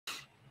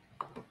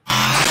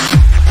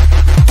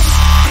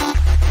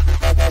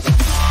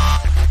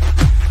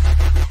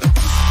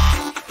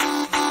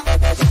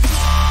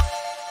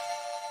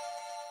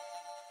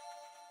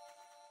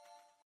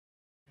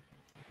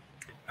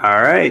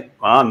right.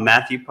 Well, I'm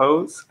Matthew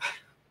Pose.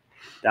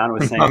 Don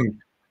was saying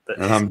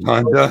and I'm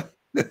Don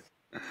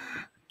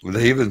with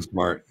Haven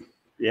Smart.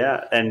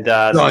 Yeah, and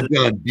Don,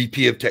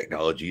 VP of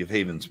Technology of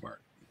Haven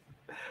Smart.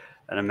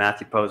 And I'm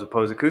Matthew Pose with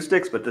Pose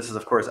Acoustics, but this is,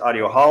 of course,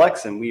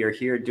 Audioholics, and we are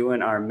here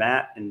doing our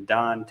Matt and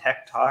Don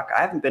Tech Talk.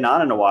 I haven't been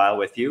on in a while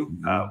with you.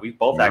 We've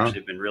both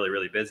actually been really,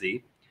 really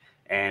busy,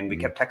 and we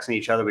kept texting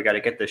each other. We got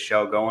to get this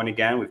show going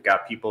again. We've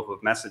got people who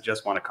have messaged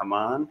us, want to come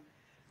on.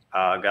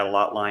 Got a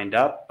lot lined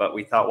up, but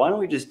we thought, why don't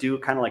we just do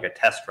kind of like a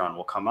test run?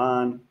 We'll come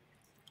on,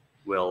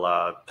 we'll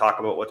talk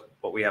about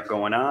what we have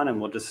going on, and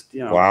we'll just,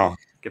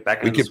 get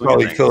back into the swing of things. We could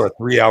probably fill a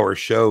 3-hour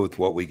show with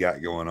what we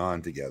got going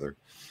on together.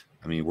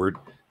 I mean,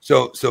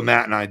 so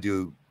Matt and I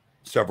do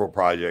several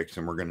projects,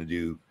 and we're going to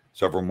do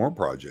several more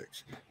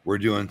projects. We're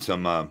doing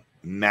some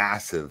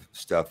massive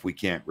stuff we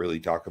can't really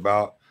talk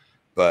about,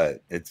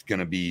 but it's going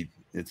to be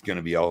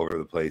all over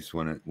the place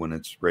when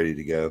it's ready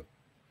to go.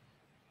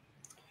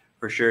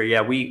 For sure.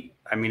 Yeah. I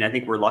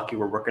think we're lucky.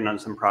 We're working on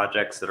some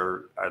projects that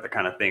are the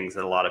kind of things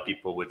that a lot of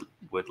people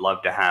would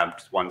love to have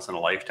just once in a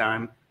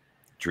lifetime.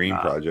 Dream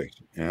projects.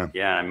 Yeah.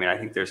 Yeah. I mean, I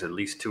think there's at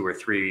least 2 or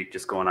 3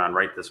 just going on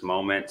right this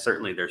moment.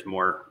 Certainly there's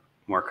more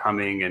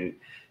coming. And,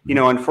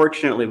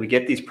 unfortunately we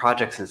get these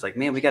projects and it's like,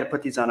 man, we got to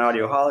put these on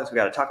Audioholics. We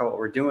got to talk about what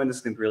we're doing. This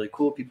is going to be really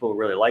cool. People will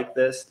really like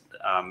this.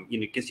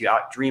 It gives you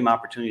dream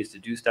opportunities to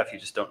do stuff you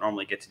just don't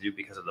normally get to do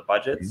because of the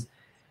budgets.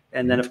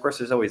 And then of course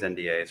there's always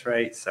NDAs,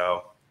 right?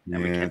 So,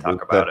 and we can't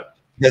talk about it.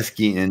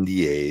 Pesky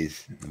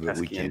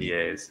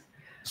NDAs.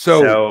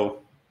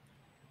 So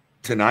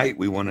tonight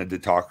we wanted to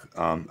talk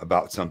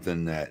about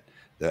something that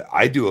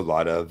I do a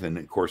lot of, and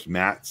of course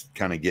Matt's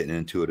kind of getting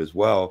into it as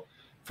well.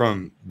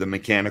 From the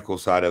mechanical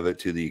side of it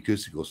to the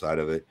acoustical side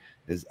of it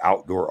is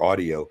outdoor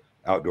audio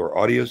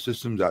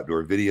systems,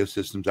 outdoor video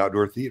systems,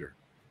 outdoor theater.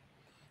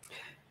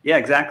 Yeah,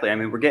 exactly. I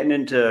mean, we're getting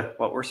into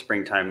we're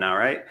springtime now,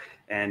 right?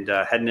 And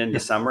heading into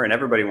summer, and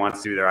everybody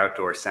wants to do their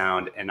outdoor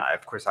sound. And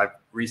I've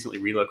recently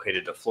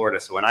relocated to Florida.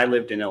 So when I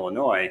lived in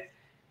Illinois,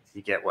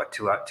 you get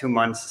 2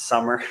 months of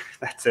summer.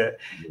 That's it.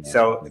 Yeah,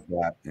 so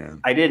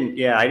I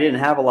didn't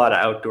have a lot of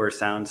outdoor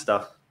sound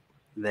stuff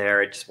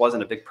there. It just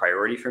wasn't a big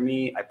priority for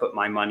me. I put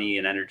my money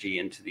and energy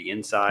into the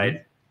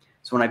inside.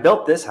 So when I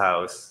built this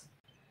house,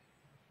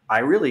 I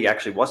really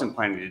actually wasn't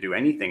planning to do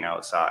anything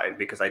outside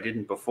because I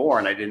didn't before,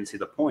 and I didn't see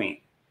the point.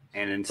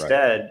 And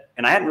instead,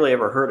 and I hadn't really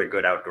ever heard a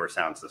good outdoor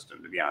sound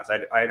system, to be honest.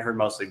 I had heard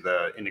mostly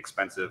the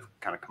inexpensive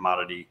kind of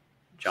commodity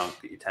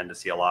junk that you tend to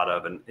see a lot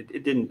of, and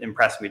it didn't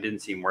impress me. It didn't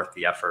seem worth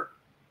the effort.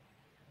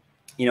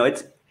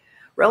 It's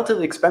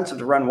relatively expensive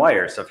to run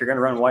wire. So if you're going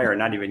to run wire and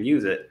not even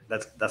use it,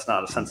 that's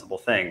not a sensible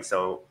thing.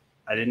 So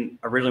I didn't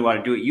originally want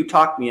to do it. You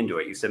talked me into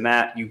it. You said,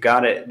 Matt, you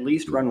got to at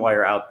least run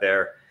wire out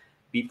there.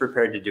 Be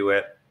prepared to do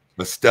it.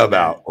 A stub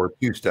out or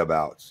 2 stub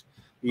outs.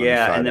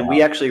 Yeah, and then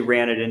we actually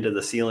ran it into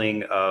the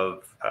ceiling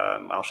of,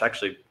 I'll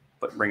actually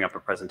bring up a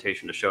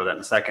presentation to show that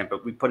in a second,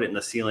 but we put it in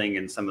the ceiling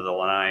in some of the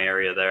lanai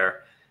area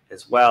there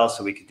as well,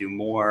 so we could do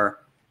more.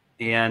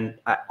 And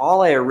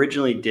all I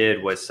originally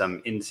did was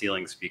some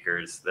in-ceiling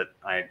speakers that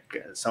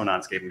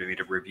Sonance gave them to me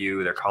to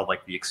review. They're called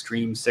like the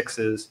Extreme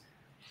 6s.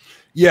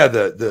 Yeah,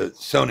 the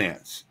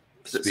Sonance.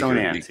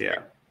 Sonance, yeah.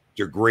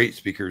 They're great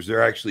speakers.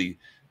 They're actually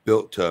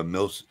built to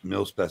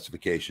mill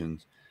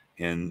specifications.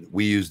 And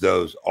we use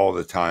those all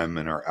the time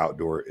in our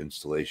outdoor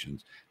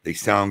installations. They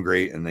sound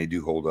great and they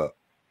do hold up.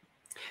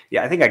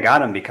 Yeah, I think I got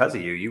them because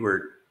of you. You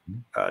were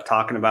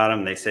talking about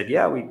them. They said,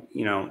 yeah,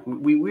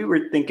 we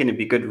were thinking it'd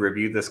be good to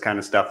review this kind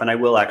of stuff. And I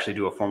will actually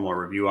do a formal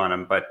review on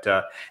them. But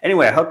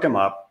anyway, I hooked them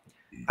up.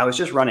 I was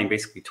just running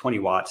basically 20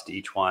 watts to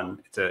each one.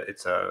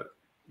 It's a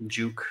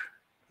Juke.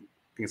 I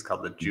think it's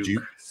called the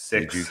Juke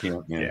 6. The Juke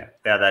amp, yeah,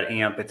 that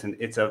amp.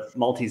 It's a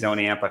multi-zone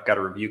amp. I've got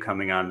a review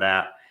coming on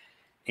that.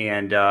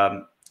 And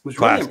was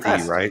Class really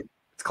impressed. D, right?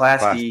 It's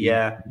Class D,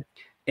 yeah.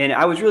 And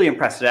I was really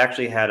impressed. It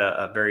actually had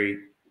a very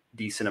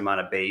decent amount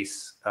of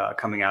bass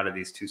coming out of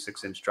these 2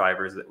 6-inch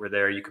drivers that were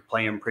there. You could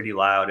play them pretty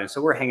loud. And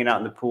so we're hanging out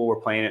in the pool, we're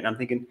playing it, and I'm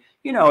thinking,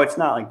 it's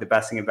not like the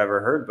best thing I've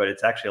ever heard, but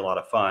it's actually a lot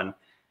of fun.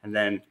 And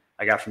then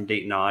I got from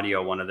Dayton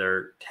Audio one of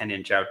their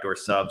 10-inch outdoor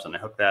subs, and I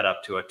hooked that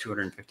up to a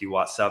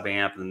 250-watt sub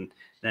amp, and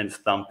then it's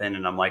thumping,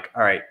 and I'm like,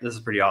 all right, this is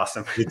pretty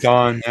awesome. It's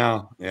on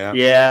now. Yeah.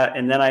 Yeah.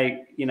 And then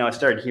I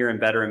started hearing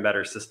better and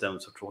better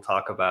systems, which we'll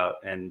talk about.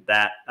 And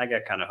that I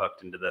got kind of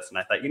hooked into this. And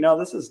I thought,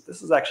 this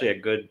is actually a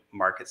good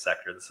market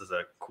sector. This is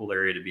a cool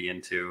area to be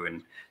into,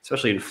 and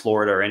especially in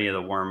Florida or any of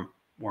the warm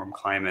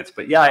climates.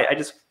 But yeah, I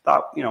just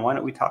thought, why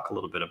don't we talk a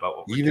little bit about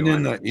what we're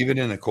doing? Even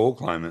in the cold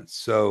climates.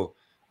 So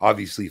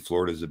obviously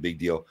Florida is a big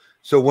deal.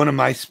 So one of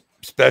my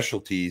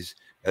specialties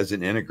as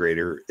an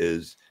integrator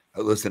is,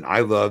 listen, I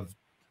love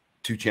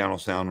 2-channel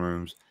sound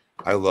rooms.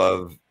 I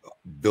love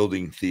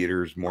building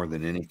theaters more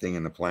than anything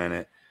in the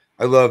planet.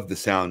 I love the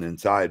sound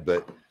inside,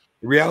 but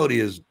the reality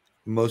is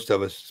most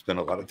of us spend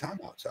a lot of time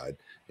outside,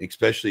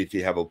 especially if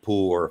you have a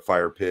pool or a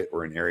fire pit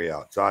or an area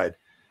outside.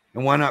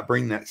 And why not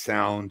bring that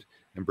sound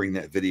and bring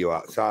that video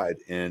outside?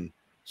 And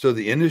so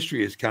the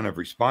industry has kind of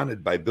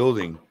responded by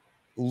building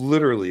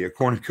literally a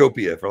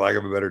cornucopia, for lack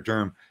of a better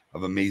term,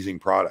 of amazing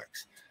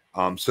products.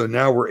 So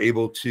now we're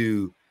able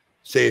to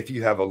say, if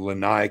you have a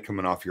lanai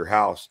coming off your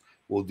house,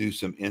 we'll do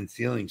some in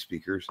ceiling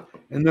speakers,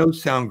 and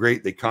those sound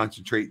great. They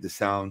concentrate the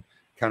sound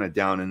kind of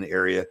down in the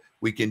area.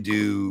 We can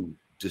do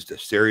just a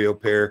stereo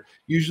pair.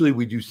 Usually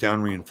we do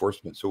sound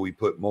reinforcement, so we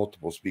put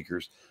multiple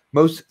speakers.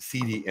 Most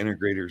CD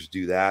integrators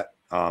do that.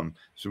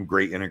 Some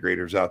great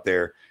integrators out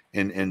there,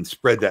 and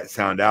spread that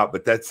sound out,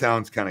 but that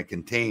sound's kind of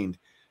contained.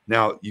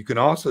 Now you can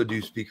also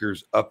do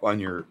speakers up on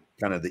your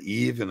kind of the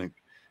eave and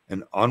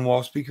on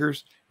wall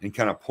speakers and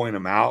kind of point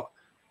them out.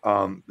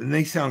 And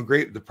they sound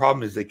great. The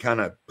problem is they kind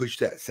of push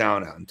that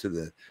sound out into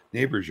the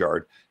neighbor's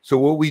yard. So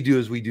what we do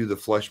is we do the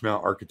flush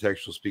mount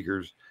architectural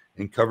speakers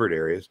in covered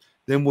areas.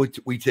 Then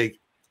we take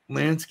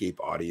landscape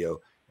audio,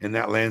 and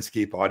that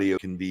landscape audio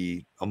can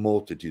be a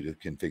multitude of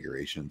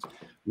configurations.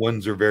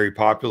 Ones are very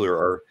popular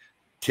are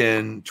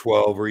 10,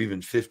 12, or even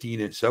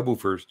 15-inch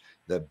subwoofers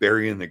that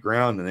bury in the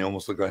ground, and they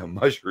almost look like a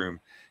mushroom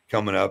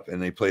coming up,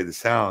 and they play the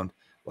sound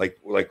like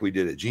we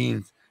did at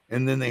Gene's.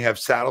 And then they have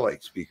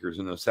satellite speakers,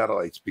 and those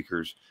satellite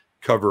speakers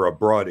cover a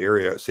broad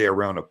area, say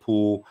around a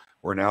pool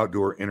or an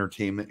outdoor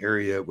entertainment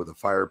area with a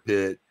fire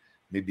pit,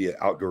 maybe an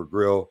outdoor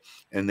grill,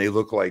 and they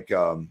look like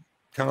kind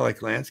of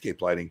like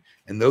landscape lighting,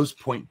 and those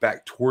point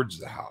back towards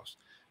the house.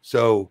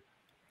 So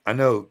I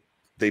know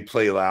they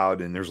play loud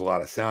and there's a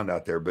lot of sound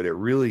out there, but it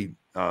really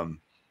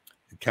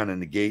kind of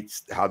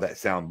negates how that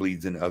sound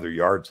bleeds into other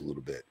yards a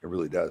little bit. It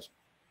really does.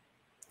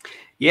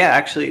 Yeah,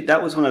 actually,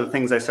 that was one of the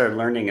things I started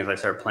learning as I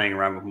started playing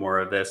around with more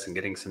of this and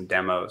getting some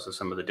demos of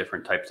some of the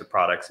different types of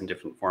products and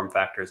different form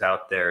factors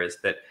out there, is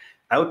that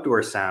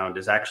outdoor sound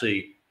is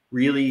actually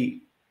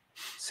really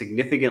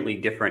significantly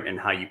different in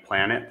how you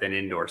plan it than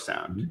indoor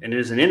sound. Mm-hmm. And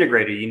as an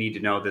integrator, you need to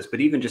know this,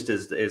 but even just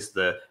as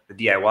the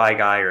DIY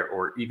guy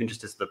or even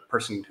just as the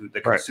person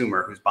the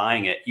consumer who's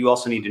buying it, you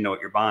also need to know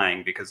what you're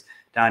buying, because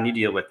Don, you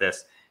deal with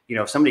this. You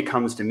know, if somebody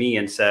comes to me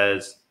and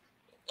says,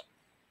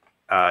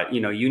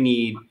 you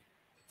need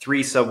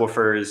 3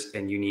 subwoofers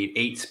and you need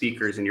 8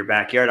 speakers in your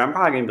backyard, I'm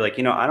probably gonna be like,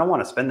 I don't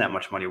want to spend that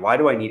much money. Why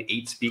do I need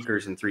 8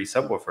 speakers and 3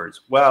 subwoofers?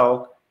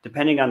 Well,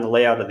 depending on the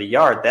layout of the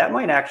yard, that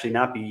might actually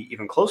not be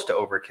even close to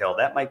overkill.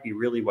 That might be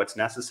really what's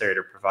necessary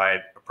to provide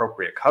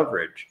appropriate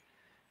coverage.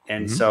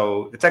 And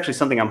so it's actually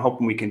something I'm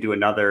hoping we can do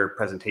another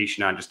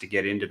presentation on, just to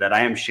get into that. I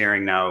am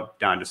sharing now,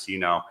 Don, just so you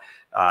know.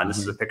 This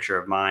is a picture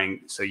of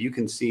mine. So you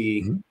can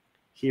see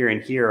here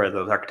and here are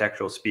those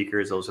architectural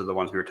speakers. Those are the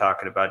ones we were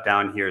talking about.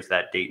 Down here is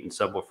that Dayton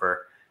subwoofer.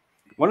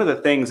 One of the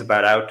things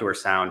about outdoor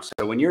sound,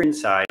 so when you're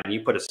inside and you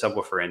put a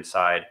subwoofer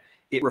inside,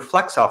 it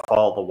reflects off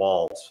all the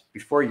walls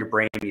before your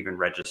brain even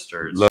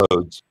registers.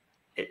 Loads.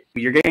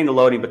 You're getting the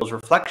loading, but those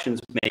reflections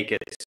make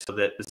it so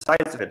that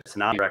besides if it's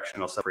an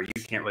omnidirectional subwoofer,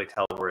 you can't really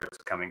tell where it's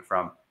coming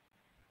from.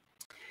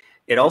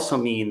 It also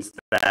means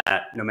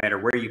that no matter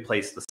where you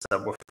place the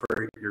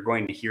subwoofer, you're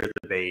going to hear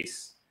the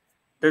bass.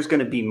 There's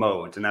going to be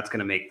modes, and that's going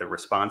to make the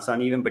response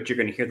uneven, but you're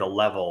going to hear the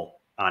level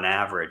on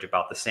average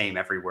about the same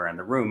everywhere in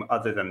the room,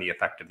 other than the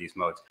effect of these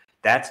modes.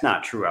 That's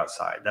not true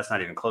outside. That's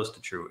not even close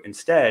to true.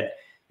 Instead,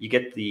 you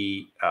get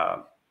the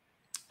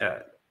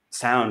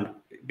sound,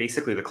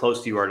 basically the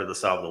closer you are to the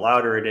sub, the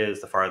louder it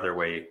is, the farther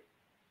away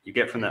you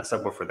get from that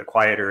subwoofer, the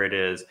quieter it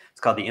is.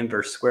 It's called the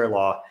inverse square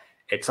law.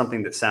 It's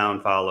something that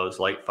sound follows,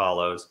 light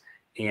follows.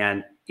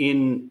 And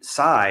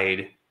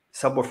inside,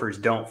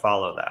 subwoofers don't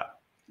follow that.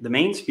 The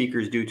main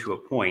speakers do to a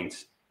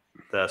point,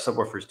 the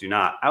subwoofers do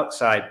not.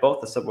 Outside,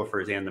 both the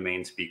subwoofers and the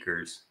main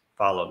speakers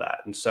follow that.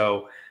 And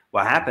so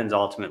what happens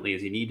ultimately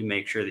is you need to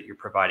make sure that you're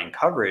providing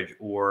coverage,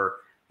 or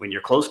when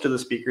you're close to the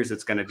speakers,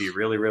 it's going to be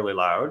really, really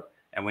loud.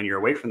 And when you're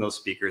away from those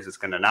speakers, it's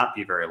going to not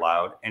be very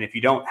loud. And if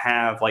you don't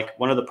have, like,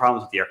 one of the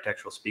problems with the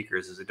architectural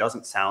speakers is it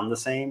doesn't sound the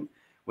same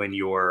when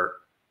you're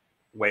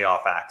way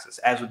off axis,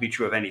 as would be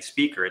true of any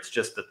speaker. It's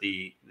just that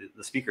the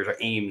speakers are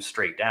aimed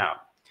straight down.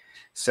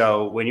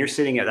 So when you're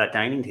sitting at that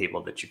dining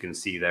table that you can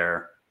see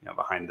there,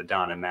 behind the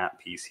Don and Matt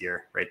piece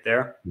here, right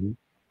there,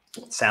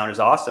 sound is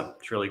awesome.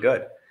 It's really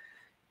good.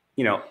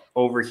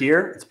 Over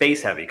here, it's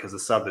bass heavy because the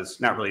sub is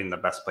not really in the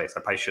best place.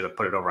 I probably should have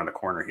put it over on the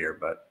corner here,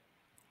 but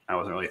I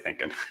wasn't really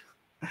thinking.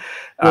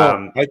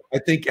 Well, I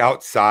think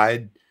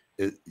outside,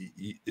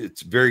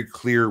 it's very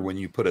clear when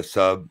you put a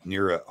sub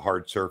near a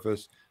hard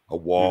surface, a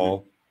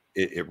wall,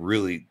 it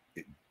really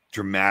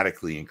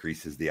dramatically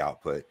increases the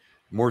output,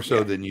 more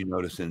so than you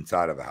notice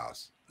inside of a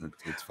house.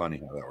 It's funny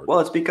how that works. Well,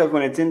 it's because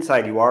when it's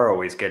inside, you are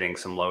always getting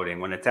some loading.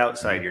 When it's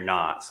outside, you're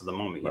not. So the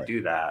moment you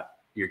do that,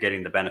 you're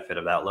getting the benefit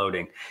of that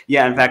loading.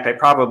 Yeah, in fact, I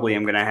probably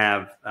am going to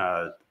have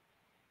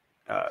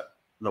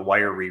the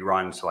wire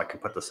rerun so I can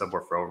put the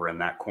subwoofer over in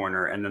that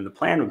corner. And then the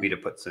plan would be to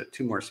put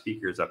 2 more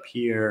speakers up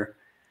here.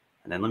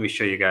 And then let me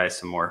show you guys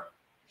some more.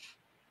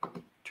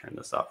 Turn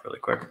this off really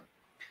quick.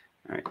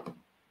 All right.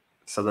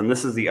 So then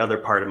this is the other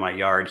part of my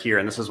yard here.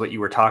 And this is what you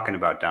were talking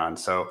about, Don.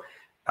 So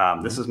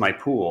this is my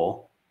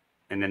pool.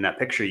 And in that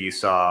picture you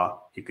saw,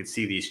 you could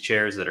see these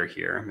chairs that are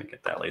here. Let me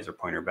get that laser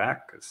pointer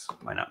back, because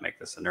why not make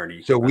this a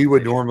nerdy? So we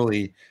would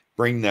normally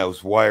bring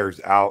those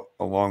wires out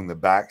along the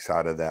back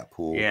side of that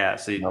pool. Yeah.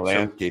 So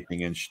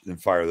landscaping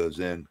and fire those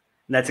in.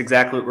 And that's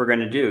exactly what we're going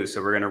to do.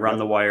 So we're going to run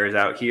the wires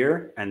out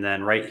here, and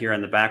then right here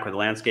in the back where the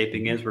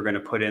landscaping is, we're going to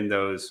put in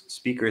those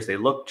speakers. They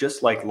look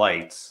just like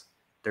lights.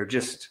 They're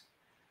just,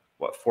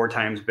 what, 4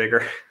 times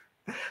bigger?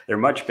 They're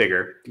much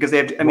bigger because they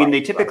have, I mean,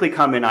 they typically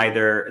come in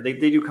either, they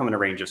do come in a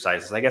range of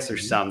sizes. I guess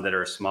there's some that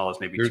are as small as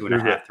maybe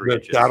 2.5, 3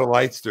 inches.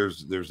 Satellites,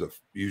 there's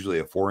usually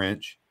a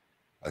 4-inch,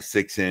 a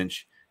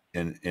 6-inch,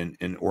 and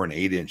or an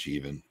 8-inch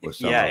even. With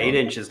some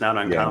 8-inch is not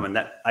uncommon.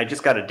 That I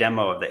just got a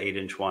demo of the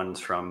 8-inch ones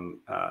from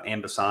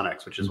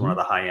Ambisonics, which is one of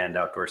the high-end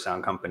outdoor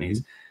sound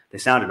companies. They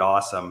sounded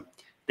awesome.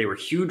 They were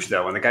huge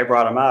though. When the guy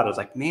brought them out, I was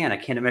like, man, I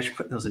can't imagine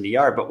putting those in the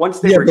yard. But once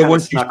they were kind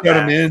of snuck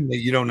back, them in,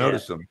 you don't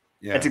notice them.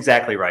 Yeah, that's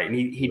exactly right. And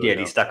he did.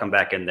 He stuck them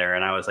back in there,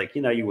 and I was like,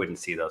 you wouldn't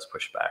see those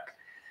pushed back,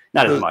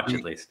 not as much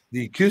at least.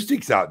 The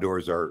acoustics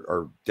outdoors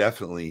are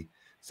definitely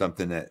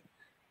something that,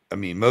 I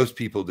mean, most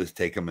people just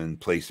take them and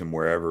place them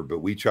wherever, but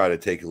we try to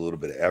take a little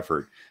bit of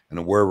effort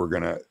and where we're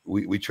going to,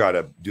 we try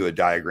to do a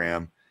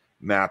diagram,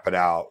 map it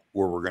out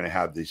where we're going to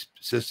have these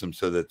systems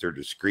so that they're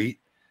discreet,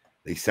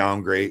 they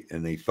sound great,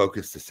 and they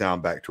focus the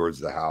sound back towards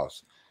the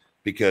house.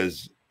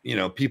 Because,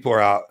 people are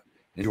out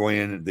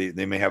enjoying,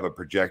 they may have a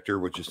projector,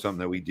 which is something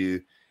that we do.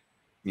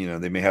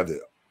 They may have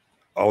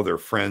all their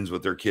friends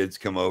with their kids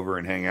come over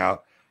and hang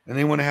out, and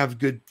they want to have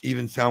good,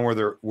 even sound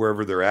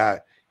wherever they're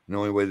at. And the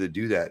only way to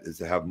do that is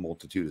to have a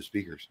multitude of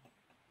speakers.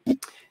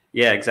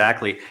 Yeah,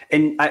 exactly.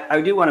 And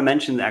I do want to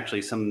mention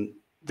actually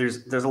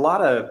there's a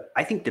lot of,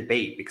 I think,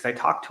 debate, because I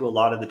talked to a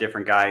lot of the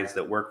different guys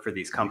that work for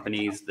these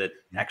companies that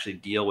actually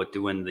deal with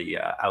doing the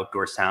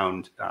outdoor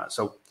sound.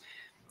 So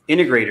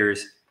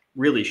integrators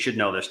really should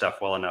know their stuff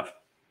well enough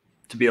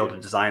to be able to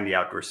design the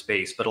outdoor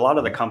space. But a lot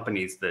of the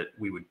companies that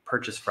we would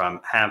purchase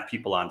from have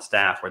people on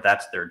staff where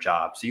that's their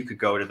job. So you could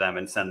go to them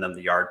and send them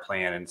the yard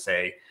plan and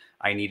say,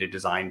 I need a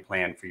design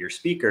plan for your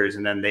speakers.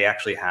 And then they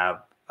actually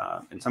have,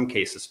 in some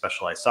cases,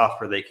 specialized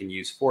software they can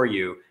use for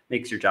you.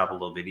 Makes your job a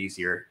little bit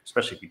easier,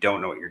 especially if you don't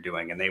know what you're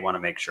doing. And they want to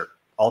make sure,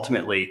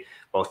 ultimately,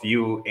 both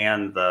you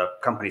and the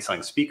company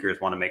selling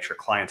speakers want to make sure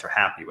clients are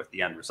happy with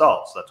the end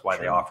result. So that's why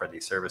they offer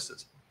these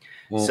services.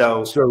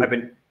 Well, so I've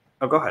been,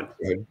 go ahead.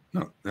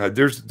 No,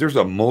 there's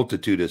a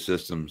multitude of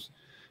systems.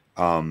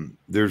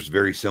 There's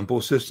very simple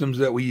systems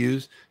that we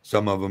use.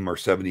 Some of them are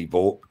 70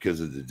 volt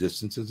because of the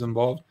distances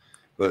involved.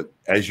 But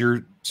as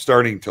you're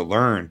starting to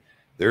learn,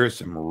 there are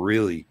some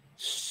really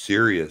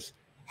serious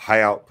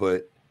high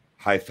output,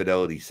 high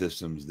fidelity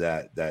systems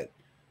that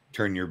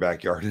turn your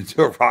backyard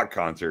into a rock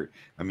concert.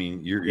 I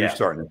mean, you're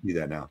starting to see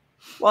that now.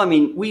 Well, I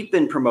mean, we've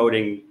been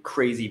promoting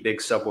crazy big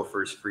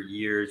subwoofers for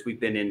years. We've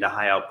been into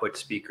high output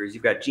speakers.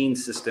 You've got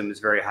Gene's system is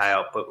very high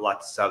output,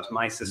 lots of subs.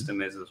 My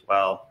system is as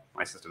well.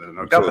 My system isn't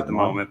hooked up at the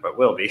moment, but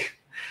will be.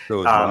 So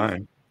is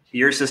mine.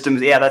 Your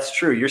system, yeah, that's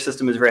true. Your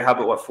system is very high,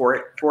 but what,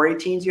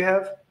 418s you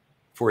have?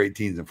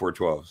 418s and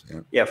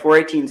 412s. Yeah,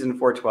 418s and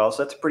 412s.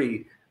 So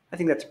I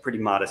think that's a pretty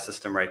modest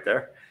system right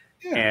there.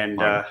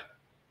 Yeah,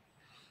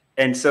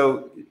 and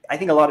so I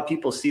think a lot of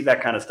people see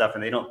that kind of stuff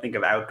and they don't think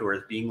of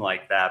outdoors being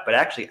like that. But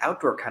actually,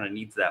 outdoor kind of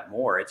needs that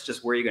more. It's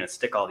just where you're going to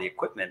stick all the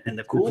equipment. And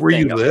the cool thing, where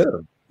you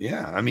live.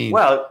 Yeah, I mean,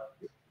 well,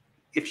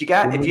 if you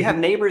have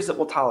neighbors that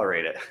will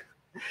tolerate it,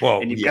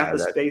 and you've got the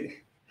space,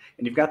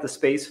 and you've got the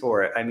space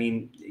for it. I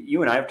mean,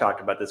 you and I have talked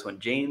about this one.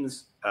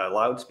 Jane's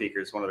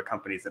Loudspeakers is one of the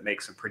companies that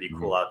makes some pretty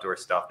cool outdoor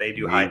stuff. They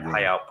do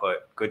high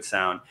output, good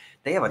sound.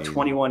 They have a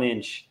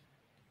 21-inch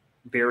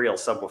burial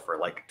subwoofer,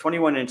 like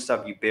 21-inch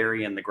sub you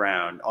bury in the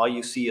ground. All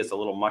you see is a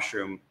little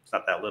mushroom. It's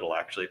not that little,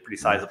 actually, pretty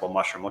sizable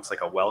mushroom. Looks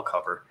like a well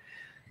cover.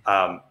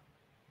 But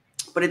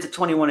it's a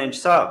 21-inch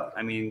sub.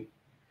 I mean,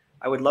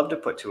 I would love to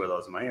put 2 of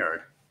those in my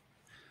yard.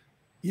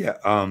 Yeah.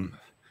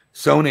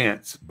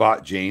 Sonance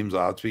bought James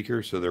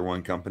Loudspeakers, so they're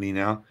one company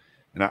now.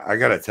 And I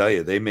got to tell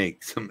you, they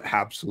make some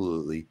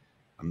absolutely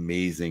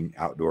amazing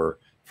outdoor,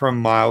 from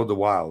mild to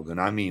wild.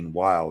 And I mean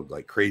wild,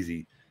 like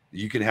crazy.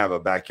 You can have a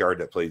backyard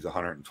that plays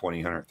 120,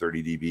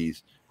 130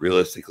 dBs.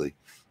 Realistically,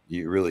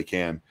 you really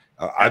can.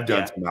 I've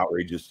done some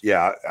outrageous.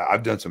 Yeah,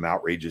 I've done some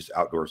outrageous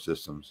outdoor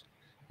systems.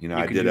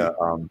 I did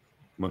I'm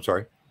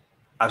sorry.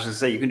 I was going to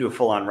say, you can do a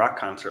full-on rock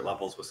concert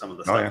levels with some of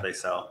the stuff they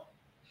sell.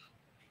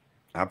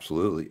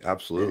 Absolutely.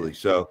 Absolutely.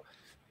 So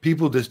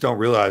people just don't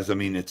realize, I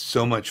mean, it's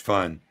so much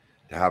fun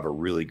to have a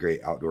really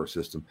great outdoor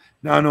system.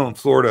 Now, I know in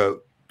Florida,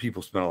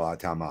 people spend a lot of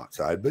time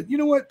outside, but you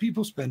know what?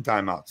 People spend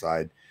time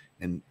outside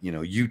in,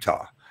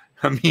 Utah.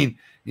 I mean,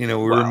 we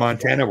were in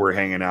Montana, we're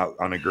hanging out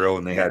on a grill,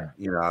 and they had,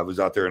 I was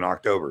out there in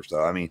October.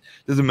 So, I mean,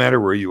 it doesn't matter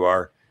where you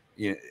are,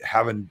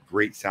 having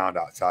great sound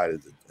outside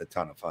is a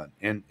ton of fun,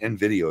 and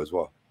video as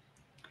well.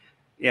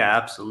 Yeah,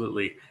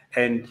 absolutely.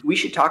 And we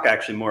should talk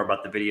actually more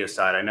about the video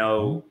side. I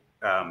know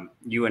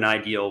you and I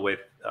deal with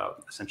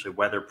essentially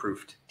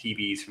weatherproofed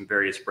TVs from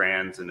various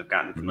brands and have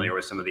gotten familiar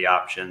with some of the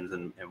options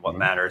and what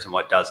matters and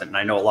what doesn't. And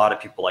I know a lot of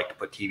people like to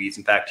put TVs.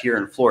 In fact, here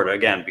in Florida,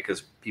 again,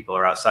 because people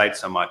are outside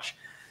so much,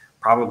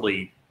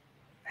 probably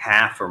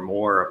half or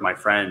more of my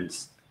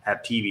friends have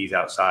TVs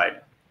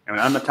outside. I mean,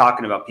 I'm not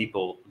talking about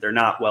people, they're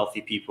not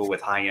wealthy people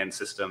with high-end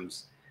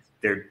systems.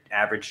 They're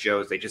average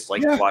Joes. They just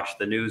like to watch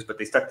the news, but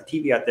they stuck the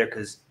TV out there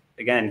because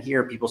again,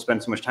 here people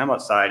spend so much time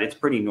outside. It's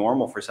pretty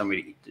normal for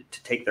somebody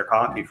to take their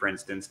coffee, for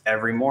instance,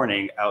 every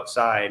morning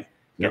outside,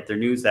 get their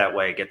news that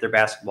way, get their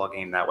basketball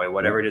game that way,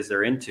 whatever it is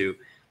they're into.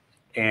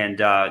 And,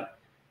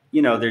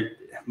 you know,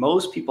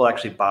 most people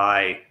actually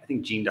buy, I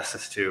think Gene does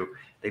this too.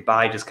 They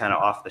buy just kind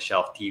of off the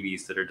shelf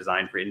TVs that are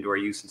designed for indoor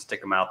use and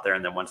stick them out there.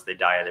 And then once they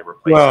die, they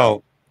replace them.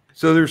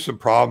 So there's some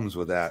problems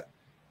with that.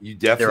 You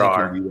definitely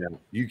can do that.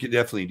 You can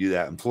definitely do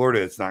that. In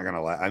Florida, it's not going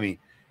to last. I mean,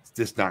 it's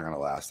just not going to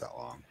last that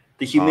long.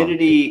 The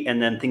humidity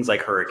and then things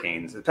like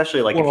hurricanes,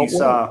 especially like if you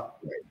saw.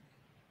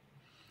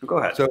 Go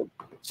ahead.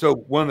 So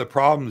one of the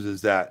problems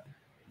is that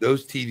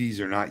those TVs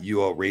are not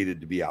UL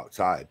rated to be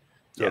outside.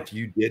 So if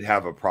you did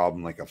have a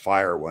problem like a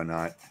fire or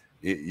whatnot,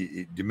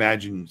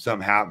 imagine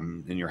something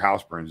happened and your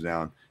house burns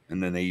down,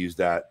 and then they use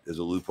that as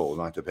a loophole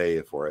not to pay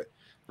you for it.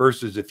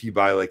 Versus if you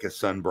buy like a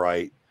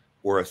Sunbright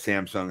or a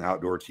Samsung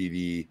outdoor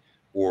TV,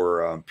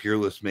 or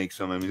Peerless makes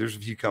some. I mean, there's a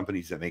few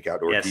companies that make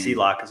outdoor TVs.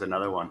 C-Lock is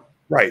another one.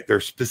 Right. They're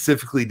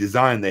specifically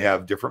designed. They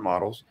have different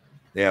models.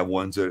 They have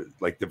ones that,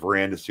 like the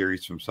Veranda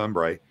series from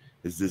Sunbright,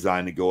 is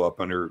designed to go up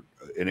under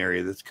an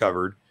area that's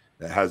covered,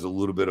 that has a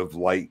little bit of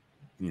light,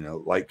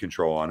 light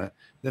control on it.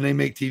 Then they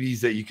make TVs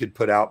that you could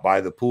put out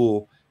by the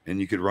pool and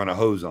you could run a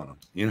hose on them.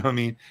 You know what I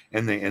mean?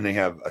 And they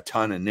have a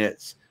ton of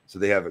nits. So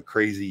they have a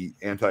crazy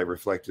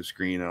anti-reflective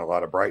screen and a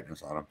lot of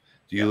brightness on them.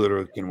 So you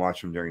literally can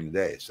watch them during the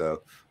day.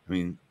 So, I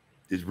mean,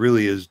 it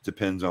really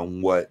depends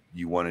on what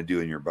you want to do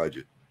in your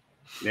budget.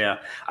 Yeah,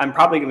 I'm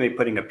probably going to be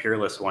putting a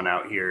Peerless one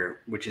out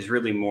here, which is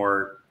really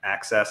more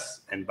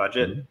access and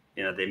budget. Mm-hmm.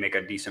 You know, they make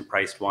a decent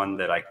priced one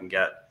that I can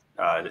get.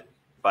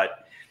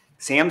 But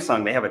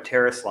Samsung, they have a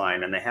Terrace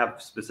line, and they have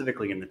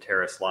specifically in the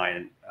Terrace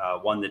line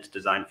one that's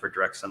designed for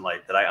direct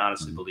sunlight that I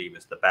honestly believe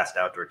is the best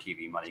outdoor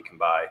TV money can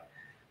buy.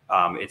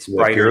 It's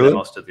brighter than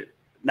most of the,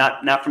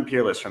 not from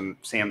Peerless, from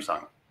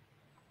Samsung.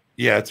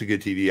 Yeah, it's a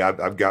good TV.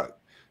 I've got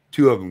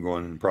 2 of them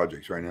going in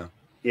projects right now.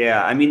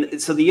 Yeah, I mean,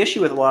 so the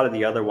issue with a lot of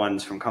the other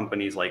ones from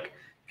companies like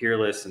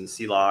Peerless and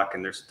C-Lock,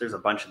 and there's a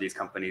bunch of these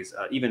companies,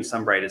 even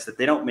Sunbright, is that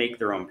they don't make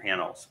their own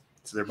panels.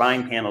 So they're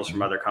buying panels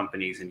from other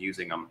companies and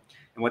using them.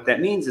 And what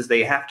that means is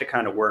they have to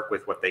kind of work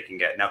with what they can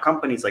get. Now,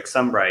 companies like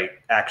Sunbright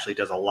actually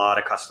does a lot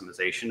of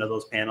customization of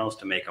those panels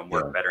to make them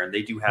work better. And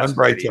they do have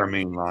Sunbright's our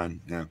main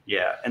line. Yeah.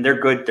 Yeah. And they're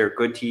good. They're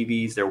good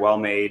TVs. They're well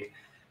made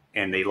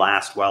and they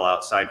last well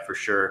outside for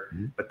sure.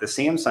 Mm-hmm. But the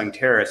Samsung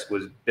Terrace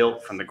was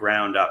built from the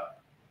ground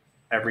up,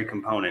 every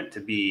component, to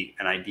be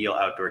an ideal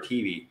outdoor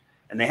TV.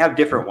 And they have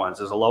different ones.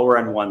 There's a lower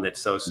end one that's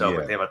so-so,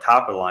 but they have a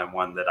top of the line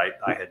one that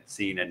I had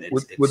seen. And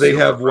it's they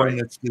have one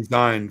that's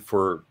designed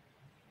for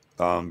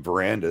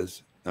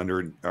verandas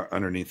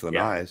underneath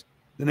lanais.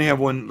 Then they have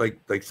one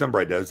like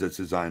Sunbright does that's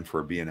designed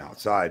for being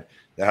outside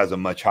that has a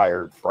much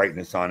higher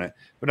brightness on it.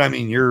 But I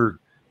mean, you're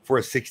for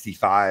a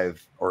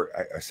 65 or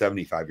a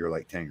 75, you're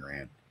like 10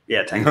 grand.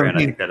 Yeah, 10 grand. I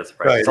think that is the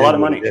price. Right, it's a lot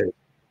of money.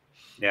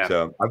 Yeah.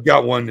 So I've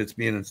got one that's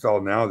being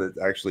installed now that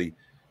actually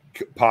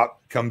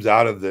comes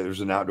out of there's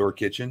an outdoor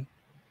kitchen,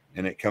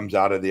 and it comes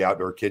out of the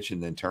outdoor kitchen,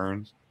 then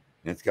turns,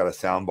 and it's got a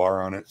sound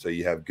bar on it. So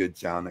you have good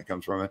sound that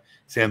comes from it.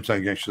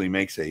 Samsung actually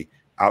makes a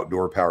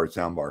outdoor powered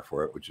sound bar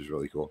for it, which is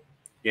really cool.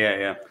 Yeah.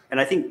 Yeah. And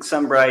I think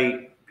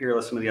Sunbright,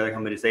 Peerless, some of the other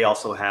companies, they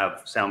also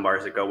have sound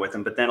bars that go with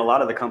them. But then a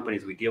lot of the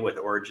companies we deal with,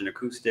 Origin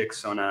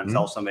Acoustics, Sonance,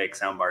 also make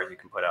sound bars you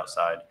can put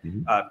outside.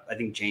 Mm-hmm. I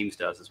think James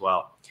does as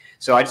well.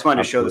 So I just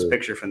wanted to show this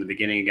picture from the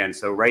beginning again.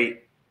 So oh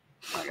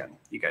my God,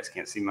 you guys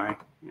can't see my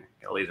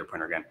got a laser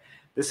pointer again.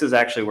 This is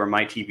actually where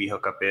my TV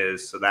hookup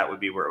is. So that would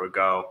be where it would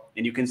go.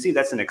 And you can see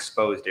that's an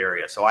exposed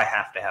area. So I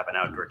have to have an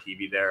outdoor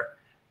TV there.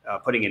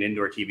 Putting an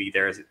indoor TV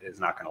there is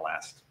not going to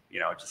last.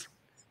 Just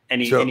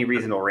any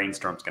reasonable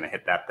rainstorm is going to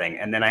hit that thing.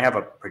 And then I have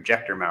a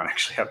projector mount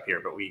actually up here,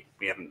 but we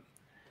haven't.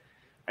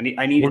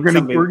 I need. We're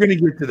gonna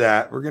get to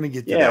that. We're gonna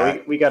get to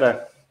that.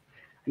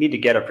 I need to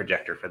get a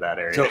projector for that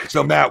area.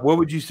 So Matt, what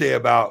would you say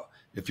about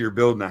if you're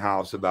building a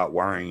house about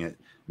wiring it?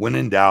 When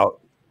in doubt,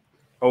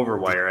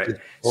 overwire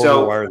it.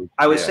 So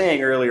I was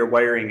saying earlier,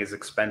 wiring is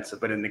expensive,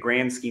 but in the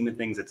grand scheme of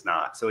things, it's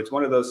not. So it's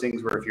one of those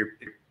things where if you're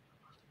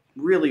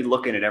really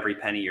looking at every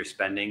penny you're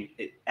spending,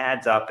 it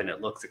adds up and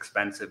it looks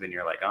expensive, and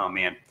you're like, oh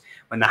man,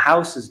 when the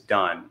house is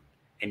done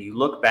and you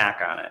look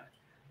back on it,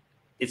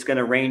 it's going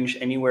to range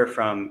anywhere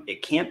from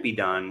it can't be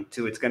done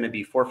to it's going to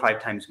be 4 or 5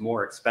 times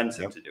more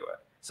expensive to do it.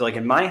 So like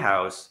in my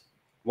house,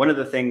 one of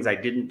the things I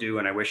didn't do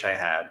and I wish I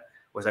had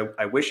was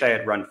I wish I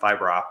had run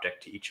fiber optic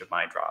to each of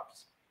my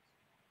drops.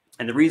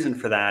 And the reason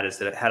for that is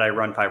that had I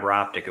run fiber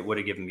optic, it would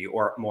have given me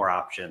more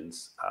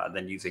options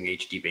than using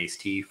HD base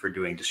T for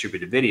doing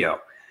distributed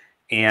video.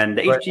 And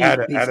the HD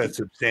at a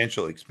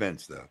substantial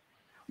expense, though.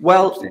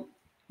 Well,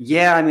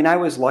 yeah, I mean, I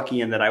was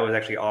lucky in that I was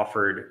actually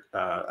offered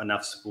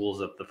enough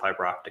spools of the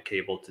fiber optic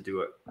cable to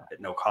do it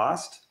at no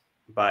cost,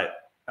 but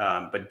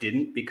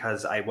didn't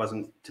because I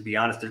wasn't, to be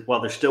honest.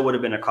 Well, there still would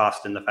have been a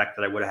cost in the fact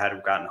that I would have had to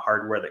have gotten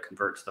hardware that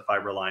converts the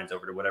fiber lines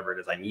over to whatever it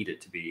is I need it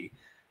to be.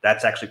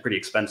 That's actually pretty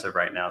expensive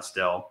right now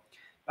still.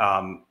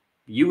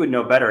 You would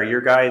know better. Are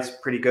your guys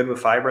pretty good with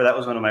fiber? That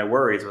was one of my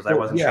worries, was I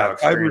wasn't sure how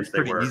experienced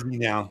they were. Easy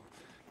now.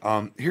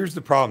 Here's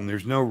the problem.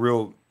 There's no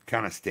real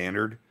kind of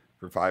standard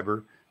for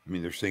fiber. I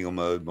mean, there's single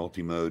mode,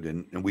 multi-mode,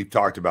 and we've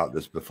talked about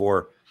this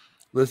before.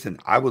 Listen,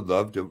 I would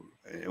love to.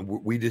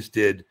 We just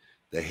did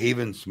the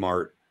Haven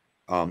Smart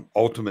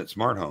Ultimate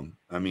Smart Home.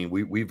 I mean,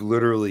 we've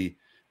literally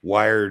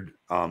wired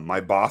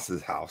my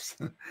boss's house,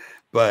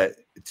 but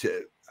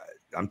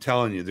I'm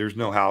telling you, there's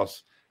no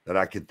house that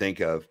I could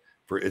think of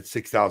for it's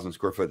 6,000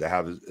 square foot to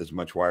have as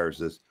much wire as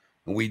this.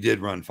 And we did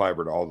run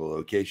fiber to all the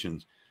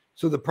locations.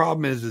 So the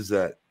problem is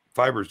that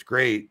fiber is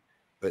great,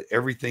 but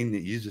everything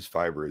that uses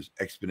fiber is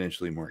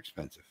exponentially more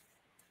expensive.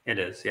 It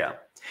is, yeah.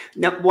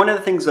 Now, one of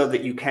the things though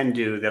that you can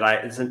do that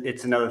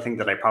it's another thing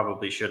that I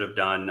probably should have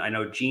done. I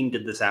know Gene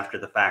did this after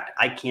the fact.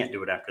 I can't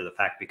do it after the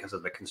fact because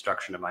of the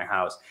construction of my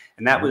house,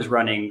 and that was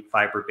running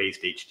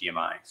fiber-based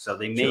HDMI. So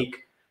they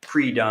make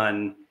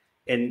pre-done,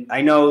 and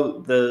I know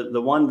the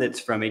one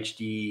that's from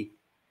HD.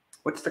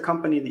 What's the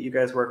company that you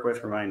guys work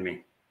with? Remind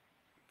me.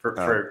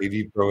 For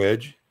AV Pro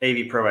Edge.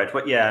 AV Pro Edge.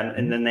 What? Yeah,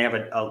 and then they have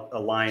a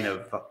line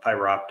of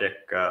fiber optic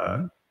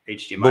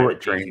HDMI.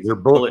 Bullet train. They're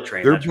bullet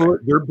train.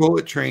 Their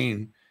bullet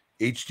train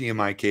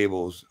HDMI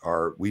cables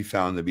we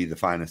found to be the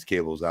finest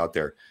cables out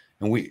there,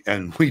 and we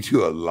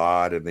do a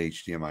lot of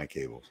HDMI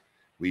cables.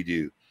 We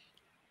do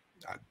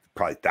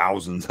probably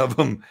thousands of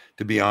them,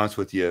 to be honest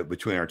with you,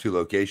 between our two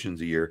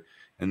locations a year,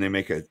 and they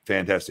make a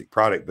fantastic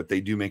product. But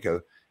they do make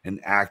an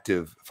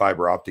active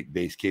fiber optic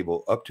based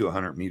cable up to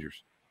 100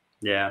 meters.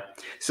 Yeah.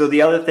 So the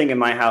other thing in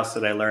my house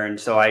that I learned,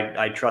 so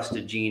I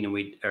trusted Gene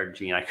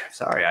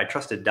I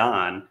trusted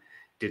Don.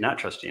 Did not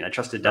trust Gene. I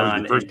trusted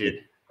Don and did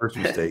first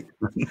mistake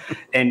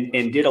and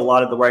did a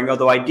lot of the wiring.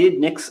 Although I did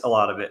nix a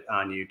lot of it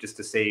on you just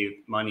to save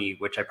money,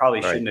 which I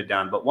probably shouldn't have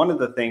done. But one of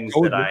the things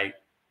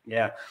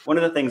one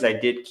of the things I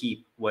did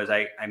keep was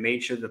I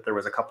made sure that there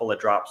was a couple of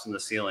drops in the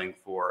ceiling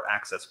for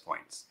access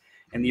points.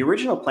 And the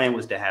original plan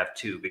was to have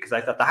two, because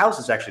I thought the house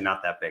is actually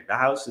not that big. The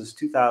house is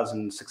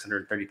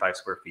 2,635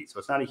 square feet. So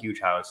it's not a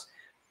huge house.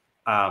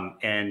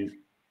 And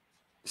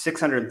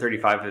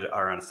 635 of it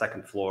are on the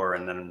second floor,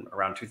 and then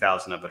around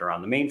 2,000 of it are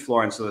on the main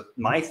floor. And so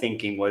my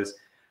thinking was,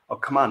 oh,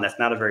 come on, that's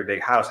not a very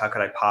big house. How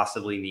could I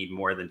possibly need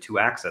more than two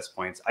access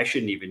points? I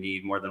shouldn't even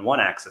need more than one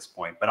access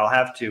point, but I'll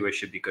have two. It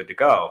should be good to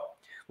go.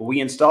 Well, we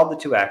installed the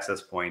two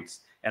access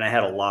points, and I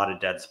had a lot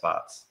of dead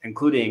spots,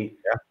 including,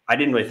 I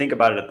didn't really think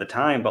about it at the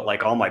time, but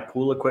like all my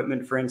pool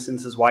equipment, for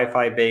instance, is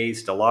Wi-Fi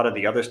based. A lot of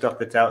the other stuff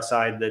that's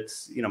outside,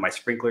 that's, my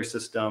sprinkler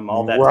system,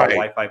 all that's all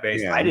Wi-Fi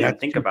based. I didn't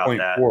think about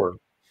that.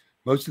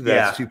 Most of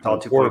that's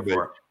 2.4,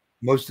 but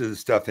most of the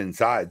stuff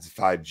inside is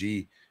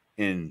 5G.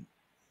 And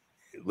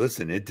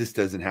listen, it just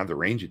doesn't have the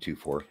range of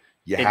 2.4.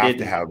 You have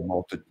to have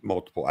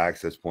multiple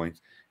access points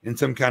and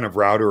some kind of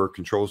router or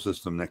control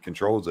system that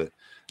controls it.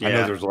 I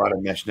know there's a lot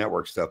of mesh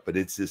network stuff, but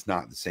it's just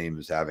not the same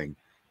as having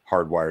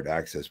hardwired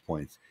access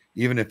points.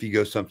 Even if you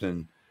go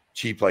something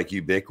cheap like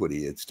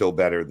Ubiquity, it's still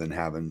better than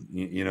having,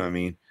 you know what I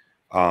mean?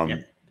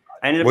 I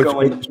ended up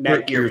going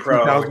Netgear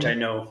Pro, which I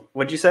know.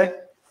 What'd you say?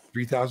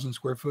 3,000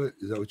 square foot?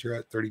 Is that what you're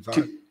at?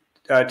 35?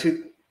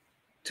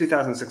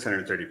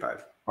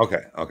 2,635.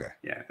 Okay.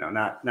 Yeah, no,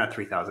 not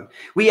 3,000.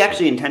 We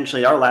actually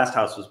intentionally, our last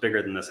house was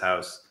bigger than this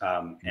house.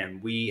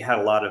 And we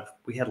had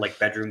like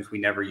bedrooms we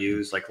never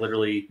used, like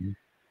literally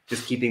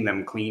just keeping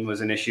them clean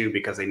was an issue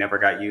because they never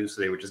got used.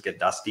 So they would just get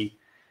dusty.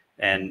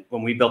 And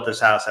when we built this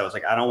house, I was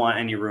like, I don't want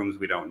any rooms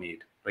we don't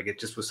need. Like, it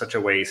just was such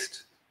a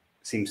waste.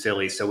 Seemed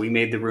silly. So we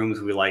made the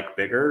rooms we like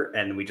bigger,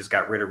 and we just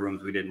got rid of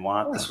rooms we didn't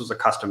want. This was a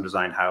custom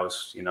designed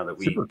house, that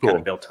we kind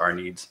of built to our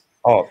needs.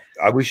 Oh,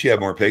 I wish you had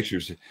more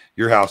pictures.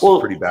 Your house is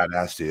pretty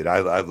badass, dude.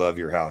 I love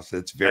your house.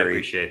 It's very, I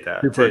appreciate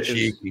that. Super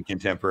chic and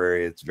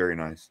contemporary. It's very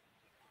nice.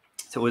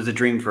 So it was a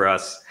dream for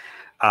us.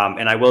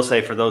 And I will say,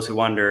 for those who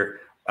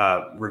wonder,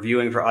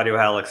 reviewing for Audio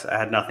Helix, I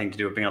had nothing to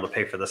do with being able to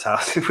pay for this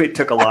house. It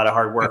took a lot of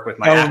hard work with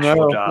my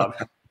actual job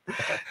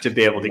to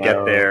be able to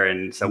get there.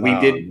 And so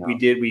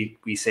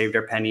we saved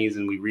our pennies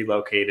and we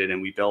relocated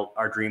and we built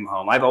our dream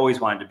home. I've always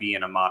wanted to be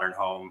in a modern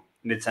home.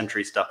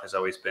 Mid-century stuff has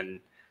always been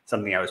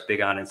something I was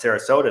big on. And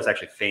Sarasota is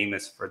actually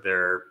famous for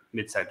their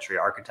mid-century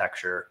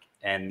architecture.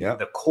 And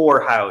the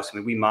core house,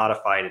 we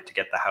modified it to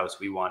get the house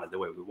we wanted the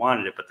way we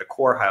wanted it. But the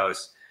core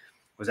house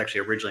was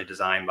actually originally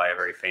designed by a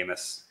very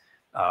famous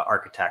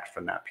architect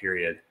from that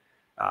period.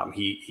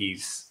 He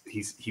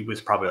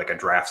was probably like a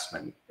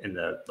draftsman in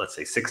the, let's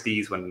say,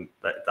 60s when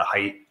the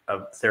height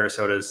of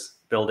Sarasota's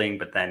building,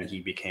 but then he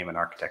became an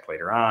architect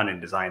later on and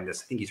designed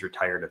this. I think he's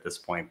retired at this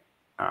point.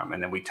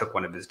 And then we took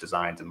one of his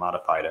designs and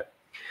modified it.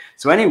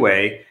 So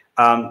anyway,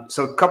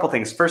 so a couple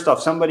things. First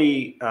off,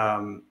 somebody,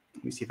 let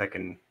me see if I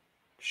can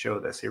show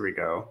this. Here we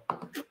go.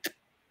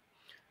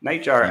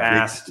 Nightjar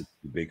asked.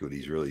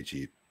 Ubiquity's really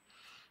cheap.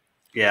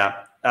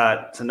 Yeah.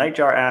 So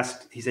Nightjar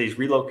asked, he said he's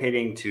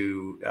relocating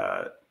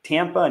to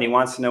Tampa and he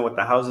wants to know what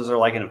the houses are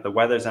like and if the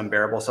weather's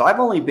unbearable. So I've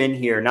only been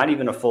here, not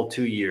even a full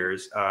 2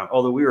 years,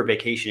 although we were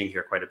vacationing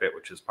here quite a bit,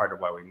 which is part of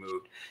why we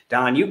moved.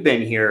 Don, you've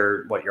been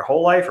here, what, your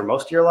whole life or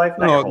most of your life?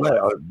 No,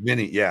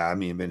 yeah. I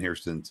mean, I've been here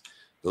since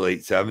the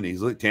late 70s.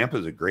 Look,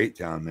 Tampa's a great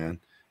town, man.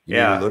 You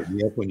look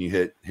me up when you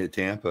hit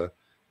Tampa.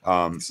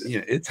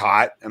 It's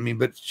hot. I mean,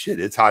 but shit,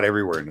 it's hot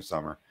everywhere in the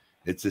summer.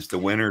 It's just the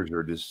winters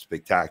are just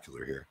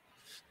spectacular here.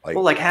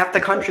 Like half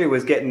the country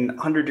was getting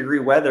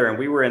 100-degree weather, and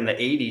we were in the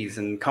 80s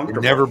and comfortable.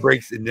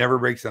 It never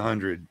breaks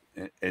 100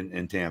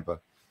 in Tampa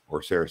or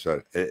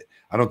Sarasota.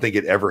 I don't think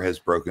it ever has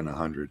broken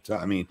 100. So,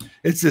 I mean,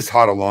 it's just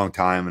hot a long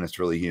time, and it's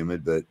really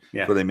humid. But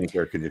that's what they make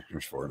air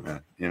conditioners for,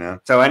 man.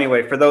 So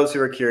anyway, for those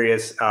who are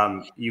curious,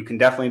 you can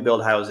definitely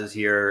build houses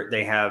here.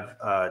 They have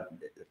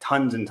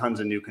tons and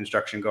tons of new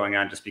construction going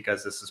on, just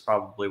because this is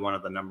probably one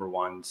of the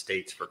 #1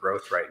 states for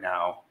growth right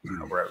now,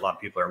 where a lot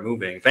of people are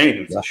moving. If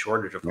anything, it's a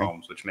shortage of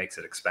homes, which makes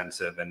it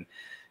expensive, and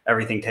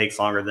everything takes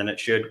longer than it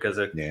should because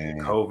of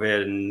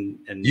COVID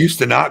and used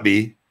to not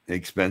be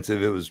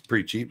expensive. It was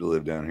pretty cheap to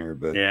live down here,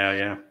 but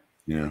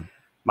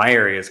my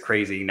area is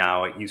crazy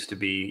now. It used to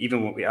be,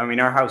 even when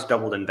our house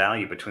doubled in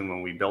value between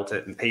when we built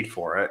it and paid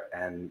for it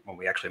and when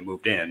we actually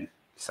moved in.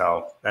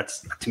 So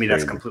that's, to me,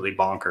 that's completely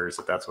bonkers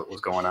if that's what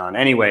was going on.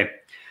 Anyway,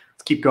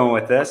 let's keep going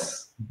with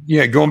this.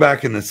 Yeah, going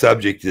back in the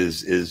subject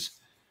is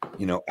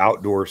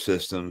outdoor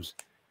systems.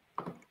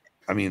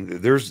 I mean,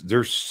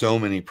 there's so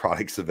many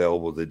products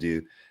available to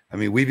do. I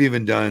mean, we've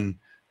even done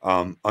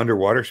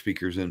underwater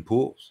speakers in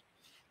pools,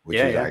 which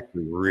is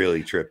actually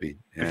really trippy.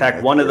 In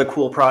fact, one of the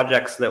cool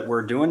projects that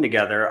we're doing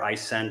together, I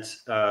sent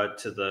to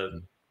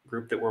the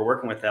group that we're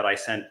working with, that I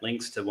sent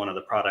links to one of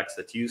the products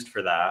that's used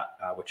for that,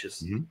 which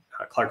is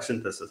Clark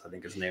Synthesis, I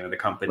think is the name of the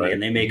company.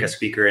 And they make a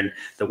speaker. And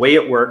the way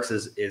it works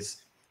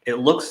is it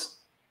looks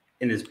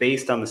and is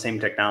based on the same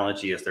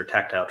technology as their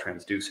tactile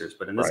transducers.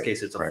 But in this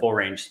case, it's a full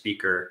range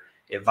speaker.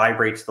 It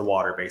vibrates the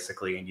water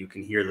basically, and you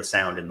can hear the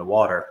sound in the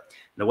water.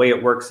 And the way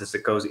it works is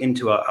it goes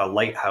into a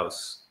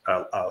lighthouse,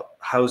 a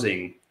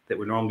housing that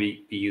would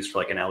normally be used for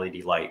like an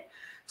LED light.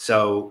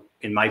 So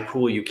in my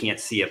pool, you can't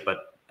see it, but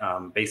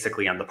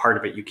basically on the part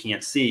of it you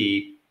can't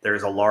see,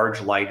 there's a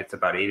large light. It's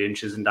about 8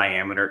 inches in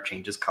diameter. It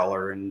changes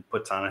color and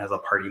puts on, it has a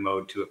party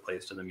mode to it,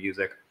 plays to the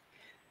music.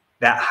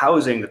 That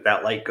housing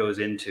that light goes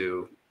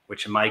into,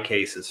 which in my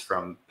case is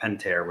from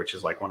Pentair, which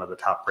is like one of the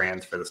top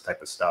brands for this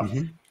type of stuff.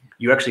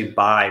 You actually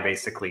buy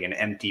basically an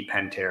empty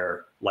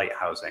Pentair light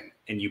housing,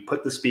 and you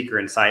put the speaker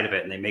inside of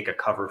it, and they make a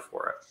cover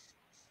for it.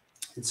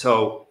 And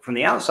so from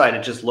the outside,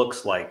 it just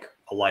looks like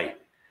a light,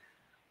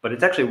 but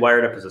it's actually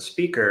wired up as a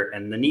speaker.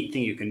 And the neat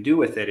thing you can do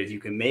with it is you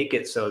can make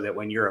it so that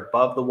when you're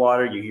above the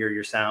water, you hear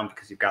your sound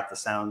because you've got the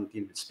sound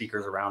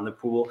speakers around the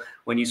pool.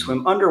 When you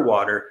swim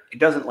underwater, it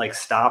doesn't like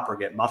stop or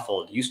get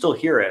muffled. You still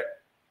hear it.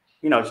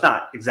 It's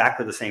not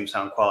exactly the same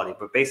sound quality,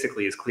 but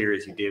basically as clear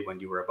as you did when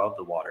you were above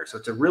the water. So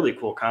it's a really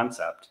cool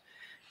concept.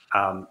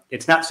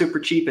 It's not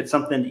super cheap. It's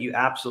something that you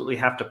absolutely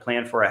have to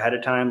plan for ahead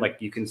of time. Like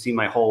you can see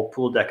my whole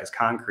pool deck is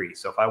concrete.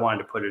 So if I wanted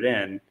to put it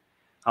in,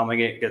 how am I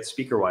going to get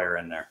speaker wire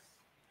in there?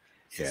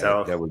 Yeah,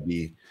 so that would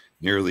be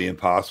nearly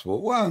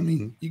impossible. Well, I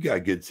mean, you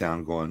got good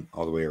sound going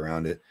all the way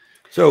around it.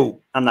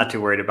 So I'm not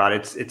too worried about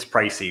it. It's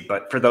pricey,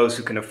 but for those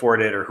who can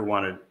afford it or who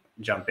want to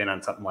jump in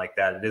on something like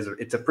that,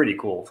 it's a pretty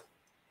cool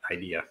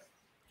idea.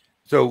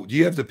 So do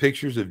you have the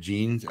pictures of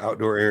Gene's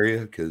outdoor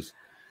area? Because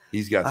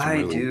he's got some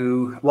I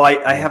do. Well,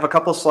 I have a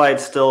couple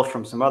slides still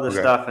from some other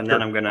stuff, and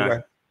then I'm going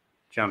to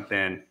jump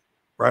in.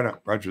 Right on.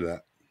 Roger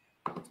that.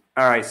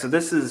 All right. So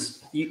this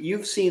is,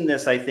 you've seen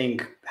this, I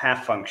think,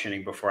 half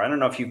functioning before. I don't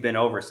know if you've been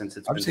over since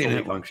it's been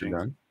fully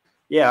functioning.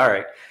 Yeah. All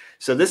right.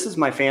 So this is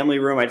my family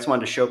room. I just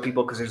wanted to show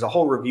people because there's a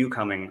whole review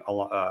coming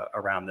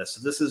around this.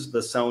 So this is the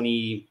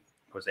Sony,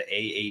 what was it,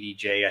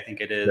 A80J, I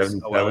think it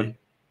is.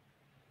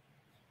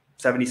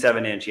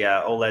 77 inch.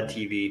 Yeah. OLED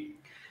TV.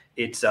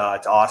 It's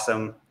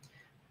awesome.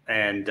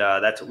 And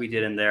that's what we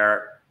did in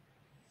there.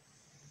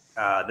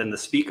 Then the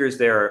speakers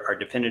there are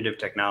definitive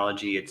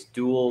technology. It's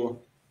dual,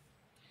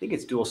 I think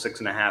it's dual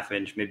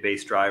 6.5-inch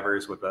mid-bass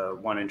drivers with a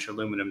 1-inch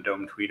aluminum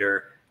dome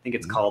tweeter. I think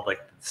it's called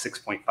like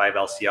 6.5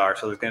 LCR.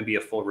 So there's going to be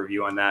a full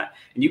review on that.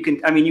 And you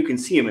can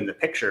see them in the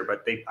picture,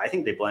 but I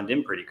think they blend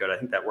in pretty good. I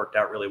think that worked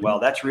out really well.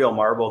 That's real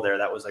marble there.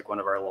 That was like one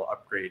of our little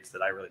upgrades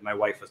that my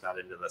wife was not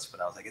into this, but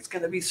I was like, it's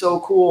going to be so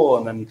cool.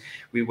 And then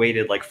we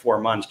waited like 4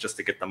 months just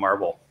to get the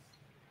marble.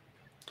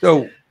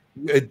 So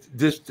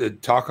just to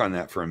talk on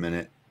that for a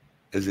minute,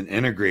 as an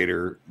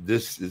integrator,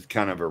 this is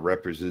kind of a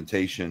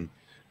representation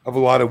of a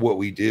lot of what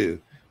we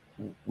do.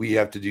 We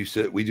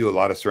do a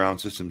lot of surround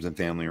systems in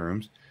family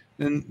rooms.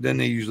 And then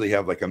they usually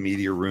have like a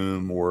media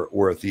room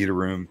or a theater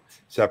room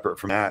separate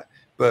from that.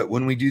 But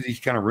when we do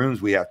these kind of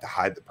rooms, we have to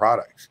hide the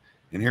products.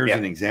 And here's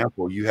an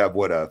example. You have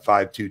what, a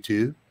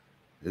 522?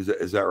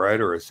 Is that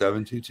right? Or a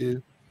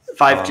 722?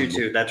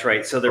 522. That's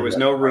right. So there was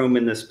no room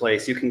in this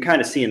place. You can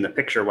kind of see in the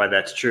picture why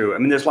that's true. I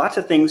mean, there's lots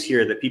of things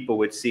here that people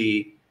would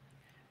see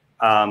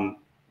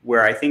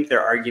where I think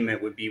their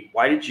argument would be,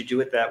 why did you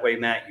do it that way,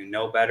 Matt? You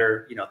know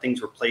better. Things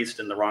were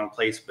placed in the wrong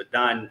place, but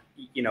done.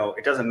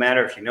 It doesn't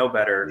matter if you know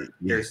better.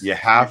 You're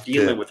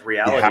dealing with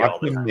reality all the time. You have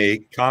to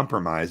make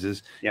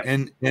compromises.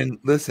 Yep. And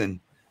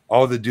listen,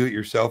 all the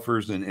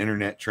do-it-yourselfers and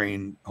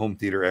internet-trained home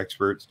theater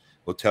experts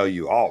will tell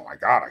you, oh my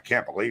God, I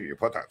can't believe you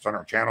put that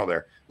center channel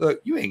there. Look,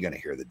 you ain't going to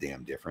hear the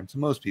damn difference.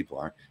 Most people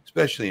aren't,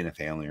 especially in a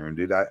family room,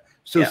 dude. I'm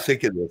so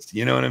sick of this.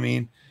 You know what I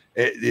mean?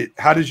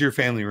 How does your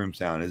family room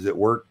sound? Does it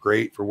work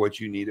great for what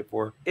you need it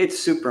for? It's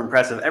super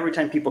impressive. Every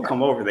time people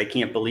come over, they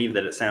can't believe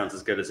that it sounds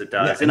as good as it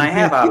does. Yeah, and I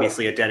have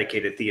obviously a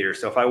dedicated theater.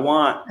 So if I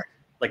want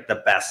like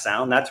the best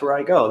sound, that's where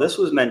I go. This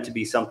was meant to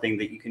be something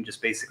that you can just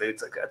basically,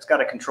 it's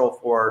got a Control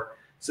 4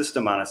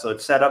 system on it. So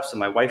it's set up so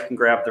my wife can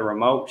grab the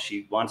remote.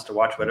 She wants to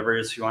watch whatever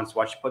it is she wants to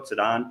watch. She puts it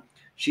on.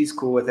 She's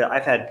cool with it.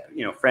 I've had,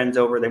 friends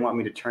over. They want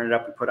me to turn it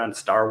up and put on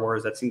Star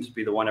Wars. That seems to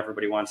be the one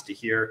everybody wants to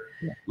hear.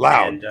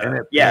 Loud. And,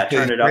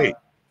 turn it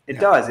up. It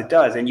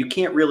does. And you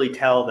can't really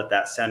tell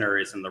that center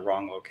is in the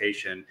wrong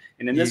location.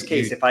 And in this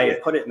case, if I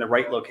had put it in the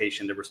right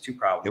location, there was two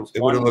problems.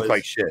 It would have looked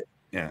like shit.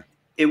 Yeah.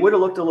 It would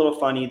have looked a little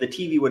funny. The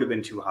TV would have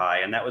been too high.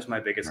 And that was my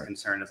biggest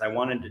concern, is I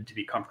wanted it to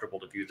be comfortable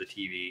to view the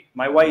TV.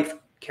 My wife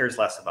cares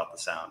less about the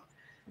sound.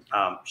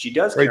 She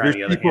does care on the other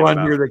hand. There's people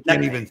on here that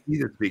can't even see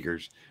the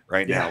speakers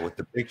now with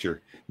the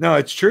picture. No,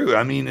 it's true.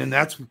 I mean, and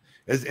that's,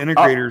 as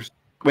integrators.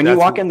 When you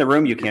walk in the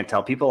room, you can't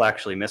tell. People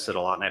actually miss it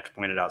a lot, and I have to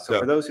point it out. So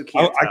for those who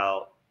can't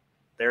tell,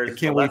 there's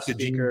the left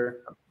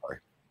speaker,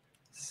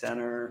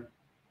 center,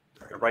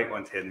 the right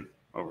one's hidden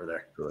over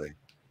there. Really?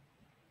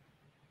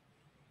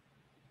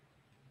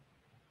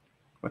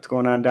 What's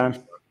going on,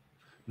 Don?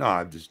 No,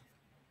 I'm just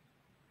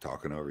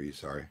talking over you.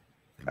 Sorry.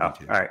 Oh, all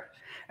right.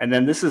 And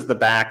then this is the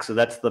back. So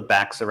that's the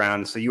back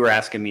surround. So you were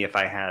asking me if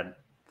I had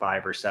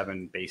 5 or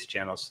 7 bass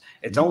channels.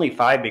 It's only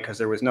 5 because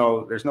there's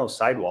no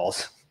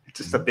sidewalls. It's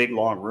just a big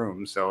long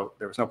room. So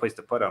there was no place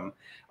to put them.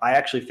 I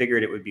actually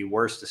figured it would be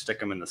worse to stick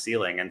them in the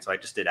ceiling. And so I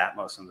just did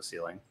Atmos in the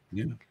ceiling.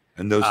 Yeah.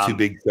 And those 2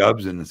 big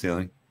subs in the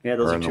ceiling. Yeah,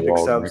 those are 2 big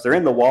subs. They're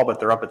in the wall, but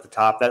they're up at the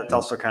top. That's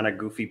also kind of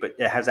goofy, but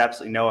it has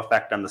absolutely no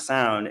effect on the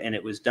sound. And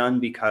it was done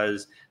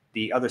because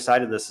the other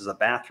side of this is a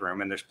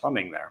bathroom and there's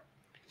plumbing there.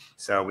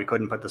 So we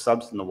couldn't put the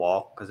subs in the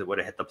wall because it would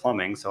have hit the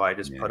plumbing. So I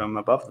just put them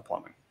above the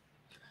plumbing.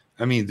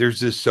 I mean, there's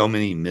just so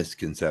many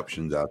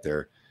misconceptions out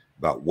there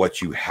about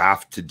what you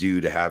have to do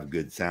to have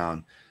good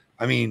sound.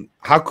 I mean,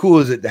 how cool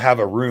is it to have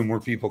a room where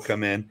people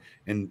come in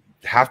and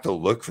have to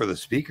look for the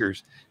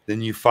speakers?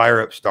 Then you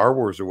fire up Star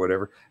Wars or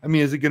whatever. I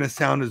mean, is it going to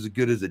sound as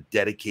good as a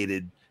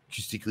dedicated,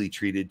 acoustically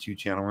treated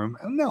 2-channel room?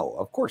 No,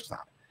 of course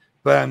not.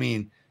 But I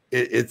mean,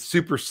 it's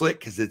super slick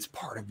because it's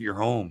part of your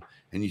home.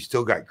 And you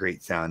still got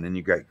great sound and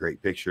you got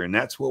great picture. And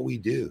that's what we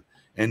do.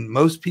 And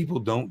most people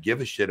don't give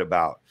a shit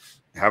about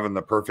having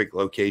the perfect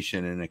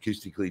location and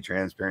acoustically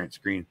transparent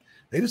screen.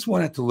 They just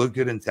want it to look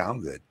good and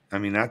sound good. I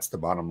mean, that's the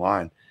bottom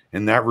line.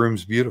 And that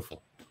room's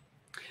beautiful.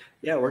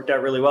 Yeah, it worked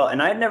out really well.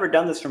 And I had never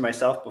done this for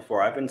myself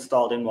before. I've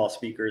installed in-wall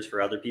speakers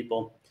for other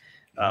people.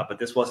 But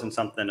this wasn't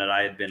something that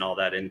I had been all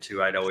that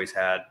into. I'd always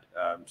had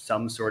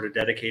some sort of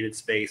dedicated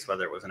space,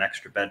 whether it was an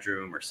extra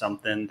bedroom or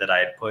something that I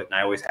had put. And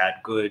I always had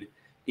good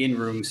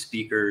in-room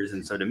speakers.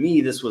 And so to me,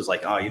 this was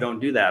like, oh, you don't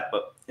do that.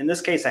 But in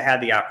this case, I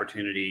had the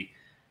opportunity,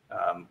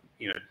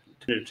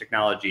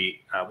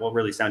 technology.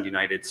 Really, Sound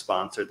United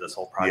sponsored this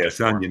whole project. Yeah,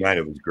 Sound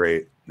United was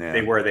great. Yeah.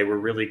 They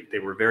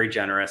were very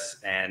generous.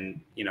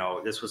 And,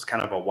 this was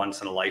kind of a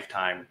once in a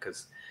lifetime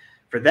because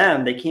for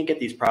them, they can't get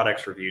these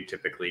products reviewed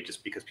typically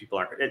just because people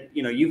aren't,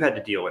 you've had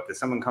to deal with this.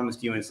 Someone comes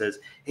to you and says,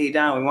 hey,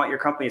 Don, we want your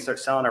company to start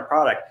selling our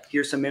product.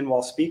 Here's some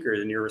in-wall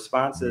speakers. And your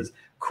response is,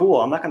 cool,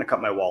 I'm not going to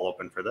cut my wall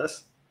open for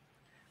this.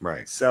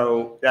 Right.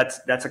 So that's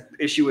an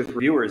issue with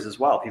reviewers as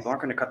well. People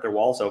aren't going to cut their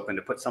walls open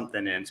to put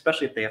something in,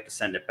 especially if they have to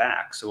send it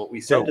back. So what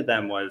we said to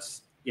them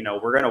was,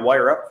 we're going to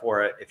wire up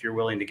for it if you're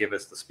willing to give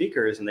us the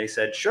speakers. And they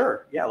said,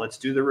 sure. Yeah, let's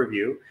do the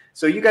review.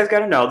 So you guys got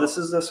to know this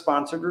is a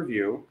sponsored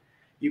review.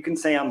 You can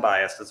say I'm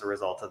biased as a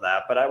result of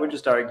that, but I would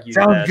just argue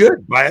sounds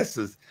good.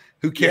 Biases.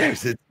 Who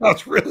cares? Yeah. It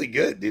sounds really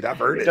good, dude. I've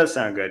heard it. It does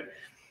sound good.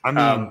 I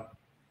mean,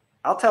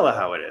 I'll tell it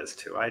how it is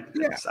too.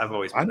 I've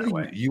always been that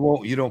way.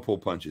 You don't pull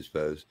punches,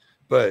 Pose,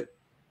 but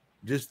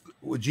just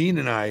Gene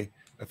and I,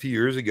 a few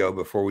years ago,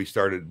 before we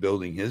started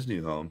building his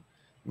new home,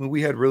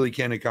 we had really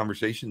candid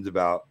conversations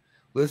about,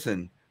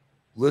 listen,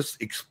 let's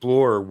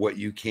explore what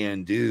you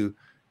can do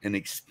and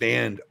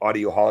expand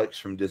Audioholics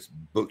from just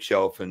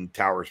bookshelf and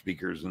tower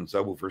speakers and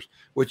subwoofers,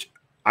 which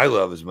I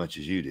love as much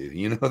as you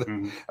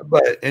do,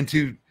 but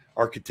into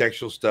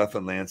architectural stuff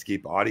and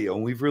landscape audio.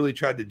 And we've really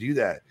tried to do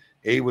that,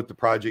 with the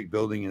project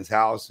building his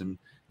house and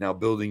now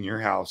building your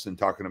house and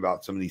talking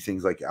about some of these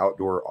things like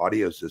outdoor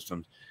audio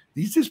systems.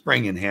 These just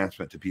bring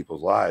enhancement to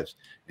people's lives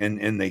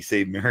and they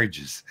save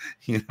marriages,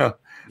 Yeah.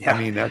 I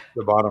mean, that's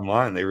the bottom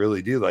line. They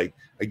really do. Like,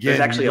 again, there's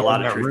actually a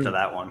lot of truth to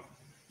that one.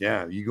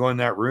 Yeah. You go in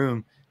that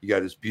room, you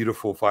got this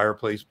beautiful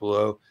fireplace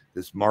below,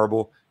 this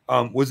marble.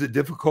 Was it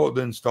difficult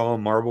to install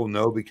marble?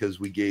 No, because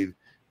we gave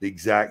the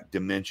exact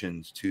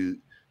dimensions to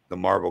the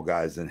marble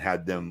guys and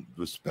had them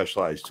with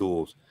specialized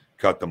tools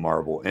cut the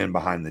marble and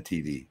behind the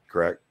TV,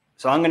 correct?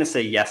 So I'm going to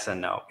say yes and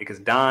no, because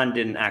Don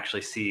didn't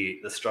actually see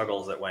the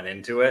struggles that went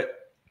into it.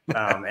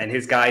 And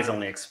his guys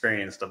only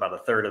experienced about a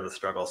third of the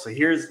struggle. So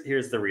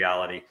here's the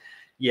reality.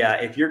 Yeah,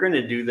 if you're going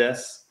to do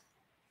this,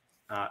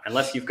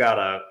 unless you've got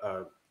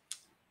a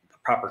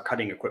proper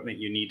cutting equipment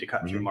you need to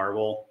cut through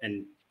marble.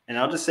 And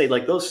I'll just say,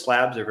 like, those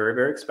slabs are very,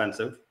 very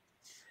expensive.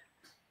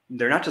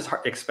 They're not just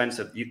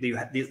expensive.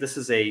 This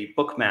is a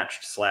book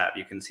matched slab.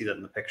 You can see that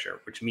in the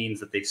picture, which means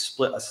that they've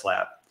split a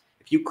slab.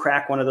 If you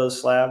crack one of those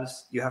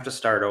slabs, you have to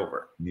start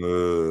over.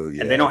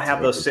 Yeah, and they don't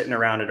have those sitting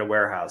around at a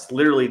warehouse.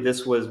 Literally,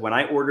 this was when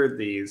I ordered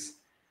these.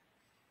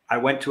 I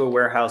went to a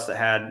warehouse that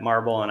had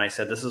marble, and I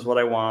said, "This is what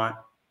I want.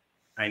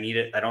 I need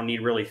it. I don't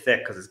need really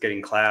thick because it's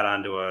getting clad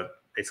onto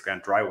basically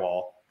on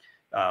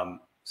drywall."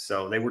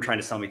 So they were trying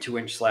to sell me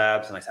 2-inch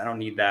slabs, and I said, "I don't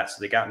need that." So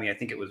they got me, I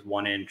think it was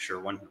 1 inch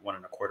or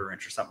 1.25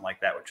 inch or something like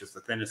that, which was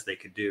the thinnest they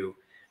could do.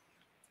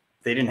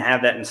 They didn't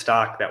have that in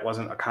stock. That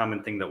wasn't a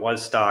common thing that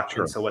was stocked.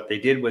 Sure. And so what they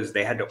did was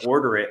they had to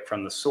order it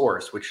from the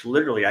source, which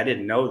literally, I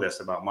didn't know this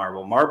about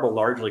marble. Marble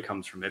largely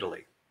comes from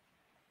Italy.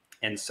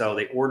 And so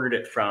they ordered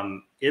it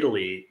from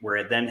Italy, where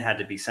it then had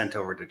to be sent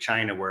over to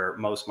China, where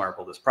most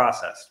marble is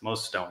processed.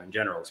 Most stone in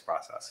general is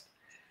processed.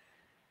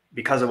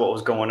 Because of what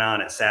was going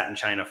on, it sat in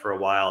China for a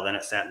while. Then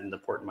it sat in the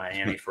port in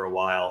Miami for a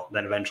while.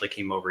 Then eventually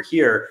came over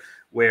here,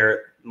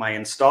 where my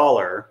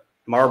installer,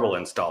 marble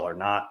installer,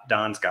 not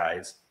Don's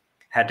guys,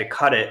 had to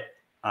cut it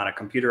on a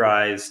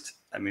computerized,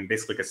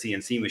 basically like a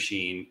CNC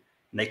machine.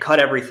 And they cut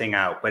everything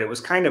out, but it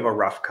was kind of a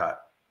rough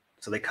cut.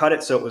 So they cut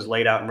it so it was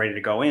laid out and ready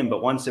to go in.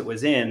 But once it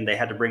was in, they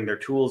had to bring their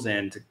tools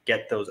in to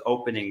get those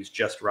openings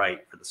just right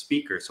for the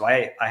speakers. So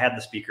I had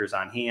the speakers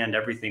on hand.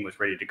 Everything was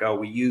ready to go.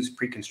 We used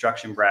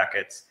pre-construction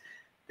brackets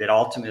that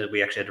ultimately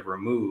we actually had to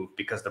remove,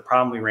 because the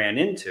problem we ran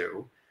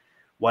into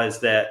was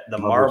that the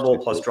marble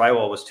plus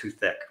drywall was too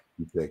thick.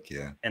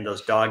 Yeah. And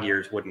those dog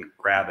ears wouldn't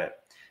grab it.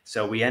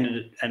 So we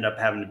ended up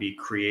having to be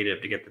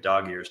creative to get the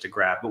dog ears to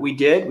grab. But we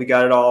did. We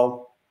got it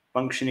all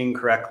functioning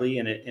correctly,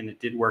 and it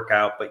did work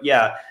out. But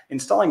yeah,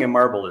 installing a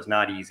marble is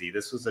not easy.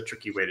 This was a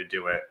tricky way to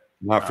do it.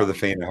 Not for the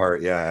faint of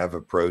heart. Yeah, I have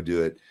a pro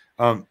do it.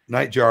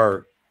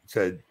 Nightjar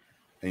said,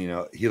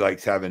 he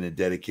likes having a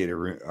dedicated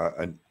room.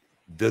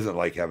 Doesn't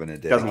like having a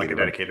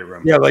dedicated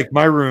room. Yeah, like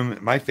my room,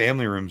 my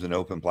family room's an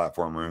open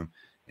platform room,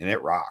 and it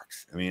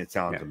rocks. It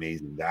sounds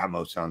amazing. The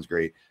Atmos sounds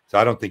great. So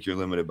I don't think you're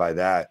limited by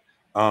that.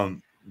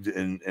 And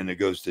it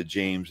goes to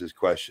James's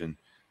question.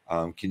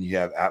 Can you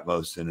have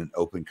Atmos in an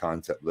open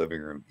concept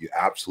living room? You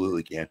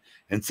absolutely can.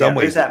 In some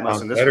ways,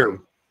 Atmos in this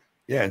room.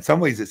 Yeah, in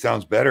some ways it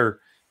sounds better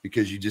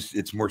because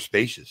it's more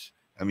spacious.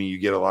 You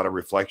get a lot of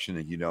reflection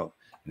that you don't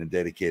in a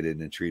dedicated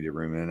and a treated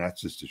room, and that's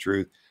just the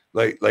truth.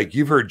 Like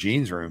you've heard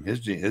Gene's room,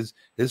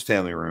 his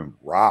family room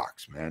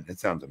rocks, man. It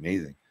sounds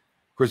amazing.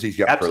 Of course, he's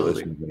got pro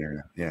listeners in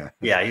there now.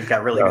 Yeah, he's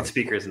got really good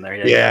speakers in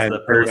there. Yeah, the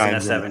Pearson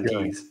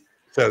S7Ts.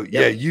 So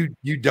yeah,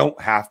 you don't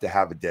have to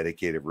have a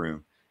dedicated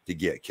room to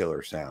get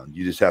killer sound.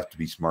 You just have to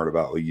be smart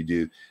about what you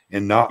do,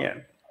 and not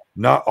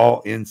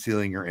all in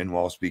ceiling or in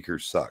wall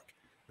speakers suck.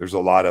 There's a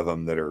lot of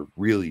them that are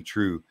really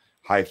true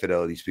high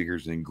fidelity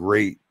speakers and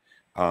great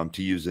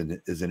to use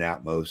as an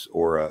Atmos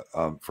or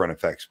a front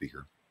effect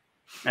speaker.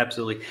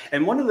 Absolutely.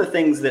 And one of the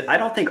things that I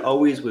don't think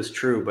always was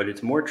true, but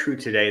it's more true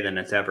today than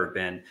it's ever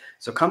been.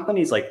 So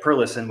companies like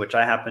Perlison, which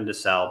I happen to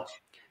sell,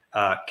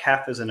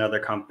 CAF is another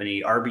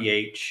company,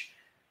 RBH,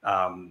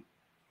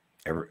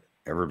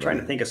 everybody. Trying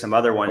to think of some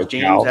other ones. Focal.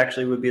 James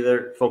actually would be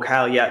their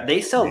Focal. Yeah,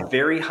 they sell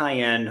very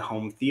high-end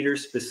home theater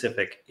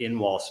specific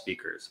in-wall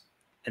speakers.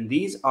 And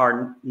these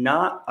are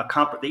not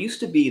a they used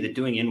to be that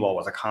doing in-wall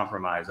was a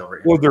compromise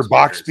over. Well, they're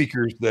box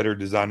speakers that are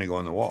designed to go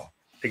on the wall.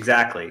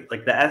 Exactly.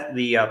 Like the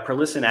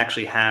Perlison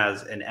actually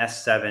has an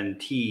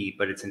S7T,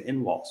 but it's an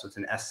in-wall, so it's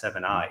an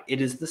S7I.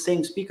 It is the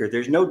same speaker.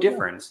 There's no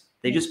difference.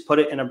 They just put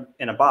it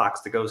in a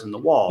box that goes in the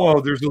wall.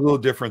 Well, there's a little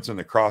difference in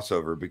the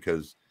crossover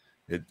because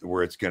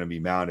where it's going to be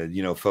mounted.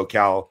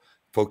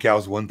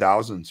 Focal's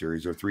 1000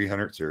 series or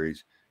 300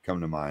 series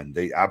come to mind.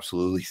 They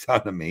absolutely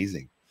sound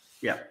amazing.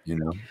 Yeah.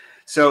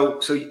 So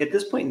at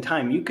this point in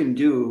time, you can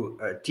do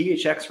a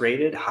THX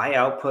rated high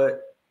output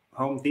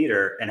home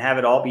theater and have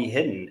it all be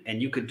hidden,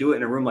 and you could do it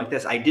in a room like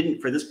this. I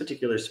didn't for this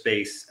particular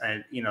space,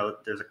 and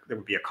there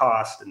would be a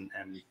cost, and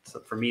so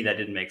for me that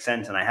didn't make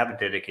sense, and I have a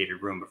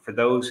dedicated room. But for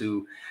those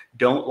who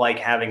don't like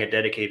having a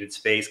dedicated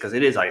space because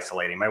it is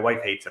isolating, my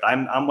wife hates it.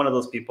 I'm one of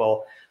those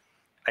people.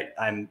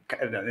 I'm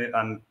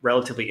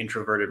relatively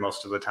introverted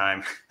most of the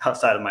time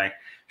outside of my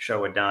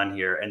show with Don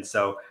here, and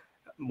so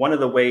one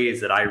of the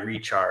ways that I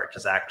recharge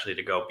is actually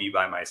to go be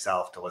by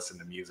myself to listen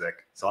to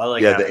music. So I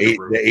like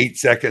the 8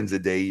 seconds a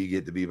day you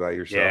get to be by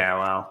yourself. Yeah,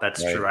 well,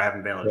 that's true. I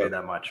haven't been able to do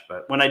that much,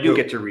 but when I do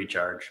get to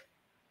recharge.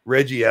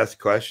 Reggie asked a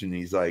question.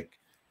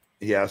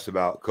 He asked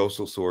about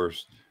Coastal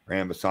Source or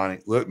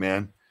Ambisonic. Look,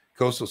 man,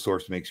 Coastal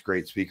Source makes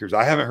great speakers.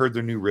 I haven't heard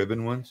their new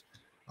ribbon ones.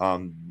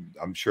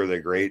 I'm sure they're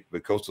great,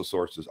 but Coastal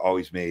Source is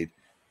always made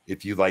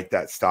if you like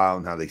that style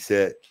and how they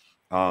sit.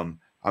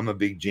 I'm a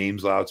big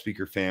James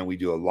loudspeaker fan. We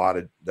do a lot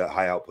of the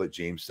high output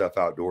James stuff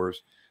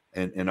outdoors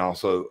and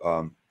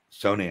also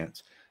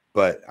Sonance.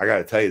 But I got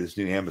to tell you, this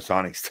new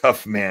Ambisonic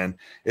stuff, man,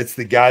 it's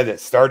the guy that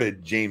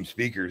started James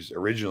speakers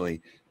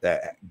originally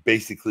that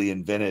basically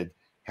invented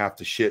half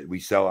the shit we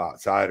sell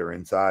outside or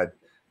inside.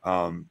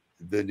 The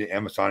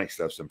Ambisonic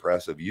stuff's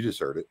impressive. You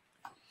just heard it.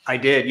 I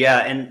did, yeah.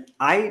 And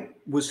I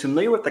was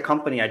familiar with the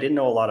company. I didn't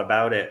know a lot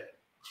about it.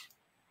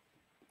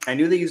 I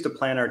knew they used a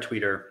planar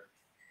tweeter.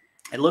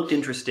 It looked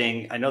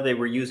interesting. I know they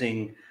were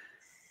using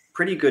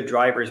pretty good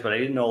drivers, but I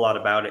didn't know a lot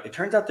about it. It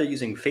turns out they're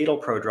using Fatal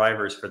Pro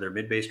drivers for their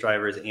mid-bass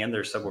drivers and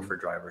their subwoofer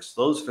drivers.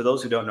 So for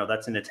those who don't know,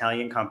 that's an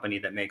Italian company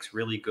that makes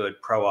really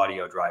good pro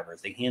audio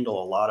drivers. They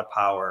handle a lot of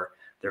power.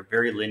 They're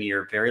very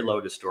linear, very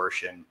low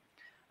distortion.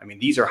 I mean,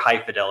 these are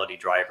high fidelity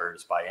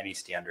drivers by any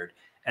standard.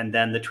 And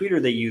then the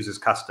tweeter they use is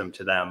custom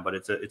to them, but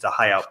it's a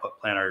high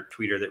output planar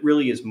tweeter that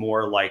really is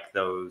more like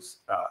those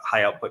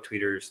high output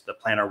tweeters, the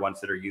planar ones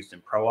that are used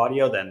in pro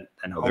audio than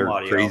home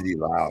audio. Crazy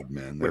loud,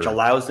 man. Which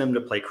allows them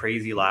to play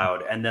crazy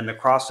loud. And then the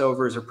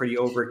crossovers are pretty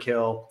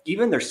overkill.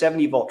 Even their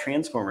 70 volt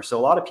transformer. So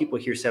a lot of people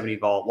hear 70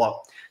 volt.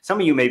 Well,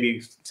 some of you may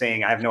be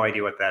saying, I have no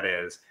idea what that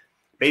is.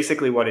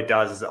 Basically what it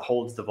does is it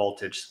holds the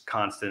voltage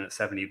constant at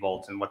 70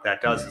 volts. And what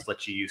that does is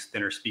let you use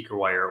thinner speaker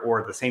wire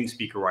or the same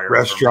speaker wire.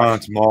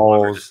 Restaurants,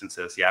 malls.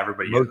 Distances. Yeah,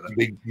 everybody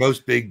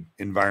most big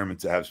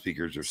environments that have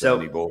speakers are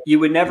 70 volts. You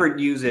would never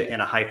use it in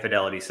a high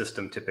fidelity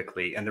system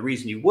typically. And the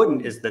reason you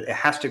wouldn't is that it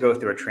has to go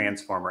through a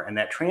transformer. And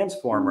that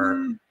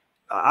transformer,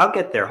 I'll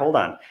get there, hold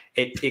on.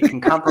 It can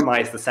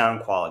compromise the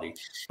sound quality.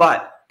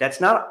 But that's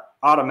not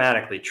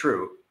automatically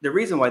true. The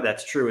reason why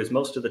that's true is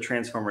most of the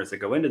transformers that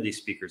go into these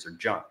speakers are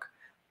junk.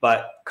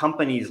 But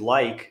companies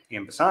like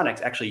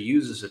Ambisonics actually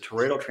uses a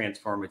toroidal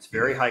transformer. It's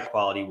very high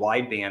quality,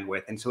 wide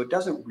bandwidth. And so it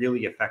doesn't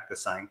really affect the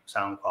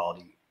sound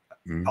quality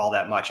all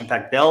that much. In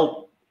fact,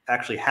 they'll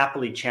actually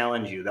happily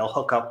challenge you. They'll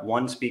hook up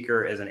one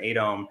speaker as an 8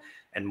 ohm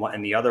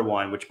and the other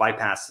one, which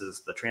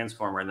bypasses the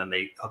transformer. And then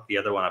they hook the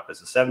other one up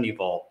as a 70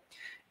 volt.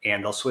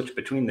 And they'll switch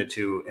between the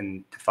two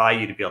and defy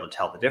you to be able to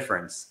tell the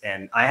difference.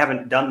 And I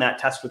haven't done that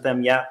test with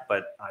them yet,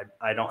 but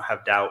I don't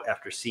have doubt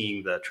after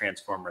seeing the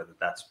transformer that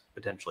that's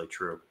potentially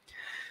true.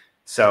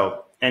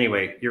 So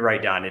anyway, you're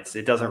right, Don.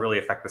 It doesn't really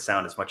affect the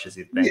sound as much as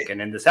you think.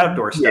 And in this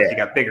outdoor stuff, you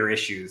got bigger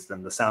issues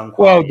than the sound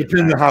quality. Well,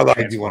 depending on how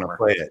loud you want to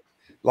play it.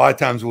 A lot of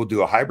times we'll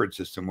do a hybrid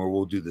system where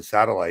we'll do the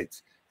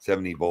satellites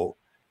 70 volt,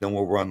 then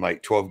we'll run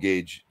like 12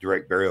 gauge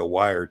direct burial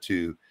wire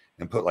to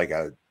and put like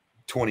a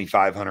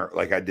 2500,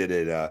 like I did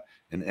at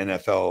an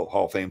NFL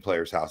Hall of Fame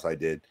player's house. He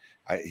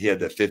had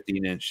the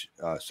 15-inch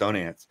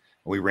Sonance.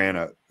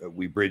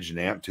 We bridged an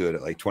amp to it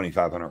at like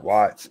 2,500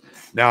 watts.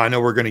 Now I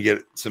know we're going to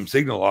get some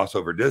signal loss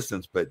over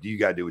distance, but you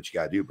got to do what you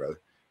got to do,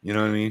 brother. You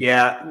know what I mean?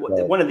 Yeah.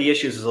 One of the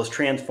issues is those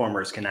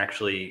transformers can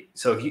actually,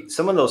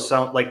 some of those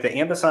sound like the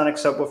Ambisonic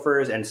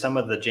subwoofers and some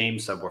of the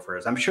James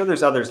subwoofers. I'm sure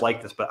there's others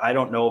like this, but I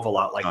don't know of a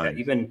lot like that.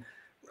 Even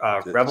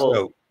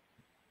Revel.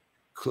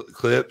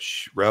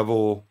 Klipsch,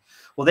 Revel.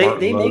 Well,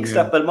 they make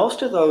stuff, but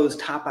most of those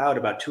top out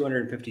about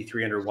 250,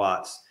 300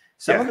 watts.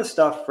 Some of the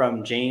stuff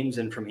from James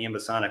and from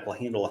Ambisonic will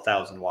handle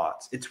 1,000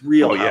 watts. It's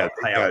real high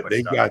output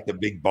they stuff. got the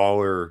big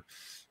baller,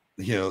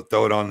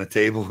 throw it on the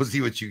table, see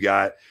what you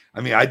got.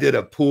 I mean, I did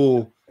a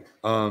pool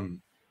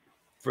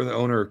for the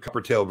owner of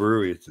Coppertail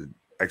Brewery. It's an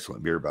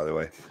excellent beer, by the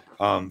way.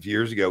 A few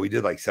years ago, we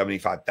did like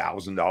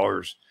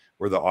 $75,000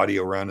 worth of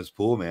audio around his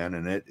pool, man.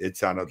 And it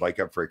sounded like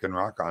a freaking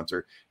rock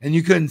concert. And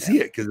you couldn't see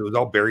it because it was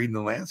all buried in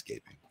the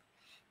landscaping.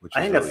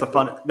 I think that's the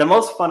fun. The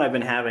most fun I've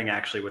been having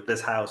actually with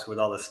this house, with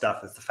all this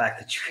stuff, is the fact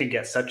that you can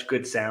get such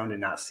good sound and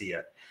not see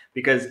it.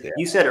 Because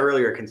you said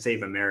earlier it can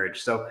save a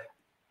marriage. So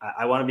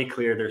I want to be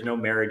clear. There's no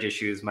marriage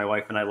issues. My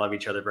wife and I love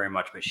each other very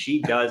much, but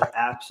she does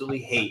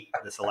absolutely hate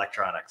this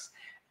electronics.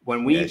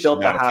 When we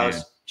built the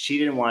house, she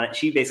didn't want it.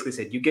 She basically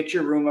said, you get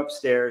your room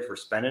upstairs. We're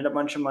spending a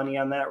bunch of money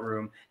on that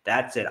room.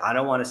 That's it. I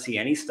don't want to see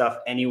any stuff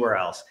anywhere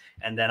else.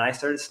 And then I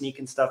started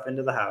sneaking stuff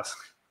into the house.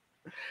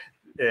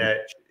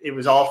 It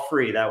was all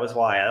free. That was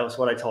why. That was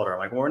what I told her. I'm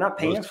like, well, we're not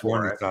paying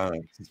for it.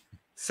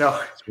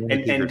 So,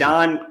 and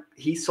Don,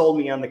 he sold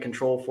me on the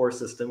Control 4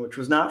 system, which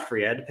was not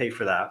free. I had to pay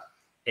for that.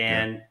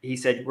 And he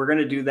said, we're going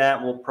to do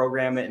that. We'll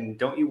program it. And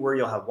don't you worry.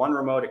 You'll have one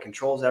remote. It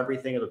controls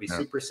everything. It'll be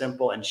super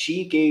simple. And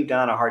she gave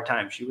Don a hard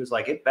time. She was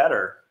like, it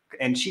better.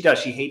 And she does.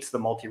 She hates the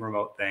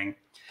multi-remote thing.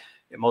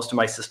 Most of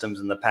my systems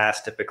in the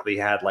past typically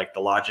had like the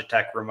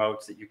Logitech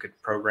remotes that you could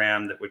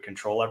program that would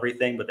control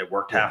everything, but they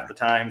worked half the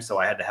time. So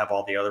I had to have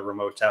all the other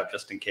remotes out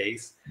just in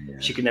case.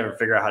 She could never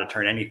figure out how to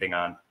turn anything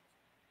on.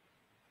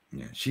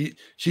 Yeah,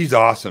 she's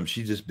awesome.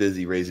 She's just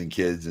busy raising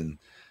kids and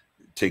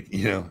take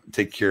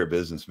care of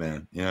business,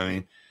 man. You know what I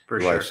mean? For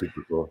sure.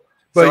 Super cool.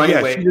 But so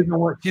anyway,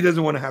 she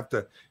doesn't want to have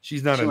to.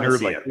 She's not a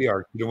nerd like we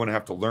are. She don't want to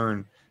have to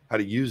learn how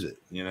to use it.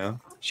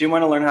 She didn't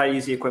want to learn how to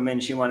use the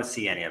equipment. She didn't want to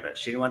see any of it.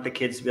 She didn't want the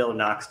kids to be able to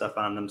knock stuff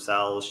on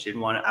themselves. She didn't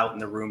want it out in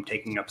the room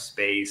taking up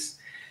space.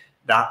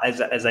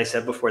 As I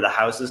said before, the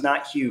house is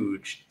not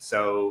huge.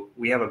 So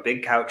we have a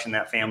big couch in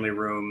that family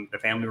room. The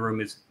family room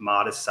is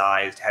modest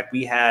sized. Had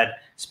we had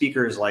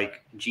speakers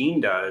like Gene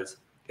does,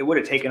 it would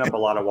have taken up a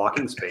lot of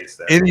walking space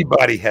there.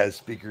 Anybody has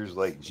speakers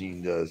like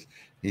Gene does,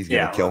 he's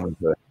going to kill me.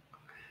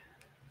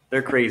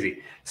 They're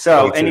crazy.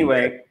 So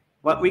anyway,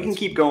 Well, we can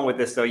keep going with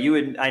this though.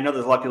 I know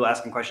there's a lot of people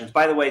asking questions.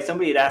 By the way,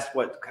 somebody had asked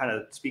what kind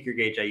of speaker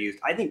gauge I used.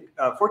 I think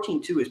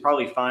 14.2 is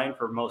probably fine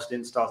for most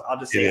installs. I'll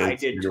just say I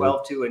did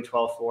 12.2 and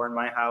 12.4 in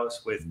my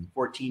house with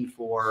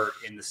 14.4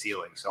 in the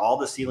ceiling. So all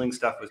the ceiling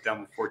stuff was done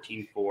with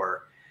 14.4.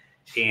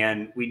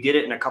 And we did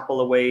it in a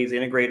couple of ways.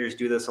 Integrators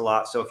do this a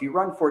lot. So if you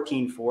run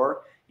 14.4,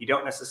 you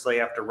don't necessarily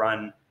have to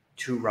run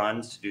 2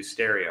 runs to do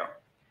stereo.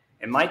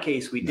 In my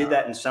case, we did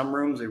that in some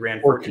rooms. We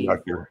ran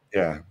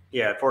 14.4.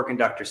 Yeah, 4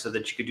 conductors so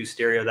that you could do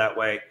stereo that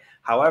way.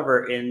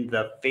 However, in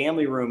the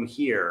family room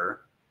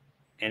here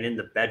and in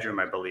the bedroom,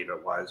 I believe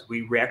it was,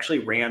 we actually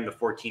ran the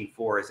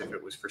 14.4 as if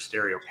it was for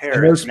stereo pairs.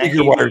 And those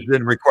speaker wires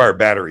didn't require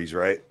batteries,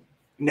 right?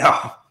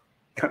 No.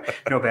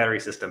 No battery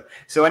system.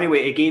 So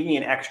anyway, it gave me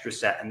an extra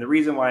set. And the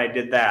reason why I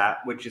did that,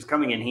 which is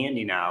coming in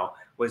handy now,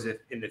 was if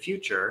in the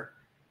future.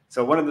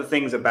 So one of the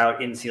things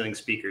about in-ceiling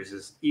speakers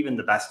is even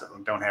the best of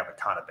them don't have a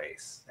ton of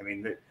bass. I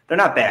mean, they're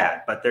not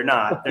bad, but they're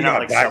not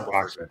like back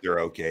boxes. They're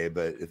okay,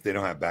 but if they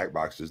don't have back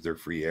boxes, they're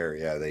free air.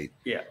 Yeah,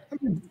 I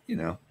mean, you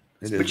know.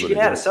 But you can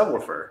add a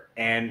subwoofer,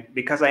 and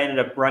because I ended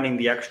up running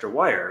the extra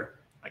wire,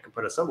 I could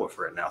put a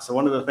subwoofer in now. So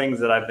one of the things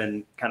that I've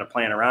been kind of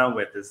playing around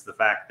with is the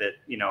fact that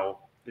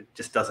it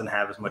just doesn't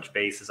have as much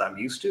bass as I'm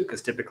used to,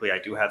 because typically I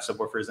do have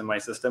subwoofers in my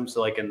system.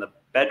 So like in the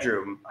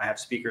bedroom, I have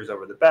speakers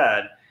over the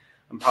bed.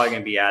 I'm probably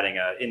going to be adding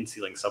an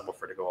in-ceiling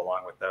subwoofer to go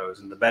along with those.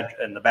 In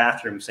the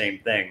bathroom, same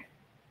thing.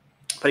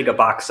 Putting a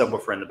box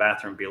subwoofer in the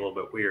bathroom would be a little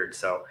bit weird.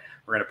 So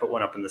we're going to put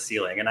one up in the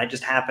ceiling. And I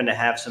just happen to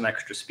have some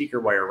extra speaker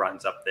wire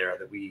runs up there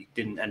that we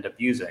didn't end up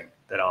using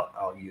that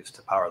I'll use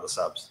to power the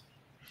subs.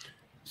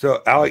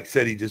 So Alex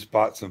said he just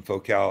bought some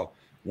Focal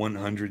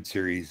 100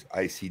 series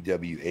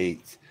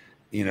ICW8s.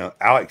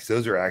 Alex,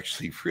 those are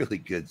actually really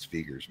good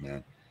speakers,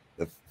 man.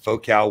 The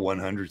Focal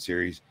 100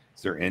 series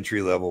is their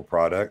entry-level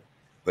product,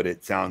 but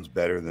it sounds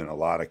better than a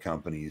lot of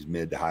companies'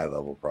 mid to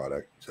high-level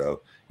product.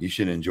 So you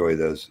should enjoy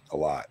those a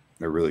lot.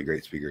 They're really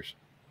great speakers.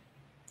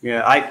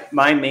 Yeah,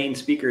 my main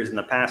speakers in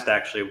the past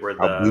actually were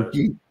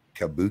the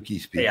Kabuki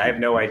speakers. Hey, I have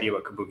no idea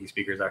what Kabuki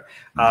speakers are.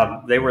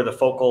 They were the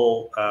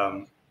Focal,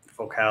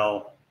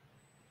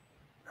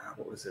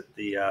 what was it?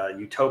 The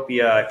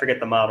Utopia. I forget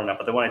the model now,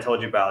 but the one I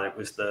told you about, it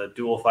was the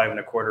dual 5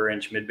 1/4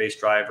 inch mid bass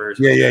drivers.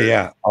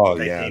 Yeah. Oh,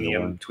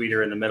 titanium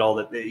tweeter in the middle.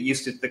 That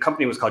the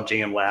company was called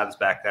JM Labs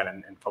back then,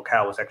 and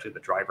Focal was actually the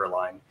driver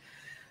line.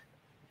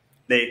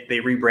 They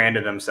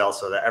rebranded themselves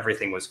so that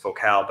everything was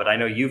Focal. But I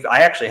know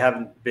I actually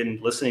haven't been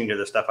listening to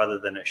this stuff other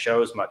than it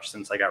shows much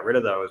since I got rid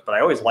of those. But I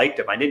always liked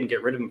them. I didn't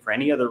get rid of them for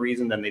any other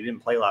reason than they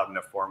didn't play loud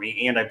enough for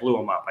me, and I blew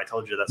them up. I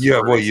told you that.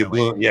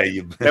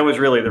 That was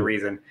really the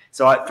reason.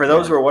 So for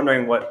those who are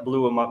wondering what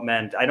blew them up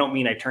meant, I don't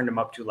mean I turned them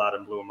up too loud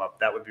and blew them up.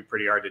 That would be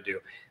pretty hard to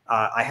do.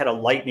 I had a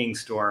lightning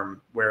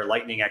storm where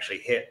lightning actually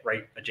hit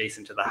right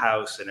adjacent to the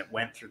house, and it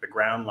went through the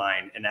ground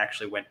line and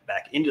actually went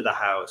back into the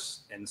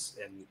house, and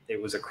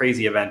it was a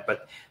crazy event. But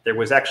there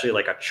was actually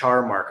like a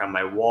char mark on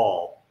my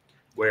wall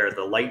where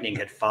the lightning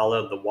had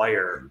followed the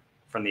wire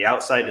from the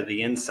outside to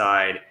the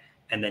inside,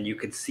 and then you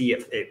could see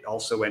it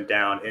also went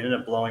down. It ended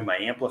up blowing my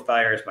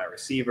amplifiers, my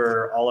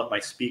receiver, all of my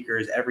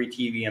speakers, every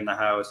TV in the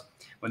house.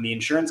 When the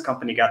insurance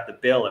company got the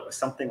bill, it was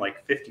something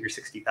like $50,000 or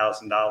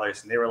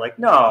 $60,000, and they were like,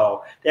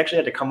 "No." They actually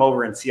had to come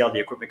over and see all the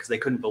equipment because they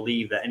couldn't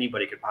believe that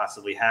anybody could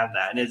possibly have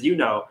that. And as you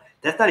know,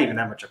 that's not even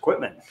that much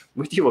equipment.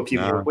 We deal with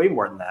people with way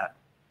more than that.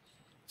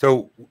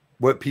 So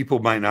what people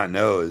might not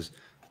know is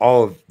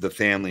all of the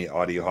family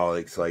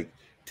audioholics like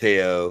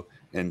Teo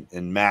and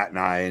Matt and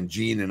I and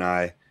Gene and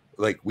I,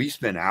 like we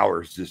spend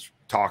hours just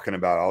talking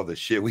about all the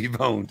shit we've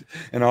owned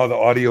and all the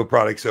audio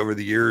products over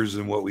the years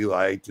and what we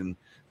liked and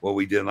what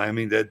we didn't like. I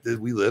mean, that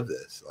we live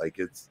this. Like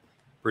it's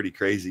pretty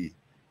crazy.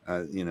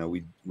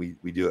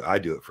 We do it. I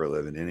do it for a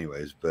living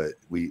anyways, but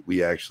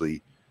we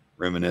actually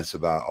reminisce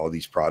about all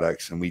these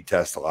products and we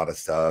test a lot of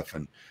stuff.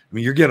 And I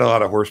mean, you're getting a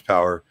lot of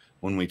horsepower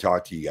when we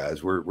talk to you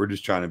guys. We're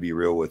just trying to be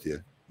real with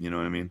you. You know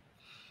what I mean?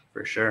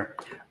 For sure.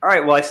 All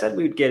right. Well, I said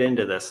we'd get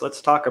into this. Let's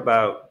talk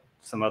about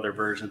some other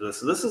versions of this.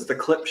 So this is the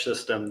clip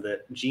system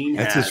that Gene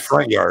has. That's his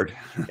front yard.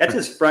 That's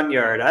his front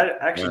yard. I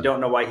actually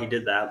don't know why he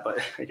did that, but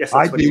I guess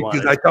that's what he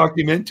wanted. Because I talked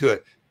him into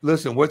it.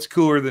 Listen, what's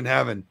cooler than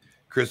having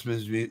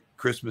Christmas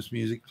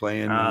music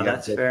playing?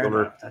 That's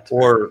fair.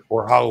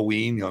 Or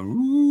Halloween,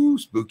 ooh,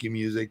 spooky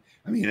music.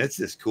 I mean, it's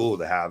just cool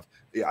to have.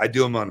 I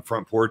do them on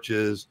front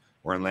porches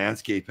or in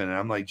landscaping, and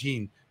I'm like,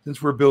 Gene,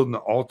 since we're building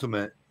the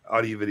ultimate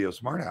audio video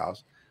smart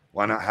house,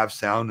 why not have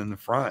sound in the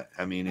front?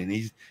 I mean, and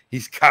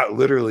he's got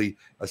literally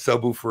a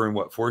subwoofer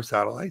and 4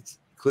 satellites?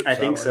 I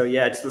think so.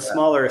 Yeah, it's the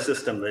smaller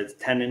system. That's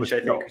 10-inch,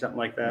 I think, or something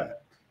like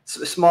that.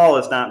 Yeah. Small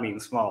does not mean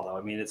small, though.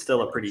 I mean, it's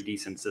still a pretty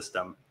decent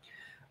system.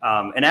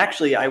 And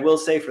actually, I will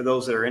say for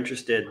those that are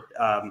interested,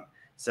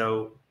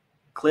 so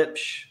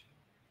Klipsch,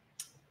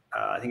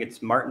 I think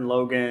it's Martin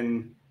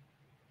Logan,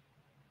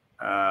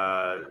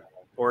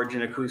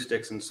 Origin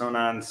Acoustics, and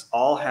Sonans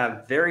all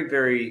have very,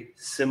 very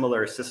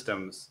similar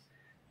systems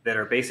that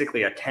are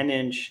basically a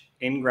 10-inch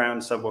in-ground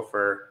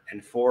subwoofer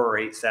and 4 or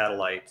 8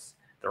 satellites.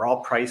 They're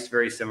all priced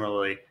very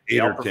similarly.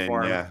 8 or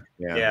 10,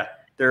 yeah.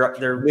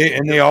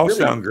 They all really,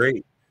 sound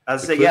great. I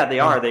would say, yeah, they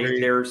are.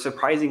 They're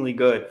surprisingly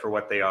good for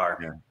what they are.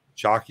 Yeah,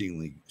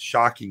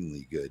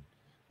 shockingly good.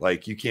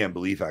 Like you can't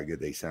believe how good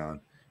they sound.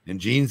 And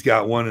Gene's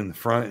got one in the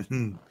front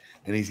and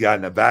he's got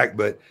in the back.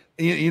 But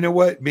you know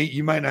what?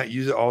 You might not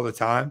use it all the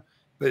time,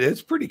 but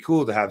it's pretty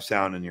cool to have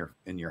sound in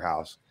your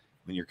house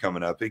when you're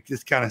coming up. It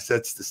just kind of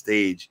sets the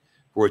stage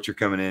for what you're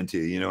coming into.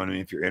 You know what I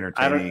mean? If you're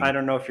entertaining, I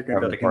don't know if you're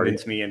going to be able to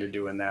convince me into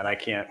doing that. I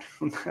can't.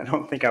 I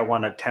don't think I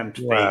want to tempt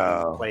fate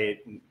and play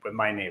it with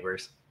my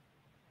neighbors.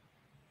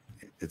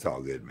 It's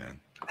all good, man.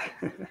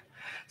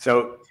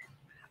 So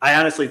I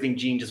honestly think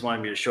Gene just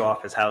wanted me to show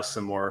off his house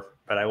some more,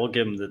 but I will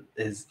give him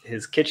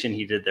his kitchen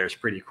he did there is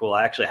pretty cool.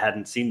 I actually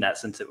hadn't seen that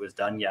since it was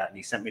done yet, and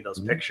he sent me those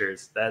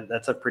pictures.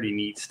 That's a pretty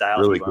neat style.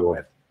 Really cool.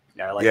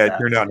 Yeah, I like that. It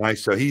turned out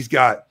nice. So he's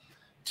got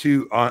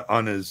two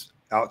on his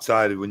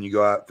outside when you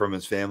go out from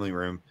his family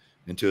room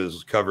into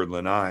his covered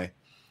lanai,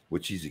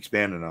 which he's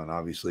expanded on,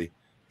 obviously.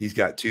 He's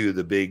got two of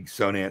the big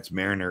Sonance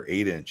Mariner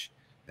 8-inch.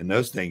 And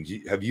those things,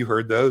 have you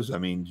heard those? I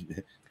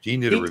mean,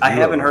 Gene did a review. I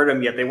haven't heard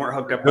them yet. They weren't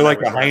hooked up. They're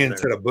like a high-end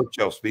set of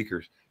bookshelf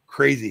speakers.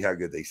 Crazy how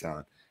good they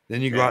sound.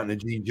 Then you go out into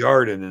Gene's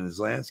yard and in his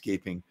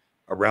landscaping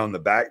around the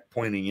back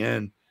pointing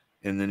in,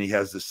 and then he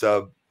has the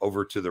sub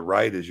over to the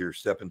right as you're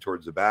stepping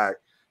towards the back,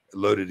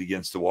 loaded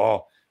against the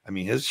wall. I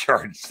mean, his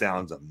yard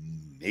sounds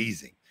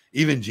amazing.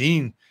 Even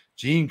Gene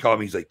called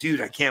me. He's like,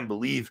 dude, I can't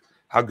believe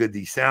how good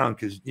these sound,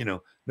 because, you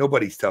know,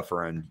 nobody's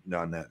tougher on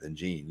that than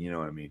Gene. You know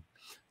what I mean?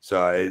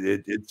 So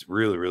it's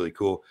really, really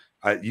cool.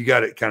 You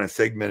got it kind of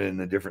segmented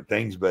into different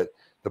things, but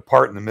the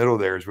part in the middle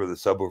there is where the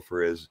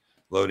subwoofer is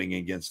loading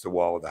against the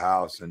wall of the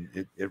house, and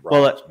it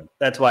rocks. Well,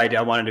 that's why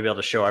I wanted to be able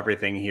to show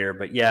everything here.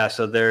 But yeah,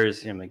 so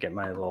there's, I'm gonna get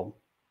my little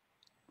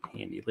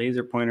handy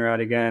laser pointer out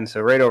again.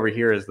 So right over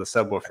here is the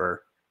subwoofer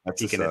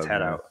peeking its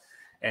head out,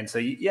 and so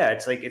yeah,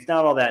 it's like it's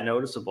not all that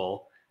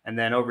noticeable. And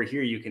then over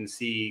here you can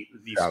see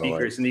these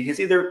speakers, and you can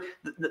see the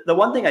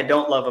one thing I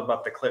don't love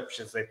about the clips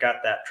is they've got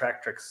that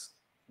Tractrix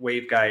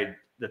waveguide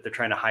that they're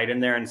trying to hide in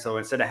there. And so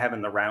instead of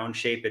having the round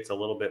shape, it's a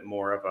little bit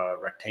more of a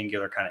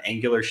rectangular kind of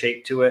angular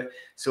shape to it.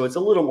 So it's a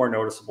little more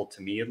noticeable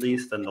to me, at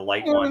least, than the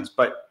light ones.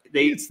 But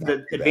the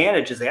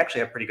advantage is they actually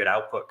have pretty good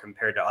output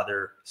compared to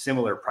other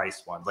similar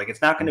priced ones. Like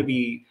it's not going to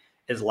be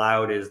as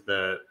loud as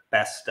the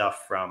best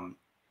stuff from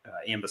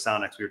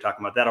Ambisonics we were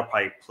talking about. That'll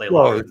probably play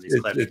louder in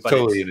these clips. It's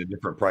totally in a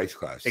different price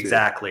class.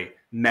 Exactly.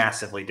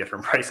 Massively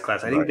different price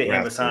class. I think the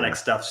Ambisonic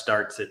stuff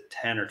starts at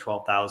 10 or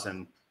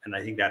 12,000. And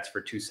I think that's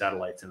for two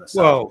satellites in the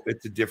sub. Well,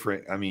 it's a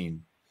different, I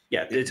mean.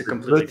 Yeah, it's a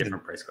completely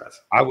different price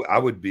class. I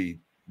would be,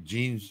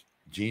 Gene's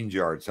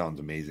yard sounds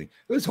amazing.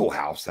 This whole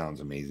house sounds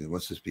amazing.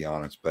 Let's just be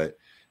honest. But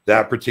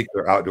that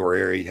particular outdoor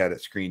area, he had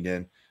it screened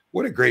in.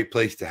 What a great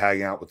place to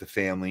hang out with the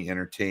family,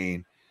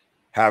 entertain,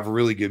 have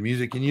really good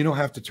music. And you don't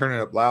have to turn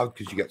it up loud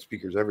because you got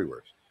speakers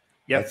everywhere.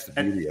 Yep. That's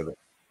the beauty of it.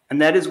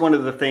 And that is one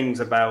of the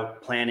things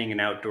about planning an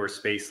outdoor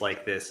space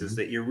like this is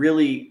that you're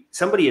really,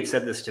 somebody had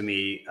said this to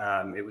me.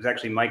 It was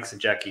actually Mike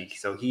Sajecki.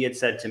 So he had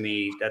said to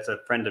me, that's a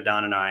friend of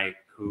Don and I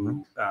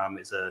who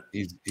is a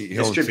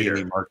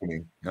distributor.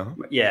 Marketing.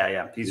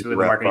 Yeah. He's with a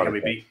marketing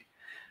company.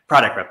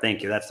 Product rep.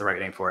 Thank you. That's the right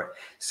name for it.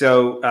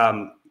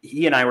 So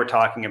he and I were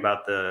talking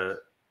about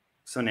the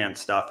Sonance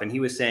stuff, and he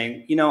was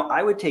saying, you know,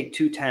 I would take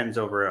 2 10s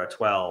over a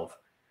 12.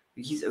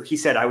 He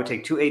said, I would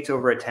take 2 8s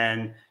over a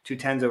 10, 2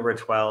 10s over a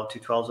 12, 2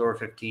 12s over a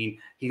 15.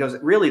 He goes,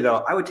 really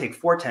though, I would take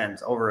 4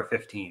 10s over a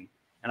 15.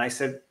 And I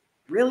said,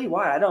 really?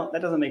 Why?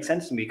 That doesn't make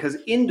sense to me, because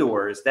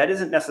indoors, that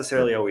isn't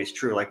necessarily always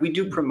true. Like we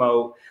do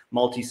promote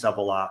multi-sub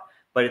a lot,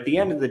 but at the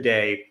end of the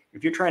day,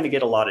 if you're trying to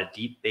get a lot of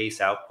deep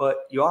bass output,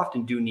 you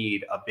often do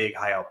need a big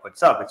high output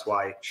sub. It's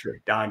why,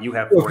 Don, you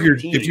have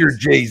 418s. If you're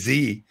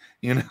Jay-Z,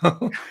 you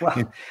know.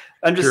 Well,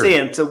 I'm just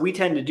saying, so we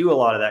tend to do a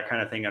lot of that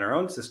kind of thing in our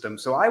own system.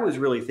 So I was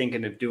really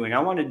thinking of I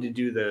wanted to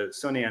do the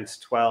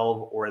Sonance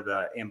 12 or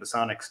the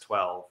Ambisonics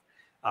 12,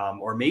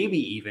 or maybe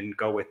even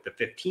go with the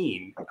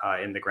 15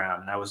 in the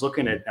ground. And I was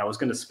looking at, I was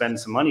going to spend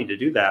some money to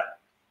do that.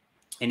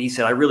 And he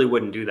said, I really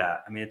wouldn't do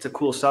that. I mean, it's a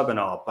cool sub and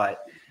all,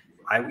 but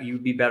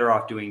you'd be better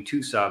off doing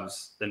 2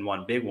 subs than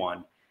 1 big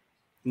one.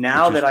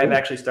 Now that I've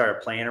actually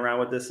started playing around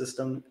with this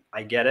system,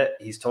 I get it.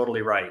 He's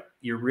totally right.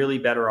 You're really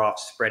better off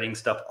spreading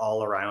stuff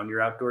all around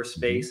your outdoor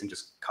space and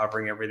just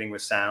covering everything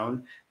with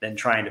sound than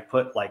trying to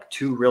put like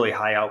 2 really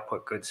high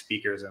output good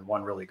speakers and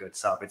 1 really good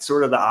sub. It's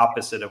sort of the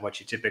opposite of what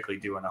you typically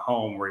do in a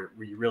home, where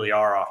you really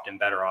are often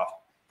better off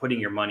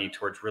putting your money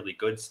towards really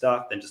good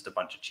stuff than just a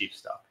bunch of cheap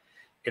stuff.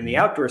 In the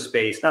outdoor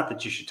space, not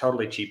that you should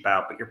totally cheap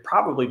out, but you're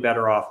probably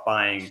better off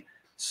buying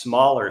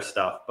smaller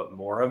stuff, but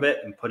more of it,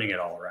 and putting it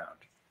all around.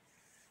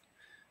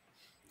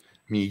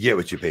 I mean, you get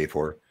what you pay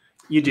for.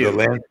 You do. The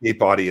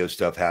landscape audio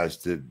stuff has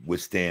to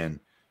withstand,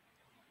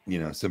 you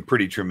know, some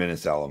pretty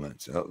tremendous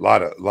elements. A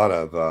lot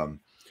of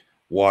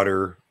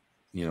water,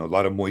 you know, a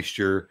lot of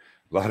moisture,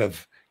 a lot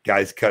of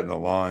guys cutting the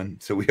lawn.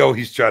 So we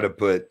always try to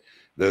put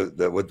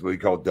the what we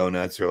call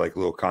donuts, or like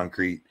little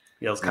concrete.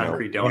 Yeah, those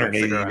concrete donuts.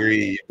 180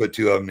 degree, you put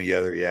 2 of them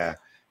together,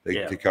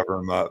 to cover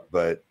them up.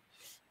 But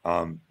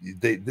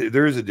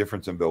there is a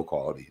difference in build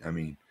quality. I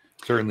mean,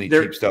 Certainly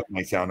cheap stuff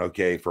might sound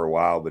okay for a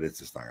while, but it's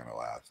just not going to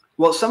last.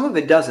 Well, some of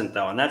it doesn't,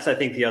 though. And that's, I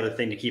think, the other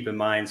thing to keep in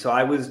mind. So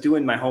I was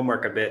doing my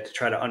homework a bit to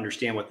try to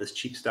understand what this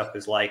cheap stuff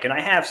is like. And I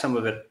have some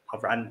of it.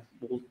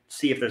 We'll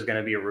see if there's going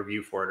to be a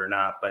review for it or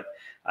not, but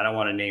I don't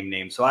want to name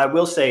names. So I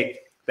will say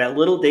that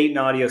little Dayton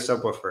Audio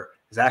subwoofer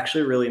is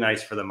actually really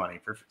nice for the money.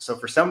 So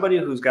for somebody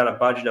who's got a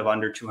budget of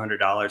under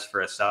 $200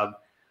 for a sub,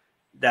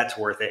 that's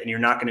worth it. And you're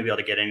not going to be able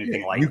to get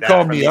anything like that. You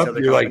called me up.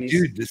 You're like,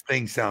 dude, this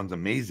thing sounds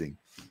amazing.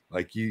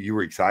 Like you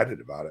were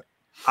excited about it.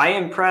 I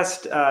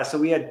impressed. So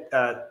we had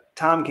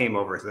Tom came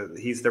over.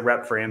 He's the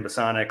rep for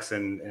Ambisonics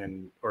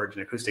and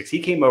Origin Acoustics. He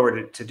came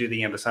over to do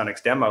the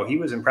Ambisonics demo. He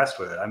was impressed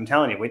with it. I'm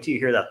telling you, wait till you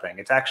hear that thing.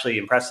 It's actually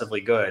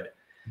impressively good.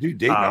 Dude,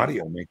 Dayton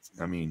Audio makes,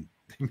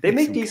 they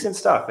make decent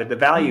stuff. The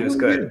value is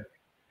good.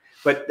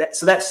 But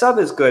so that sub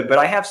is good, but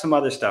I have some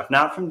other stuff,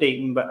 not from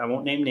Dayton, but I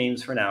won't name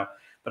names for now.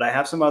 But I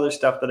have some other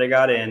stuff that I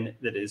got in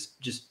that is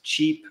just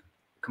cheap,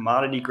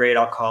 commodity grade,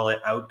 I'll call it,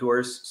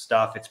 outdoors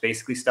stuff. It's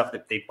basically stuff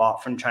that they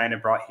bought from China,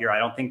 brought here. I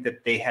don't think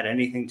that they had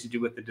anything to do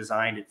with the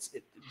design.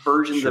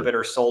 Versions of it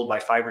are sold by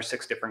 5 or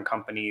 6 different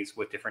companies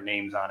with different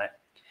names on it.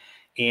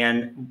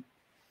 And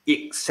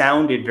it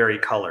sounded very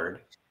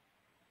colored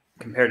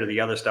compared to the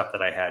other stuff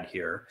that I had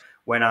here.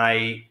 When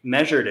I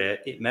measured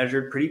it, it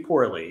measured pretty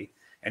poorly.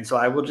 And so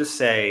I will just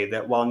say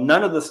that while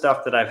none of the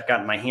stuff that I've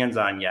gotten my hands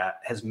on yet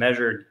has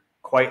measured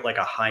quite like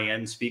a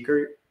high-end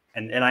speaker,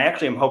 and I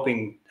actually am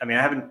hoping,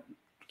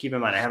 keep in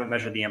mind, I haven't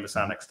measured the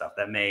Ambisonic stuff,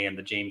 that May, and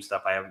the James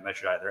stuff I haven't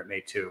measured either, it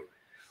May too.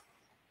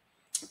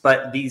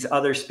 But these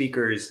other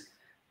speakers,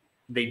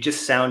 they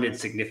just sounded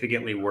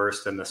significantly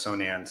worse than the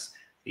Sonans,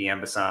 the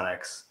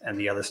Ambisonics, and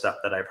the other stuff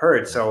that I've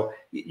heard. So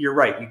you're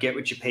right, you get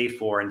what you pay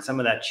for, and some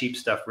of that cheap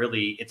stuff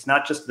really, it's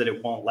not just that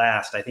it won't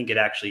last, I think it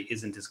actually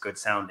isn't as good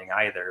sounding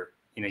either.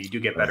 You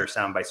do get better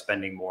sound by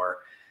spending more.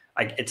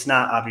 It's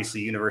not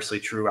obviously universally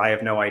true. I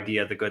have no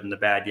idea the good and the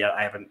bad yet.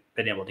 I haven't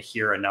been able to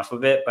hear enough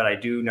of it, but I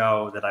do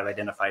know that I've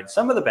identified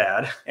some of the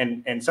bad.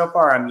 And so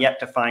far, I'm yet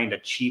to find a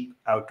cheap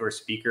outdoor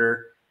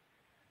speaker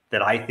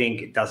that I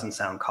think doesn't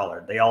sound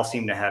colored. They all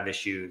seem to have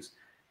issues.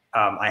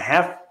 I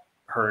have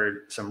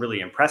heard some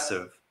really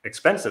impressive,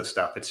 expensive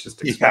stuff. It's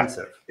just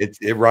expensive. Yeah,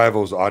 it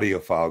rivals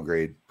audiophile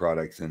grade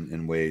products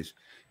in ways.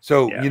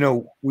 So,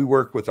 we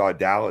work with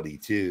Audality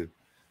too,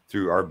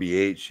 through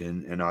RBH,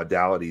 and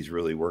Audality is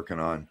really working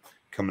on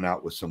coming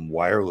out with some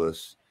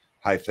wireless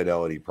high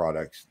fidelity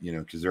products,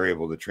 because they're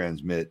able to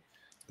transmit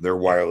their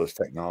wireless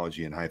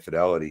technology in high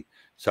fidelity.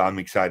 So I'm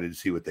excited to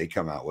see what they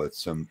come out with,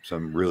 some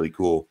really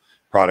cool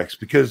products,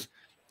 because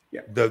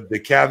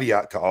the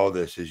caveat to all of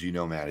this is,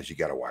 Matt, is you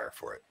got to wire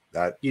for it.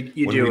 That you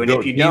do. And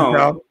if you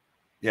don't,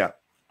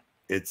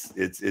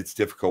 it's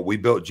difficult. We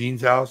built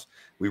Gene's house.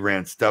 We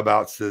ran stub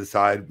outs to the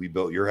side. We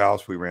built your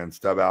house. We ran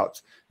stub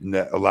outs, and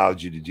that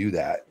allowed you to do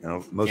that.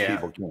 Most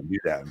people can't do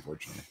that,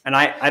 unfortunately. And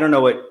I don't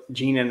know what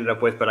Gene ended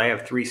up with, but I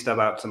have 3 stub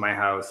outs in my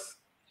house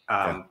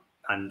on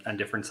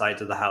different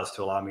sides of the house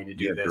to allow me to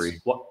do this. 3.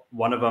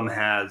 One of them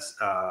has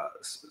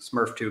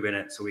Smurf tube in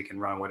it, so we can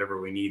run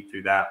whatever we need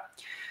through that.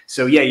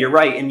 So yeah, you're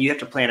right. And you have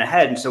to plan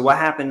ahead. And so what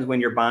happens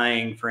when you're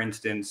buying, for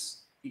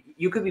instance,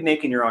 you could be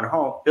making your own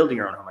home, building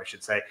your own home, I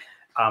should say.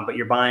 But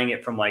you're buying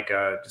it from like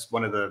just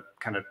one of the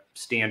kind of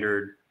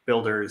standard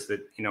builders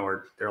that,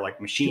 they're like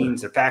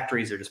machines or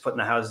factories. They're just putting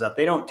the houses up.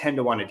 They don't tend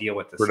to want to deal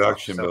with this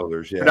production stuff.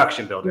 builders. Yeah.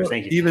 Production builders.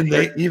 Thank you.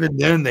 Even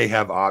then they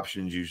have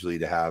options usually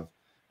to have,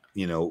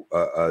 an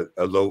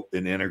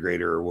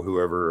integrator or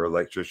whoever,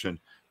 electrician,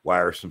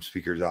 wire some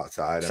speakers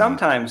outside.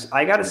 Sometimes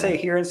I got to say,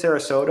 here in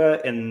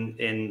Sarasota,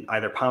 in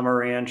either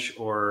Pomeranch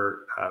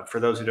or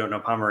for those who don't know,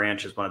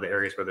 Pomeranch is one of the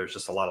areas where there's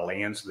just a lot of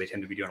land. So they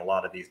tend to be doing a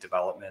lot of these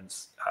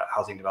developments,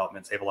 housing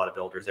developments. They have a lot of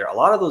builders there. A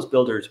lot of those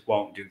builders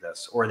won't do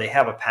this, or they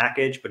have a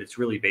package, but it's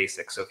really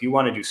basic. So if you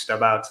want to do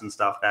stub outs and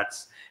stuff,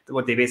 that's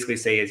what they basically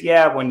say is,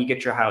 when you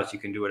get your house, you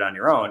can do it on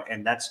your own.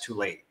 And that's too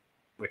late,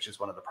 which is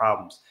one of the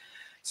problems.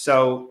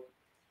 So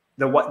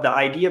the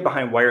idea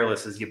behind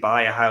wireless is you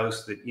buy a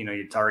house that,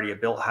 it's already a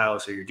built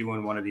house, or you're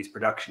doing one of these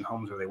production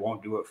homes where they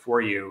won't do it for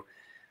you.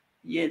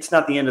 It's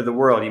not the end of the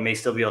world. You may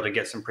still be able to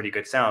get some pretty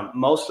good sound.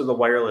 Most of the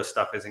wireless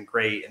stuff isn't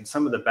great. And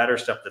some of the better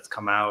stuff that's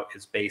come out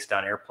is based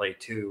on AirPlay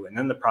 2. And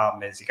then the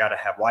problem is you got to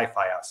have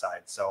Wi-Fi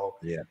outside. So,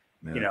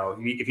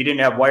 if you didn't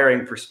have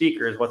wiring for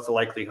speakers, what's the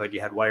likelihood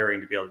you had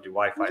wiring to be able to do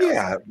Wi-Fi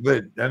outside?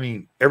 But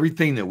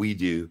everything that we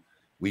do,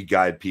 we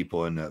guide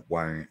people into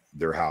wiring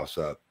their house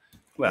up.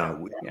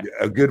 Well,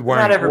 a good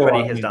wiring. Not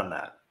everybody has done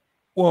that.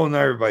 Well,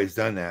 not everybody's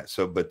done that.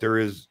 So, but there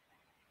is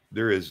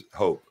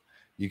hope.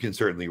 You can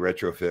certainly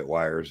retrofit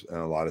wires in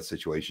a lot of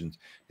situations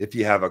if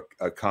you have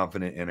a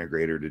confident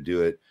integrator to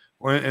do it.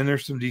 And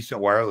there's some decent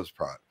wireless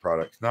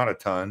products, not a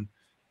ton,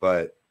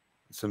 but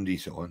some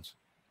decent ones.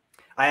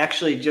 I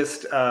actually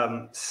just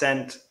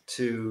sent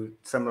to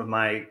some of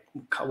my,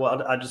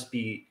 I'll just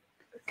be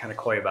kind of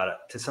coy about it,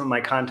 to some of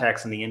my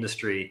contacts in the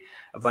industry,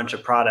 a bunch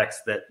of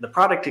products that the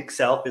product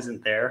itself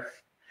isn't there,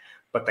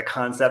 but the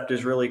concept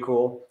is really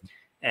cool.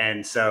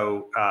 And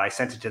so I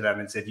sent it to them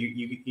and said,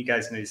 you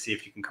guys need to see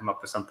if you can come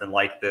up with something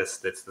like this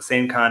that's the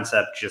same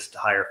concept, just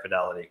higher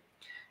fidelity.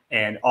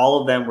 and all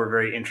of them were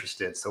very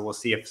interested. So we'll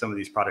see if some of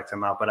these products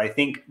come out. But I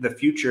think the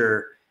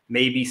future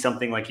may be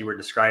something like you were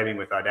describing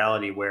with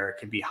Fidelity, where it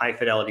could be high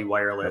fidelity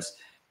wireless.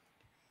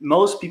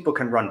 Most people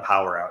can run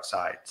power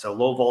outside, so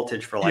low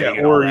voltage for lighting,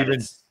 and or all that. even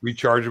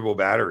rechargeable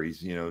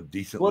batteries. You know,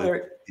 decent. Well,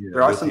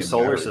 there are some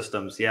solar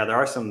systems. Yeah, there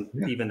are some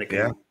even that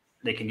can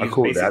they can use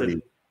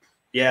basically.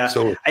 Yeah,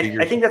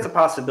 I think that's a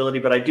possibility,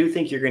 but I do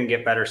think you're going to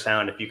get better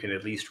sound if you can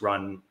at least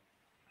run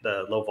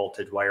the low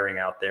voltage wiring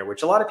out there,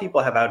 which a lot of people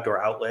have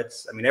outdoor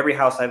outlets. I mean, every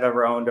house I've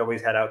ever owned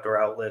always had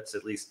outdoor outlets,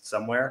 at least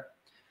somewhere.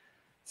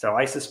 So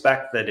I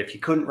suspect that if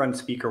you couldn't run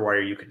speaker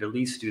wire, you could at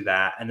least do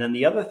that. And then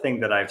the other thing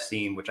that I've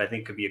seen, which I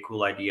think could be a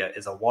cool idea,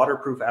 is a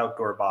waterproof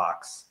outdoor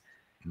box.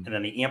 And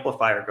then the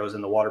amplifier goes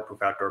in the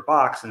waterproof outdoor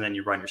box, and then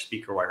you run your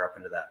speaker wire up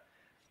into that.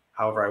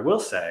 However, I will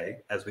say,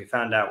 as we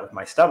found out with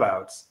my stub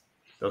outs,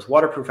 those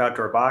waterproof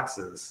outdoor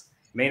boxes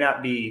may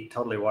not be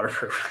totally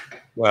waterproof.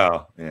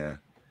 Well, yeah,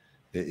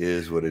 it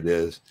is what it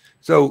is.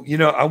 So, you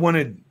know,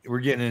 we're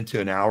getting into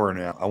an hour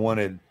now. I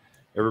wanted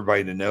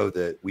everybody to know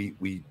that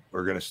we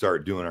are going to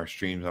start doing our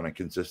streams on a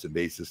consistent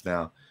basis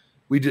now.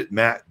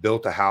 Matt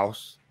built a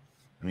house.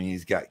 I mean,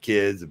 he's got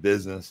kids, a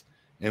business,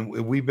 and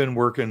we've been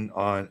working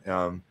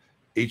on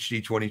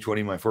HD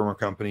 2020, my former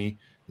company,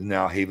 is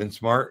now Haven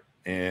Smart,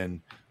 and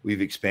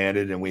we've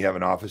expanded, and we have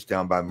an office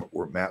down by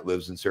where Matt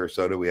lives in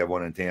Sarasota. We have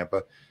one in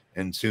Tampa,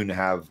 and soon to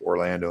have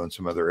Orlando and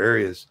some other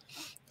areas.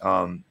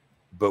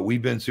 But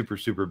we've been super,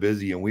 super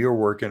busy, and we are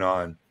working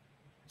on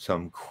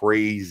some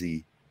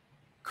crazy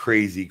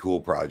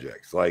cool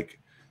projects, like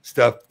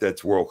stuff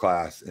that's world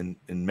class. And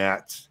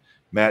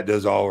Matt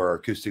does all our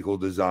acoustical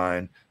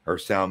design, our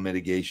sound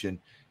mitigation.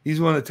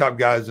 He's one of the top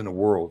guys in the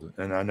world,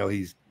 and I know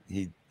it's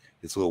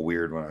a little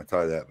weird when I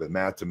tell you that, but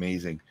Matt's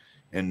amazing.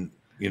 And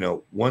you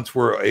know, once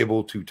we're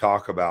able to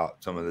talk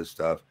about some of this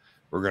stuff,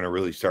 we're going to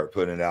really start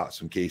putting it out,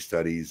 some case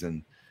studies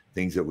and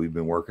things that we've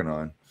been working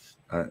on.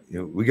 You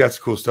know, we got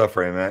some cool stuff,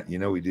 right, Matt? You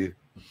know, we do.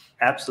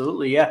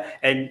 Absolutely. Yeah.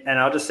 And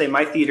I'll just say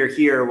my theater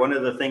here, one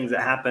of the things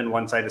that happened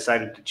once I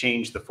decided to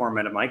change the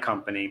format of my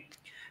company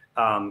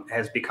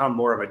has become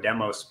more of a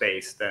demo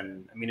space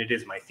than, I mean, it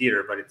is my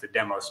theater, but it's a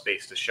demo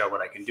space to show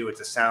what I can do. It's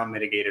a sound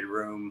mitigated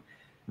room.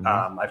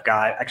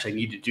 I actually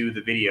need to do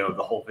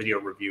the whole video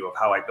review of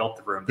how I built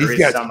the room. He's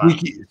got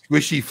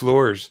squishy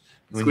floors.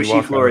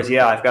 Squishy floors.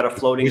 Yeah. I've got a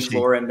floating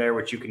floor in there,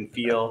 which you can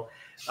feel.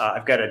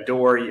 I've got a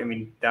door. I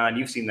mean, Don,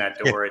 you've seen that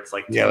door. It's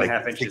like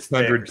 2.5 inches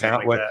thick. 600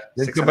 pounds.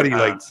 Did somebody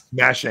like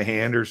smash a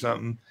hand or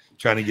something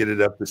trying to get it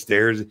up the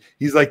stairs?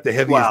 He's like the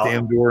heaviest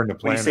damn door in the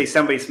planet. When you say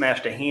somebody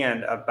smashed a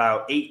hand,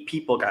 about 8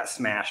 people got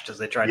smashed as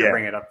they tried to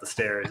bring it up the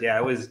stairs.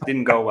 Yeah,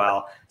 didn't go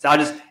well. So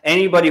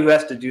anybody who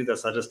has to do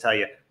this, I'll just tell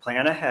you,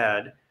 plan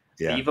ahead,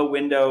 leave a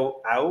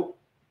window out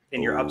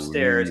in your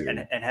upstairs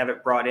and have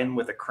it brought in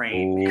with a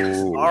crane,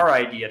 because our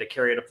idea to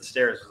carry it up the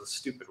stairs was a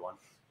stupid one.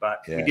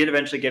 But we did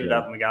eventually get it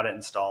up and we got it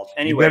installed.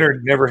 Anyway, you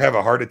better never have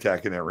a heart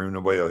attack in that room.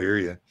 Nobody will hear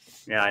you.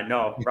 Yeah, I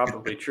know.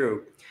 Probably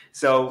true.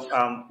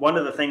 So one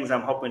of the things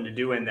I'm hoping to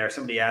do in there,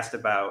 somebody asked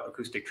about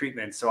acoustic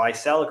treatments. So I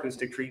sell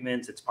acoustic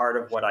treatments. It's part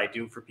of what I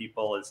do for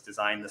people, is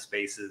design the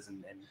spaces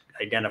and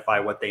identify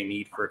what they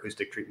need for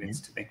acoustic treatments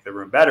to make the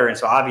room better. And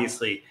so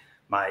obviously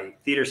my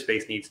theater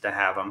space needs to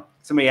have them.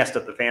 Somebody asked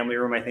if the family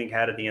room, I think,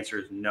 had it. The answer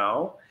is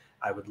no.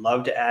 I would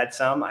love to add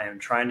some. I am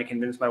trying to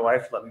convince my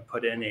wife to let me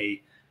put in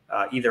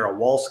either a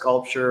wall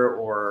sculpture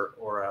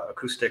or an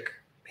acoustic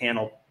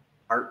panel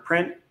art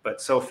print,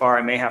 but so far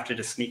I may have to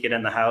just sneak it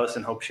in the house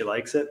and hope she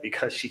likes it,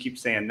 because she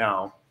keeps saying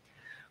no.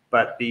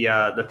 But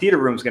the theater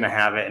room's going to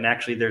have it, and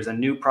actually there's a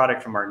new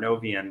product from Art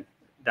Novian,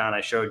 Don,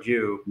 I showed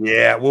you.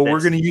 Yeah, well, we're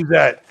going to use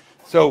that.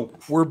 So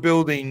we're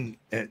building,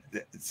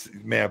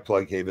 may I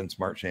plug Haven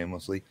Smart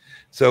shamelessly?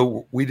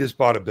 So we just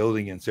bought a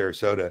building in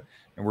Sarasota,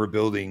 and we're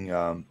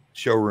building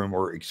showroom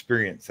or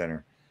experience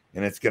center,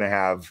 and it's going to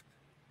have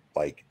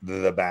like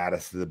the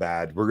baddest of the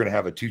bad. We're going to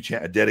have a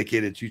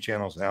dedicated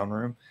 2-channel sound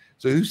room.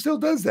 So who still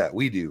does that?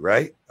 We do,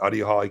 right?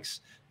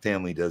 Audioholics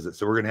family does it.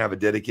 So we're going to have a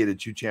dedicated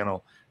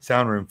 2-channel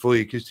sound room,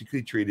 fully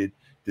acoustically treated,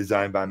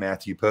 designed by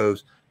Matthew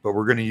Pose. But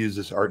we're going to use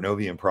this Art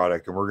Novian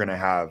product, and we're going to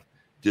have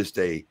just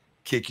a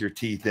kick your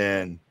teeth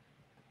in,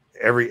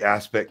 every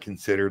aspect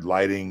considered,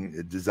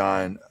 lighting,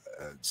 design,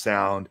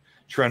 sound,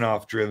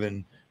 Trenoff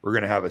driven. We're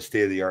going to have a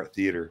state-of-the-art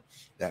theater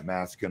that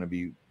Matt's going to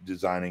be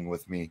designing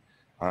with me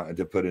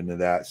to put into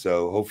that.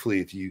 So hopefully,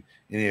 if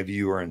any of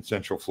you are in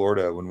Central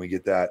Florida, when we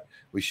get that,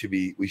 we should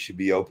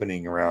be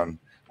opening around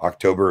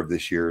October of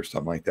this year or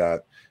something like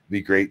that. It'd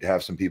be great to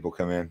have some people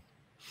come in.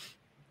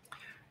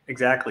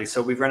 Exactly.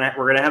 So we're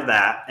gonna have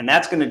that, and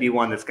that's going to be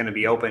one that's going to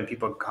be open.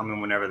 People can come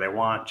in whenever they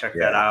want, check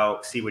that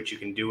out, see what you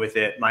can do with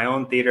it. My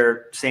own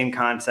theater, same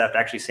concept,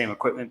 actually same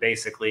equipment,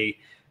 basically.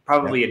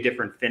 Probably a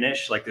different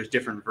finish. Like there's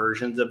different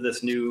versions of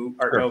this new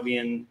Art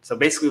Novian. So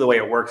basically the way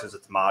it works is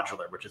it's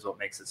modular, which is what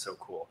makes it so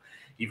cool.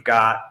 You've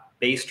got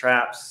bass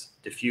traps,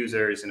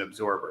 diffusers, and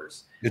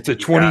absorbers. It's a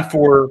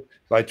 24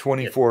 by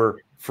 24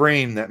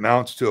 frame that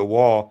mounts to a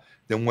wall.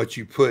 Then what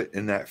you put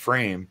in that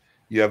frame,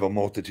 you have a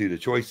multitude of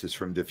choices,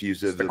 from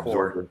diffusive,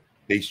 absorber.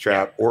 bass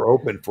trap or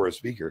open for a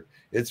speaker.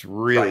 It's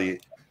really,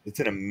 it's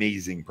an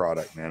amazing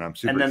product, man. I'm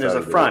super excited. And then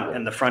there's a front,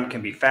 and the front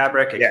can be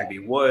fabric, it can be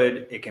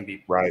wood, it can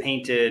be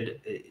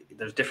painted.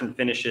 There's different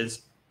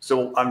finishes.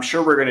 So I'm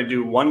sure we're going to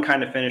do one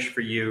kind of finish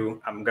for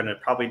you. I'm going to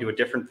probably do a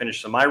different finish.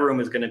 So my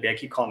room is going to be, I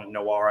keep calling it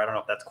noir. I don't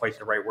know if that's quite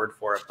the right word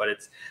for it, but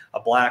it's a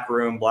black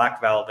room,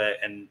 black velvet,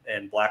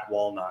 and black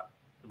walnut.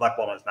 Black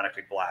walnut is not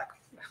actually black,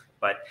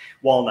 but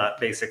walnut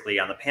basically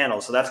on the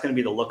panel. So that's going to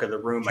be the look of the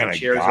room. My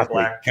chairs are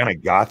black. Kind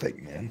of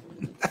gothic, man.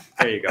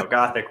 There you go.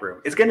 Gothic room.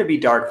 It's going to be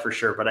dark for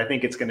sure, but I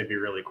think it's going to be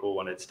really cool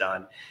when it's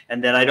done.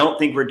 And then I don't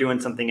think we're doing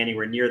something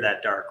anywhere near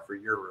that dark for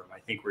your room. I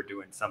think we're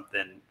doing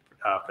something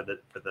for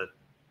the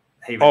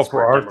Haven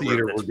for our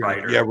theater,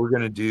 we're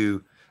gonna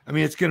do. I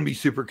mean, it's gonna be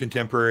super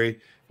contemporary.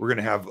 We're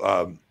gonna have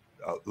a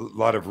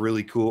lot of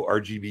really cool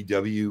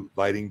RGBW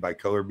lighting by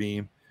Color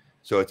Beam,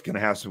 so it's gonna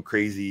have some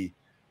crazy,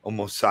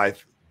 almost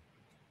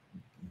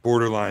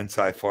borderline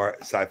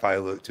sci-fi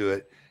look to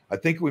it. I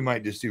think we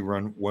might just do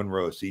one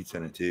row of seats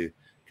in it too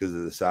because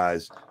of the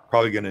size.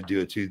 Probably gonna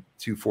do a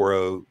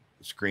 240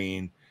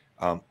 screen,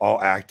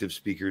 all active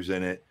speakers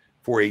in it,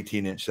 4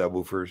 18-inch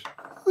subwoofers.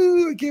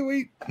 Ooh, I can't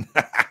wait.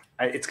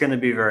 It's going to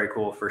be very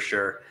cool for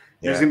sure.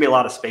 There's going to be a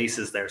lot of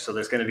spaces there. So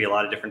there's going to be a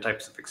lot of different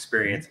types of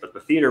experience, but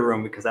the theater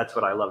room, because that's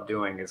what I love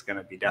doing, is going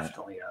to be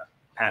definitely a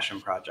passion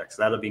project.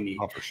 So that'll be neat.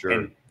 Oh, for sure.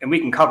 And we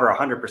can cover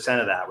 100%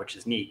 of that, which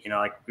is neat. You know,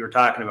 like we were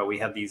talking about, we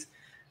have these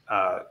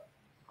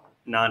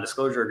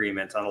non-disclosure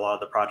agreements on a lot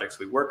of the projects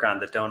we work on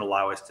that don't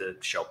allow us to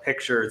show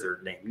pictures or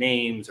name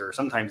names or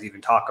sometimes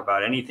even talk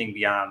about anything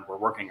beyond we're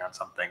working on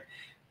something.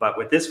 But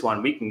with this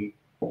one, we can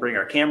bring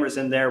our cameras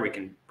in there. We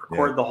can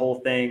record the whole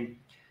thing.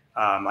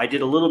 I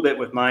did a little bit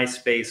with my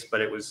space, but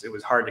it was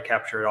hard to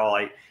capture it all.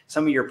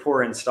 Some of your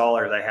poor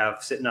installers I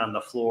have sitting on the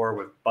floor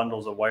with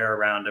bundles of wire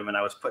around them, and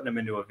I was putting them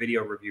into a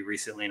video review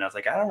recently, and I was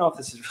like, I don't know if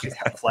this is really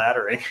that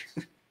flattering.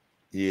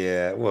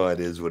 Yeah, well, it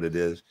is what it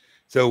is.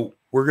 So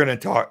we're going to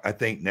talk, I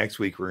think next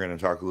week we're going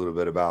to talk a little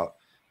bit about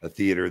a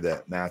theater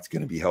that Matt's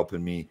going to be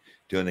helping me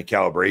doing the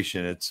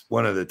calibration. It's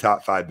one of the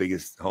top 5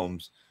 biggest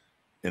homes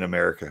in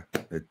America.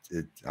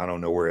 I don't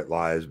know where it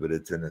lies, but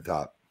it's in the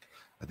top.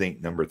 I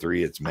think number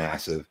 3. It's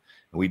massive.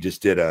 And we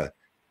just did a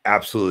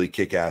absolutely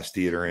kick-ass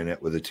theater in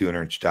it with a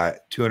 200-inch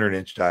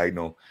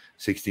diagonal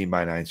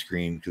 16:9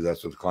 screen because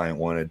that's what the client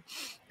wanted.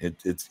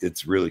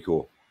 It's really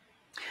cool.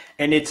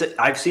 And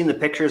I've seen the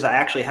pictures. I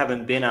actually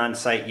haven't been on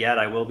site yet.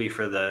 I will be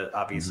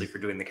obviously for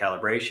doing the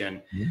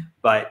calibration.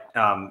 But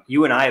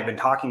you and I have been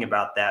talking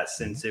about that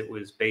since it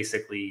was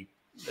basically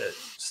the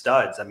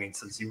studs. I mean,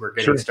 since you were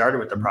getting started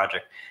with the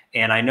project.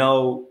 And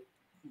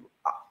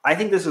I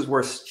think this is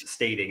worth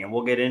stating, and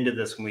we'll get into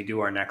this when we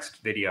do our next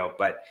video,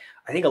 but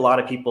I think a lot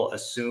of people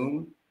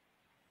assume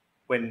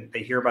when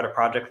they hear about a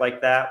project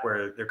like that,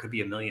 where there could be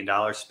 $1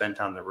 million spent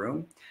on the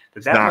room,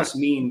 that must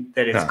mean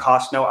that it's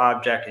cost no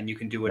object and you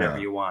can do whatever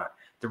you want.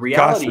 The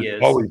reality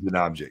is always an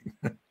object.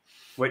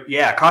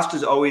 Cost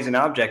is always an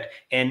object.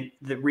 And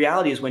the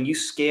reality is when you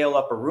scale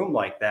up a room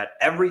like that,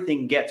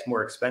 everything gets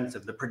more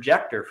expensive. The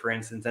projector, for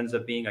instance, ends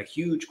up being a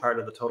huge part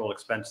of the total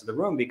expense of the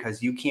room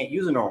because you can't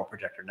use a normal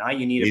projector. Now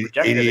you need a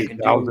projector that can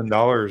do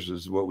 $88,000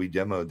 is what we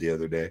demoed the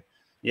other day.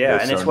 Yeah,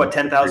 and it's what,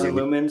 10,000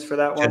 lumens for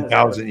that one?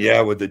 10,000,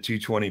 yeah, with the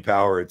 220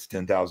 power, it's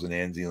 10,000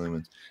 ANSI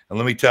lumens. And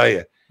let me tell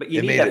you, but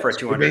you need that for a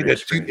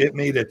 200-inch screen. It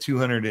made a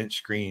 200-inch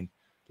screen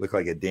look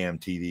like a damn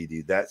TV,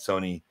 dude. That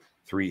Sony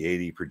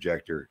 380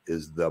 projector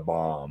is the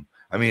bomb.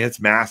 I mean, it's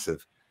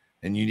massive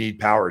and you need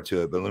power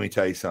to it. But let me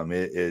tell you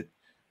something.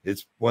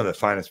 It's one of the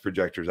finest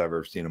projectors I've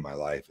ever seen in my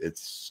life.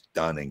 It's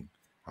stunning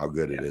how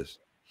good it is.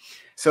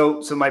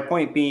 So my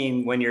point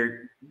being, when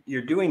you're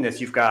doing this,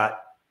 you've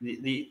got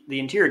the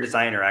interior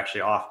designer actually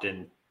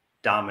often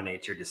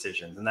dominates your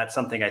decisions. And that's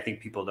something I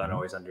think people don't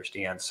always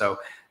understand. So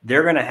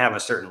they're going to have a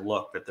certain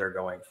look that they're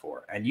going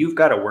for, and you've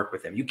got to work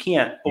with them. You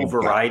can't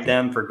override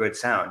them for good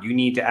sound. You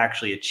need to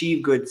actually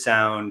achieve good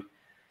sound,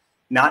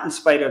 not in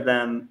spite of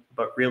them,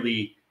 but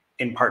really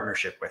in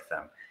partnership with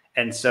them.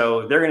 And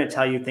so they're going to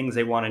tell you things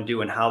they want to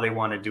do and how they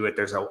want to do it.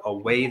 There's a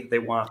way that they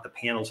want the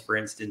panels, for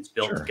instance,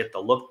 built to get the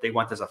look they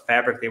want. There's a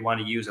fabric they want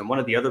to use. And one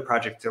of the other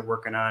projects they're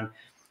working on,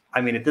 I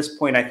mean, at this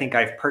point, I think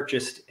I've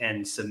purchased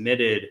and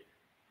submitted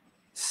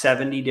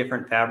 70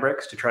 different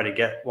fabrics to try to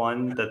get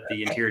one that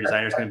the interior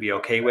designer is going to be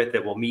okay with,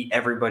 that will meet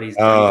everybody's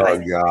needs.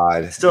 Oh,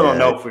 God. Still don't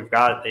know if we've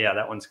got it. Yeah,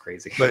 that one's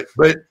crazy.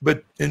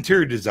 But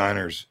interior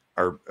designers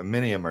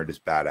many of them are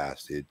just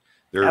badass, dude.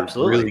 They're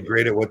really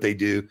great at what they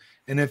do.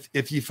 And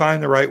if you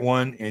find the right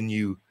one and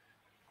you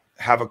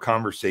have a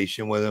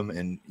conversation with them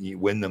and you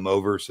win them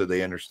over so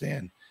they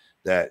understand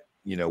that,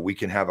 we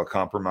can have a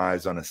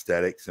compromise on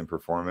aesthetics and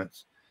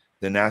performance,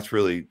 then that's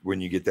really when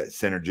you get that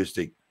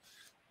synergistic,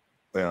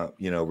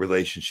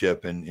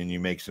 relationship and you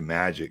make some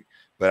magic.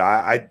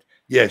 But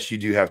yes, you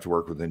do have to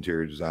work with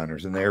interior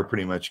designers, and they're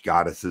pretty much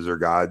goddesses or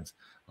gods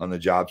on the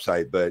job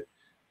site, but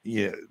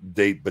they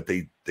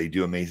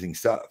do amazing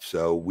stuff.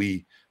 So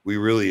we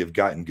really have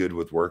gotten good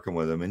with working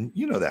with them. And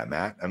you know that,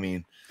 Matt. I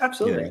mean,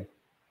 absolutely.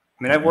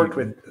 I mean, I've worked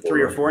with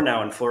 3 or 4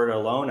 now in Florida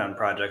alone on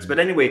projects. But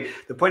anyway,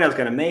 the point I was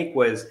going to make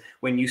was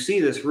when you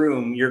see this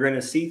room, you're going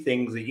to see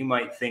things that you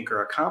might think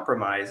are a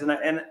compromise.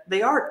 And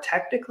they are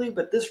technically,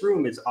 but this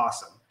room is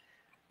awesome.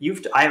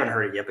 I haven't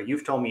heard it yet, but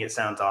you've told me it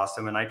sounds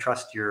awesome. And I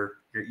trust your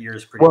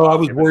ears pretty well. well. I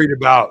was worried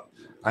about,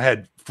 I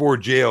had 4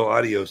 JL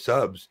audio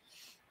subs,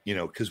 you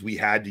know, because we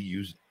had to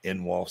use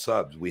in-wall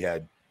subs. We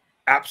had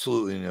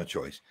absolutely no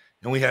choice.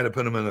 And we had to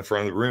put them in the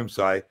front of the room.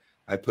 So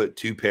I put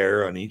 2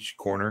 pair on each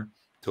corner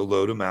to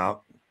load them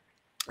out.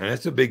 And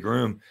it's a big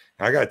room.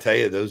 And I got to tell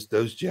you, those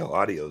JL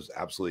audios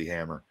absolutely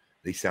hammer.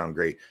 They sound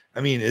great.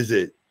 I mean, is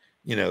it,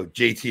 you know,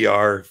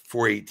 JTR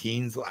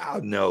 418s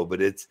loud? No,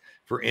 but it's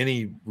for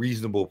any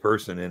reasonable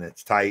person, and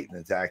it's tight and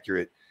it's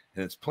accurate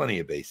and it's plenty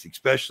of bass,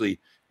 especially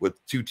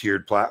with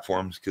 2-tiered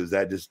platforms, because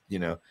that just, you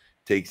know,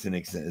 takes and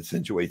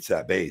accentuates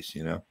that bass,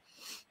 you know?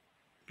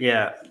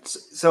 Yeah.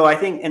 So I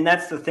think, and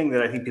that's the thing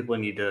that I think people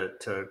need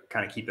to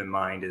kind of keep in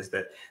mind is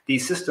that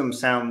these systems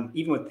sound,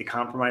 even with the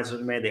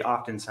compromises made, they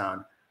often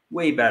sound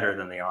way better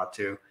than they ought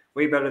to,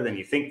 way better than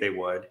you think they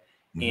would.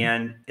 Mm-hmm.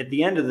 And at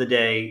the end of the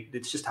day,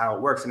 it's just how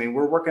it works. I mean,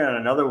 we're working on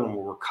another one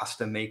where we're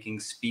custom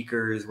making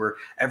speakers, where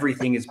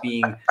everything is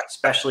being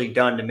specially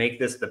done to make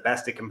this the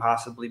best it can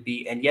possibly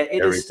be. And yet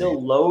it is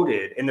still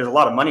loaded. And there's a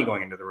lot of money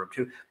going into the room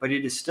too, but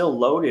it is still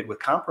loaded with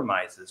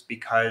compromises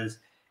because,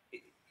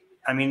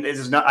 I mean, this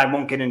is not, I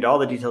won't get into all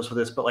the details for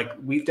this, but like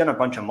we've done a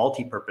bunch of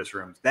multi-purpose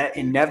rooms that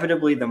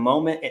inevitably the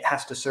moment it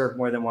has to serve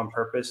more than one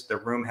purpose, the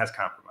room has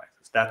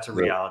compromises. That's a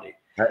reality.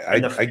 I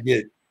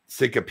get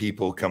sick of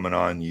people coming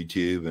on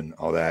YouTube and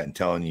all that and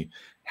telling you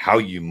how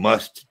you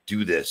must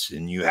do this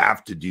and you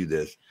have to do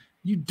this.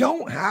 You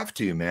don't have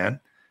to, man.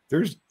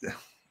 You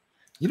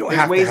don't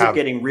have ways to have of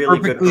getting really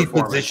perfectly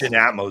good positioned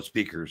Atmos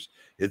speakers.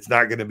 It's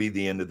not going to be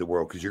the end of the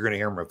world because you're going to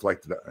hear them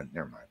reflected.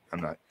 Never mind.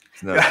 I'm not.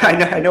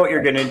 I know what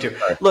you're getting into.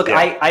 Look,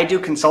 yeah. I do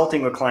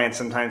consulting with clients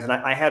sometimes, and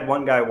I had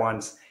one guy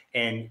once,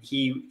 and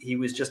he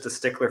was just a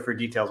stickler for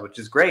details, which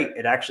is great.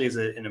 It actually is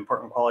an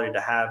important quality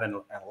to have, and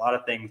a lot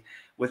of things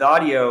with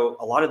audio,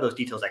 a lot of those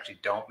details actually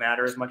don't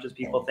matter as much as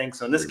people think.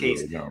 So in this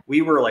case,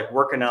 we were like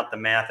working out the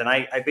math, and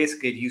I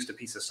basically used a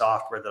piece of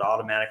software that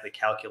automatically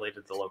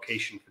calculated the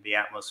location for the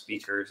Atmos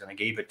speakers, and I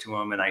gave it to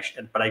him,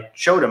 but I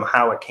showed him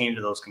how it came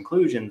to those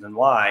conclusions and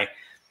why.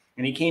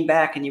 And he came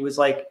back and he was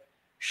like,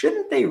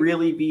 shouldn't they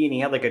really be? And he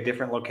had like a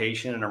different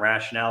location and a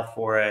rationale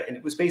for it. And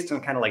it was based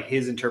on kind of like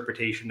his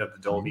interpretation of the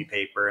Dolby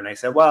paper. And I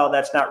said, well,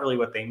 that's not really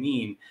what they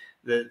mean.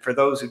 For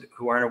those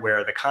who aren't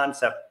aware, the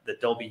concept that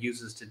Dolby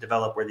uses to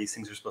develop where these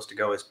things are supposed to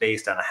go is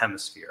based on a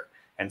hemisphere.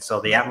 And so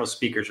the Atmos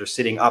speakers are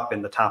sitting up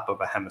in the top of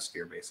a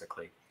hemisphere,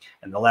 basically.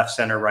 And the left,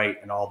 center, right,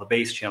 and all the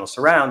bass channel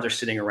surrounds are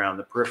sitting around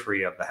the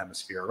periphery of the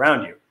hemisphere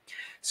around you.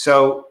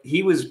 So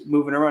he was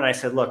moving around. I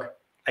said, look,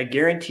 I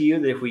guarantee you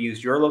that if we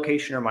used your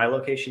location or my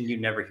location,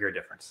 you'd never hear a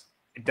difference.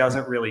 It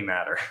doesn't really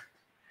matter.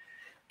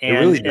 And, it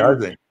really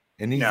doesn't.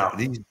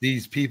 And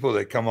these people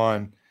that come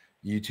on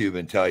YouTube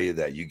and tell you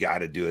that you got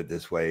to do it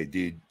this way,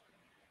 dude,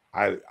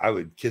 I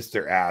would kiss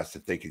their ass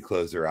if they could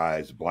close their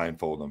eyes,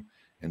 blindfold them,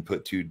 and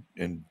put 2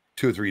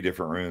 or 3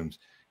 different rooms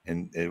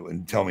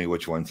and tell me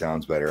which one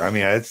sounds better. I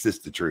mean, it's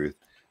just the truth.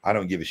 I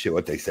don't give a shit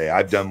what they say.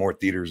 I've done more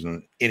theaters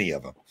than any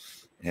of them,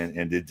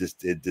 and it just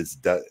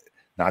does.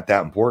 Not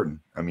that important.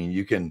 I mean,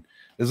 you can,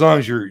 as long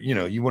as you're,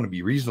 you want to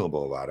be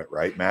reasonable about it,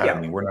 right, Matt? Yeah. I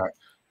mean, we're not,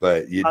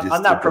 but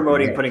I'm not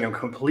promoting putting them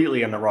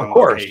completely in the wrong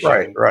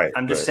location. Right.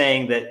 I'm just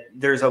saying that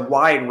there's a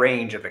wide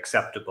range of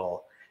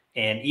acceptable.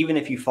 And even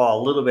if you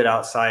fall a little bit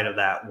outside of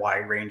that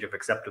wide range of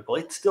acceptable,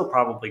 it's still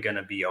probably going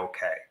to be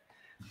okay.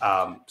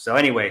 So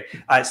anyway,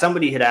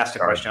 somebody had asked a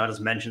question. I'll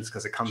just mention this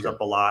because it comes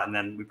up a lot. And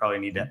then we probably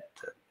need to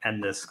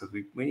end this because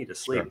we need to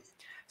sleep. Sure.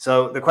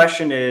 So the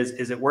question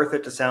is it worth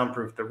it to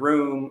soundproof the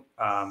room?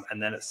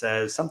 And then it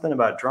says something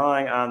about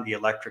drawing on the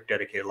electric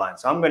dedicated line.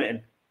 So I'm going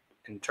to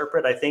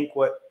interpret, I think,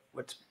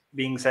 what's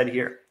being said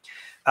here.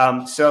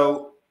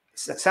 So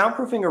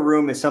soundproofing a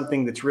room is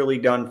something that's really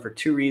done for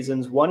 2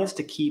 reasons. One is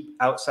to keep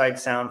outside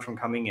sound from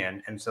coming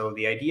in. And so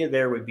the idea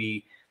there would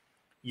be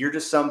you're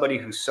just somebody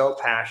who's so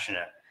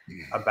passionate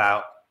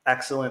about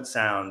excellent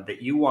sound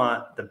that you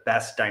want the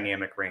best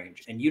dynamic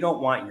range. And you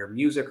don't want your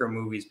music or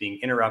movies being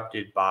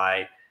interrupted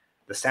by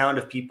the sound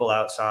of people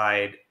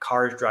outside,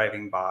 cars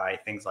driving by,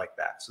 things like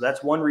that. So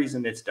that's one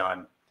reason it's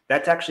done.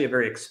 That's actually a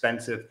very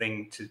expensive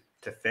thing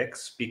to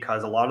fix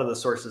because a lot of the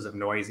sources of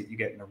noise that you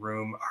get in a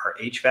room are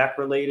HVAC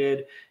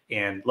related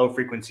and low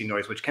frequency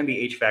noise, which can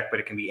be HVAC, but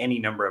it can be any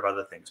number of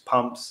other things,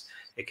 pumps,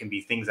 it can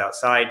be things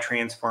outside,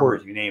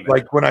 transformers, you name it.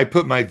 Like when I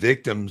put my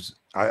victims,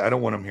 I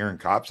don't want them hearing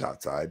cops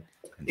outside.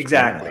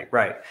 Exactly.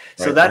 Right.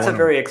 So that's a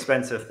very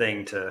expensive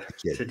thing to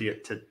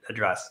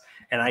address.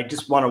 And I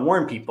just want to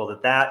warn people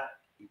that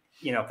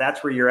if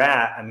that's where you're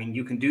at, I mean,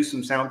 you can do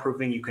some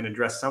soundproofing, you can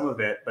address some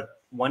of it, but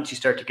once you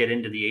start to get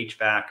into the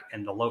HVAC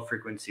and the low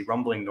frequency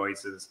rumbling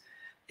noises,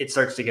 it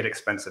starts to get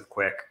expensive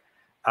quick.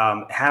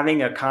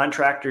 Having a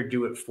contractor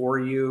do it for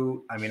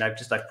you. I mean, I've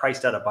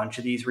priced out a bunch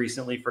of these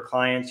recently for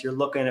clients. You're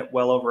looking at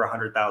well over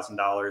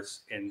 $100,000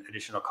 in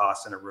additional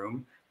costs in a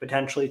room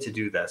potentially to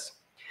do this.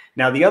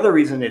 Now, the other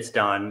reason it's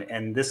done,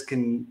 and this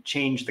can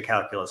change the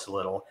calculus a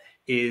little,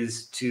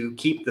 is to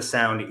keep the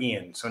sound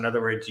in. So in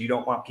other words, you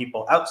don't want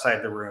people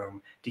outside the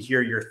room to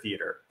hear your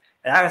theater.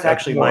 And that was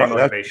actually my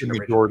motivation. That's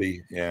the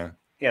majority. Yeah.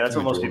 Yeah, that's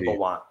what most people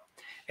want.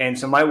 And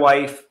so my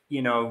wife,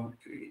 you know,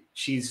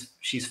 she's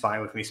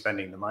fine with me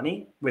spending the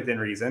money within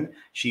reason.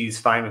 She's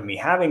fine with me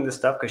having this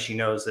stuff because she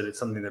knows that it's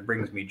something that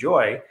brings me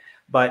joy.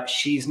 But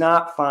she's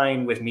not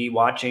fine with me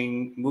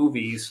watching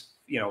movies,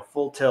 you know,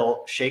 full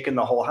tilt, shaking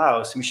the whole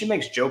house. I mean, she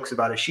makes jokes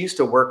about it. She used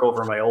to work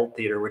over my old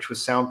theater, which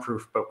was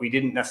soundproof, but we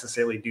didn't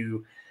necessarily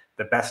do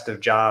the best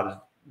of jobs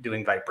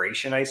doing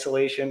vibration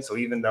isolation. So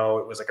even though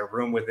it was like a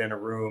room within a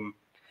room,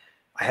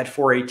 I had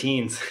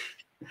 418s.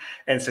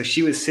 And so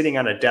she was sitting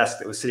on a desk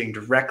that was sitting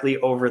directly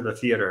over the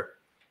theater,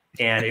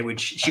 and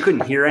she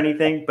couldn't hear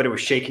anything, but it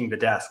was shaking the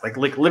desk. Like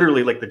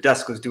literally like the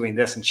desk was doing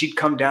this, and she'd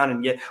come down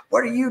and yet, what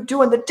are you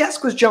doing? The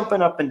desk was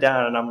jumping up and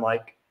down. And I'm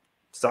like,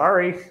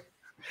 sorry.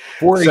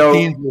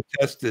 418 will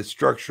test the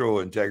structural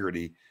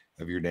integrity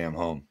of your damn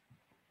home.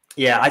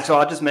 Yeah, so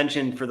I'll just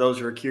mention for those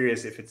who are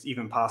curious if it's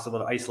even possible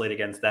to isolate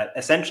against that.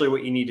 Essentially,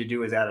 what you need to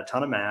do is add a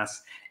ton of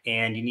mass,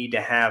 and you need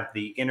to have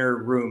the inner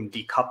room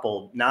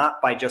decoupled,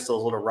 not by just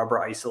those little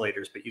rubber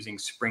isolators, but using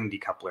spring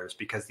decouplers,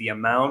 because the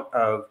amount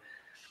of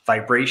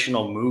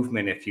vibrational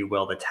movement, if you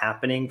will, that's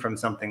happening from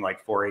something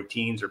like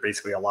 418s or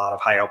basically a lot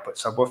of high output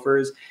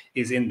subwoofers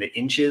is in the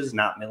inches,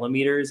 not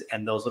millimeters.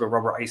 And those little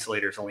rubber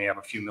isolators only have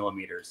a few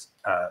millimeters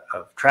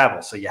of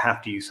travel. So you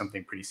have to use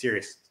something pretty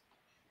serious.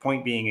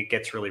 Point being, it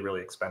gets really,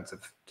 really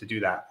expensive to do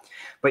that.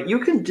 But you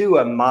can do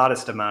a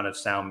modest amount of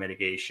sound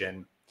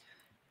mitigation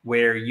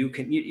where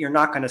you're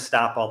not going to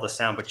stop all the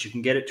sound, but you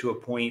can get it to a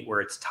point where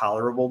it's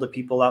tolerable to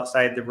people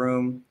outside the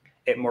room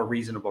at more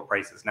reasonable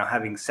prices. Now,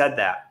 having said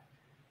that,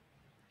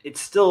 it's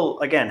still,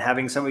 again,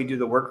 having somebody do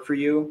the work for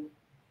you,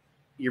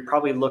 you're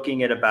probably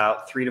looking at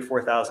about $3,000 to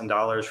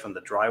 $4,000 from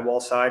the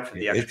drywall side for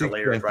the extra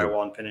layer of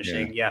drywall and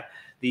finishing. Yeah.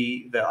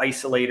 The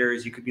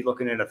isolators, you could be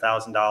looking at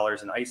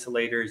 $1,000 in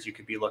isolators. You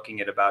could be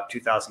looking at about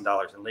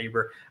 $2,000 in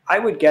labor. I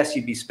would guess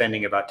you'd be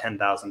spending about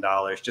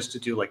 $10,000 just to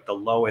do like the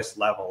lowest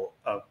level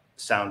of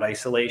sound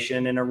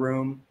isolation in a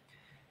room.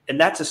 And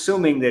that's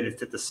assuming that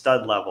it's at the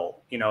stud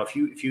level. You know, if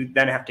you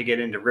then have to get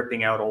into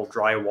ripping out old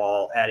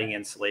drywall, adding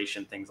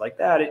insulation, things like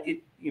that,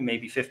 you may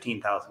be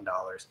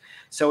 $15,000.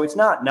 So it's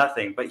not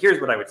nothing. But here's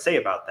what I would say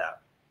about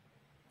that.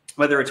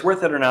 Whether it's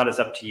worth it or not is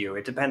up to you.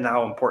 It depends on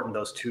how important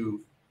those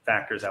two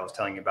factors I was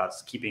telling you about,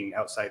 keeping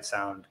outside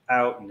sound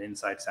out and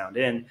inside sound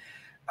in,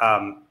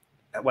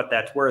 what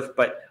that's worth.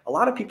 But a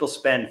lot of people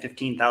spend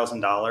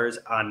 $15,000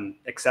 on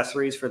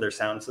accessories for their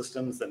sound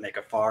systems that make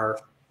a far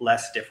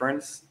less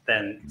difference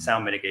than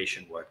sound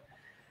mitigation would.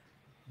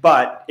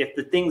 But if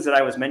the things that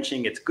I was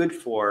mentioning it's good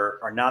for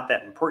are not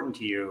that important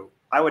to you,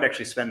 I would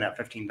actually spend that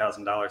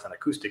 $15,000 on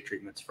acoustic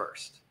treatments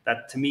first.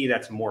 That, to me,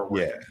 that's more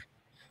worth it.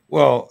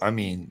 Well, I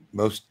mean,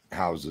 most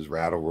houses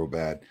rattle real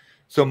bad.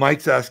 So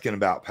Mike's asking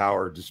about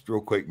power. Just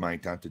real quick,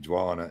 Mike, not to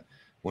dwell on it.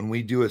 When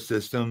we do a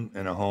system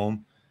in a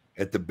home,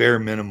 at the bare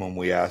minimum,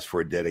 we ask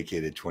for a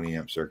dedicated 20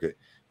 amp circuit.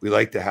 We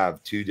like to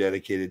have 2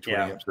 dedicated 20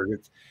 amp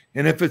circuits.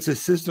 And if it's a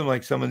system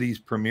like some of these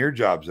premier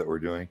jobs that we're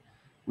doing,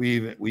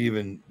 we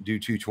even do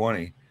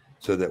 220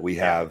 so that we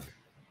have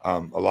a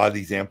lot of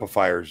these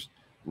amplifiers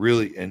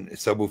really, and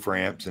subwoofer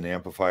amps and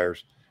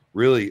amplifiers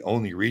really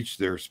only reach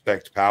their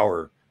spec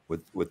power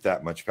with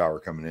that much power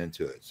coming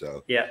into it.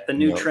 So yeah, the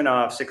new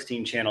Trinov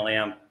 16 channel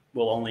amp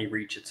will only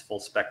reach its full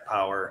spec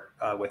power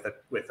with a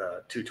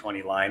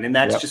 220 line, and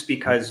that's just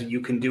because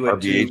you can do it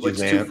to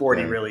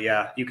 240 really.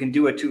 Yeah, you can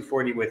do a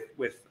 240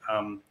 with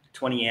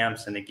 20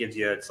 amps, and it gives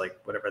you, it's like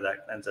whatever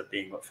that ends up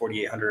being, what,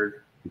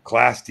 4,800.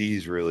 Class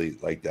D's really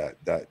like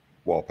that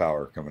wall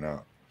power coming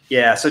out.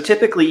 Yeah. So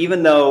typically,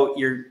 even though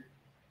you're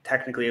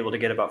technically able to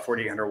get about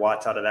 4,800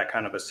 watts out of that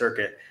kind of a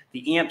circuit,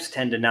 the amps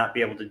tend to not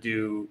be able to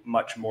do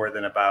much more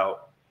than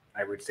about,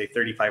 I would say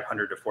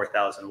 3,500 to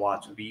 4,000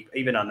 watts would be,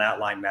 even on that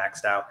line,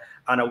 maxed out.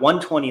 On a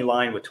 120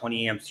 line with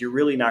 20 amps, you're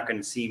really not going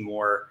to see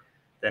more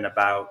than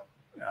about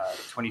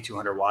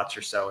 2,200 watts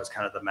or so is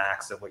kind of the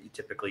max of what you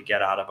typically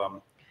get out of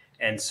them.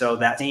 And so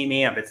that same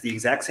amp, it's the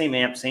exact same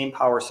amp, same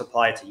power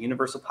supply. It's a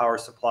universal power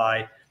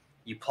supply.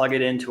 You plug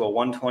it into a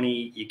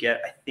 120, you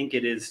get, I think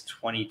it is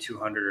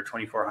 2,200 or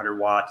 2,400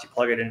 watts. You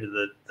plug it into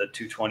the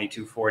 220,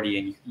 240,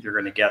 and you're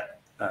going to get,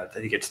 I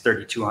think it's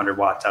 3,200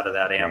 watts out of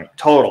that amp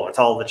total. It's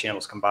all the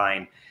channels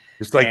combined.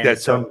 It's like that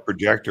Sun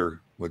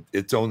projector with,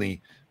 it's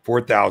only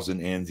 4,000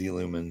 ANSI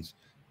lumens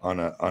on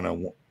a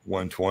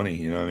 120.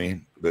 You know what I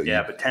mean? But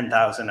but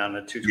 10,000 on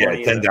a 220.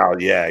 Yeah,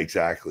 10,000. Yeah,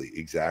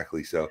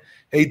 exactly. So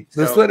hey,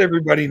 let's let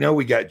everybody know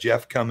we got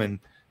Jeff coming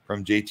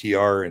from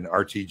JTR and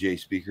RTJ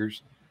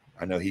speakers.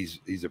 I know he's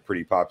a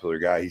pretty popular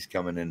guy. He's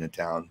coming into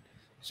town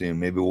soon.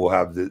 Maybe we'll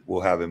have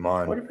him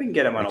on. What if we can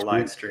get him on a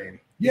live stream?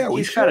 Yeah,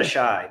 he's kind of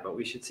shy, but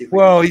we should see.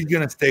 If he's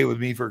going to stay with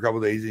me for a couple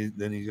of days.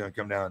 Then he's going to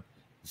come down,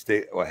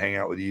 hang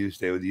out with you,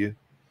 stay with you.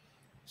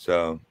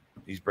 So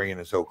he's bringing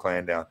his whole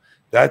clan down.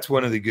 That's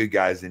one of the good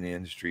guys in the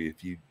industry.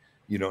 If you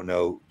don't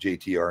know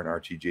JTR and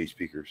RTJ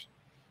speakers,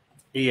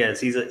 He is.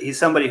 He's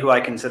somebody who I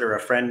consider a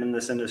friend in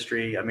this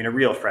industry. I mean, a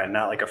real friend,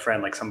 not like a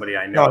friend like somebody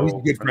I No, he's a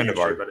know good from the friend of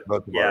industry. ours, But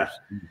both of yeah, ours.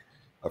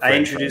 A I friend.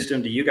 introduced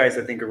him to you guys,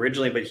 I think,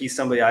 originally. But he's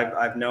somebody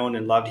I've known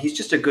and loved. He's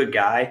just a good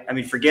guy. I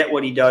mean, forget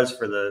what he does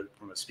from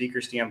a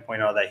speaker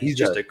standpoint, all that. He's He's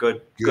just a a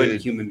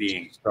good human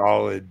being.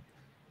 solid,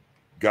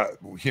 got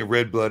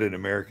red-blooded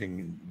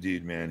American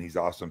dude, man. He's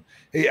awesome.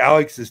 Hey,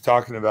 Alex is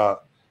talking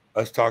about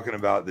the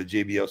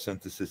JBL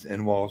synthesis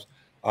end walls.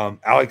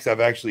 Alex, I've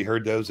actually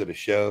heard those at a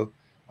show.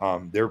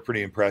 They're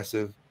pretty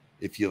impressive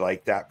if you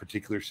like that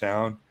particular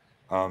sound.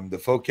 The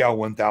Focal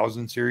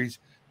 1000 series,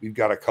 we've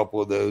got a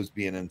couple of those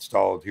being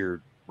installed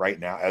here right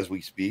now as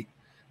we speak.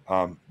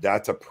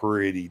 That's a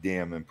pretty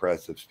damn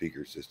impressive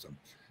speaker system.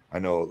 I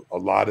know a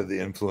lot of the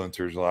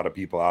influencers, a lot of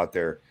people out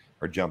there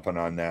are jumping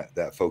on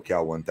that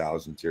Focal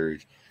 1000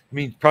 series. I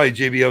mean, probably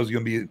JBL is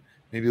going to be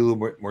maybe a little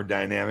bit more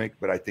dynamic,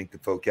 but I think the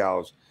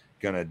Focal is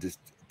going to just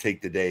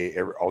take the day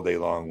all day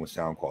long with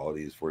sound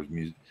quality as far as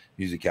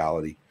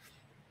musicality.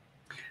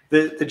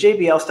 The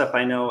JBL stuff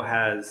I know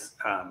has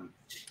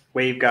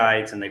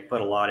waveguides, and they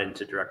put a lot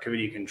into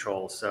directivity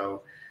control.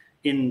 So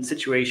in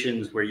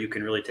situations where you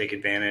can really take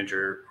advantage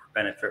or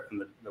benefit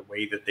from the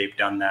way that they've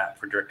done that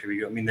for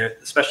directivity, I mean,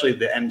 especially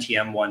the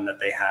MTM one that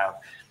they have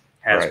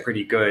has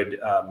pretty good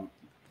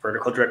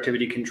vertical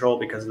directivity control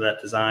because of that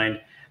design.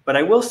 But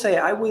I will say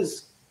I've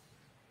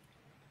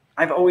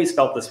always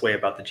felt this way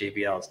about the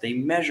JBLs. They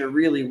measure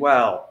really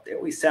well. They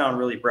always sound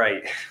really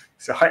bright.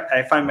 So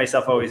I find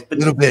myself always, but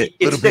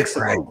it's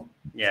fixable.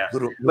 Yeah,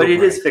 but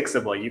it is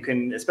fixable. You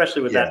can,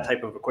 especially with that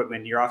type of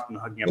equipment, you're often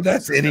hooking up. Well,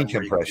 that's any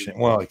compression.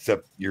 Well,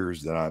 except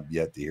yours that I've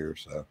yet to hear.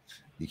 So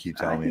you keep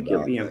telling me about.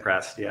 You'll be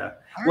impressed. Yeah.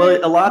 Well,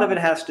 a lot of it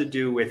has to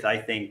do with, I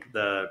think,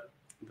 the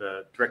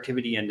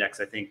directivity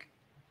index. I think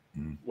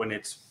when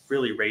it's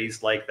really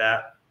raised like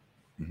that,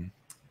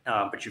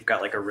 but you've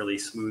got like a really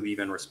smooth,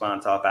 even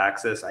response off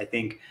axis, I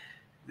think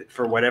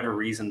for whatever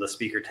reason, the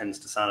speaker tends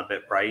to sound a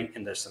bit bright,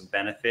 and there's some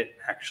benefit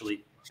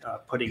actually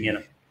putting in.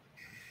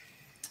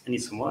 I need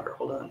some water.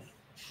 Hold on.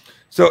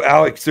 So,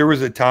 Alex, there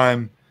was a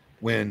time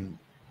when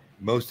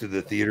most of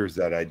the theaters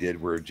that I did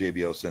were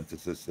JBL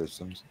synthesis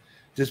systems,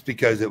 just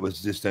because it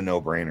was just a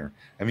no-brainer.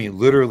 I mean,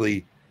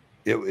 literally,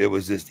 it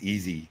was just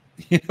easy.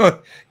 You know,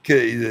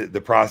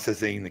 the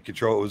processing, the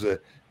control, it was a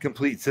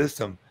complete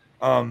system.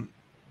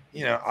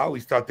 You know, I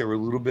always thought they were a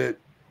little bit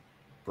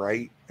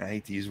bright. I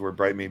hate to use the word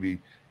bright, maybe a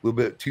little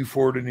bit too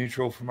forward and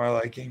neutral for my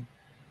liking.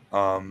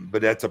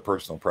 But that's a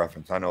personal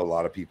preference. I know a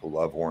lot of people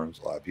love horns.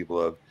 A lot of people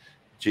love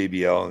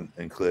JBL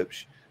and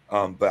Klipsch.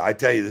 But I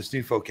tell you, this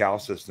new Focal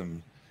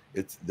system,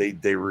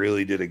 they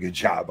really did a good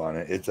job on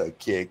it. It's a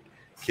kick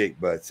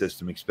butt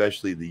system,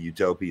 especially the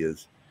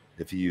Utopias,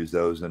 if you use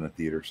those in a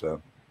theater.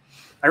 So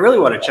I really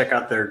want to check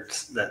out that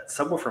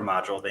subwoofer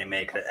module they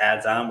make that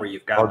adds on, where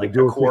you've got like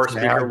the core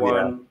speaker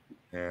one.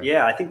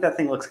 Yeah, I think that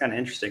thing looks kind of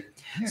interesting.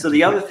 Yeah, so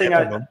the other thing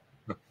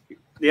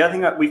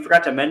we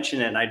forgot to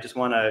mention, and I just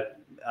want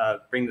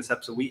to bring this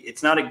up. So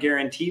it's not a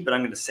guarantee, but I'm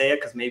going to say it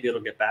because maybe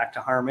it'll get back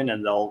to Harman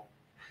and they'll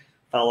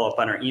follow up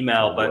on our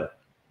email. But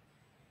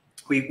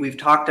we've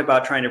talked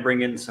about trying to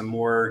bring in some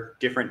more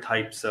different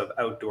types of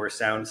outdoor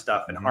sound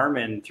stuff, and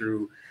Harman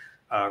through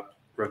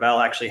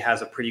Revell actually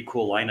has a pretty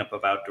cool lineup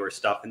of outdoor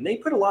stuff, and they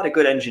put a lot of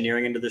good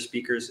engineering into their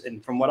speakers.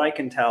 And from what I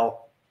can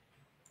tell,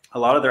 a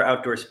lot of their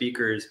outdoor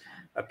speakers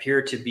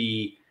appear to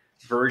be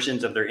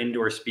versions of their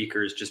indoor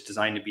speakers just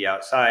designed to be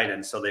outside,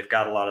 and so they've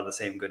got a lot of the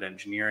same good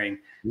engineering.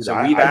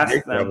 So we've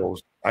asked them.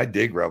 I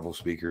dig Revell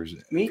speakers.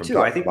 Me too.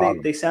 I think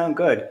they sound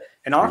good,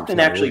 and often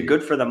actually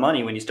good for the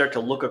money. When you start to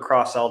look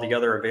across all the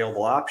other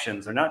available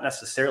options, they're not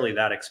necessarily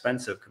that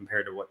expensive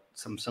compared to what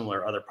some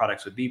similar other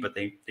products would be, but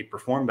they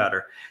perform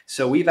better.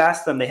 So we've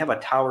asked them. They have a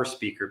tower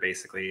speaker,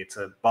 basically. It's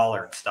a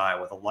bollard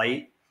style with a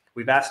light.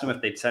 We've asked them if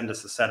they'd send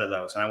us a set of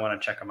those, and I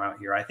want to check them out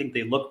here. I think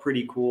they look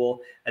pretty cool.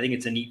 I think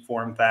it's a neat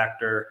form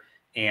factor.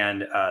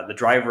 And the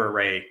driver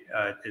array,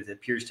 it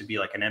appears to be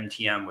like an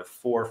MTM with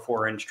four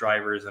 4-inch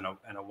drivers and a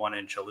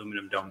 1-inch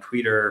aluminum dome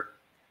tweeter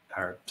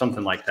or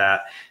something like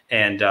that.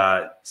 And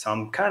so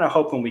I'm kind of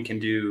hoping we can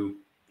do,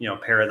 a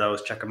pair of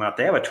those, check them out.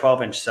 They have a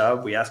 12-inch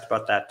sub. We asked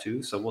about that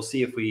too. So we'll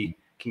see if we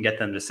can get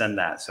them to send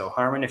that. So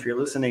Harman, if you're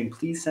listening,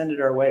 please send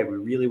it our way. We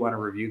really want to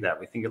review that.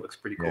 We think it looks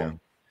pretty cool. Yeah.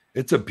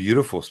 It's a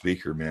beautiful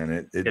speaker,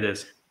 man. It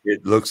is.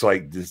 It looks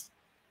like just,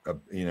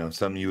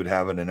 something you would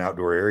have in an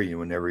outdoor area. You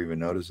would never even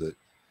notice it.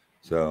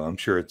 So I'm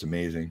sure it's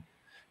amazing.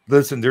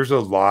 Listen, there's a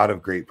lot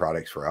of great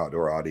products for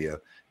outdoor audio.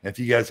 And if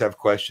you guys have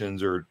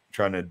questions or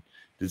trying to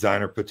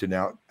design or put an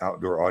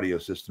outdoor audio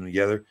system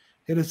together,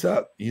 hit us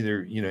up.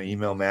 Either,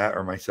 email Matt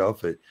or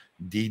myself at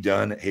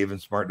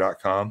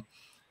ddunn@havensmart.com.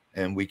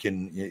 And we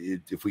can,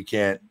 if we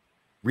can't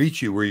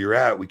reach you where you're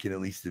at, we can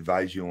at least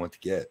advise you on what to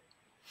get.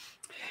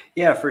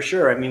 Yeah, for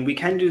sure. I mean, we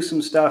can do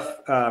some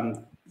stuff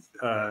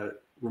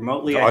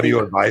remotely.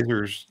 Audio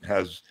Advisors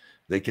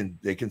they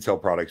can sell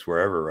products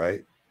wherever,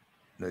 right?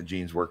 That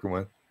Gene's working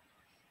with.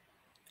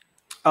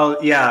 Oh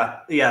yeah,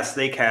 yes,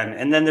 they can.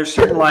 And then there's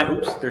certain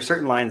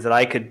lines that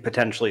I could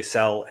potentially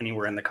sell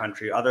anywhere in the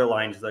country. Other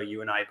lines, though,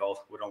 you and I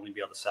both would only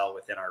be able to sell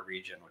within our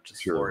region, which is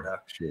Sure, Florida.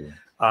 sure.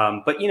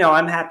 But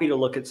I'm happy to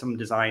look at some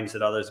designs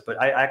that others.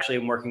 But I actually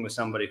am working with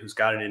somebody who's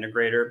got an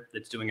integrator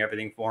that's doing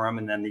everything for him,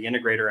 and then the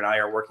integrator and I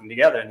are working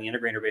together. And the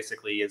integrator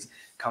basically is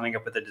coming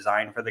up with a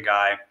design for the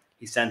guy.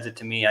 He sends it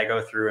to me. I go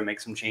through and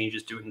make some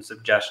changes, do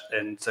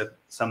it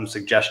some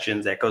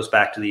suggestions that goes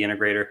back to the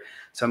integrator.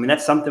 So I mean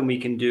that's something we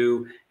can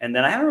do. And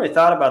then I haven't really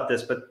thought about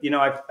this, but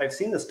I've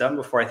seen this done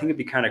before. I think it'd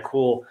be kind of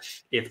cool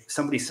if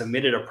somebody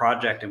submitted a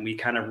project and we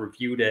kind of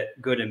reviewed it,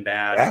 good and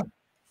bad. Yeah.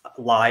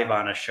 Live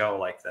on a show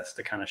like this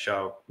to kind of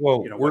show,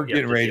 well, we're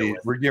getting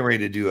ready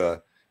to do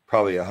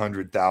probably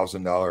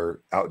 $100,000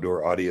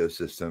 outdoor audio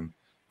system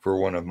for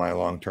one of my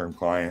long-term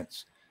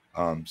clients.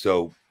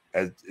 So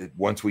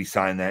once we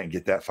sign that and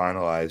get that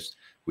finalized,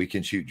 we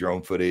can shoot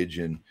drone footage,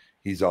 and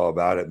he's all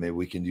about it. Maybe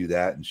we can do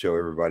that and show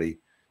everybody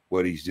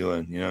what he's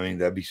doing. You know what I mean?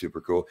 That'd be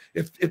super cool.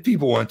 If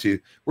people want to,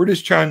 we're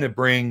just trying to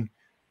bring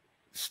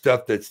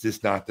stuff that's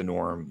just not the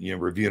norm,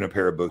 reviewing a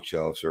pair of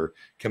bookshelves or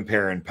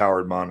comparing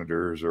powered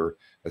monitors or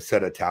a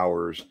set of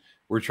towers.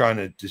 We're trying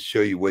to just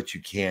show you what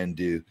you can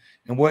do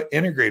and what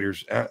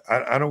integrators.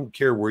 I don't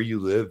care where you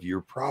live.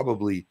 You're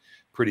probably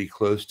pretty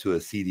close to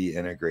a CD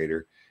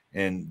integrator,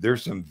 and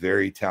there's some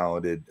very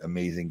talented,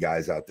 amazing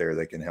guys out there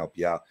that can help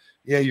you out.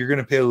 Yeah, you're going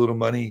to pay a little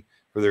money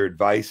for their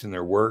advice and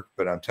their work,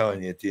 but I'm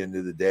telling you, at the end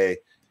of the day,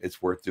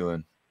 it's worth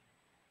doing.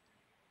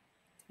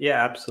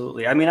 Yeah,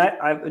 absolutely. I mean,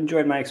 I've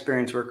enjoyed my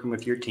experience working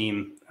with your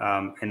team.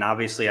 And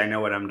obviously I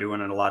know what I'm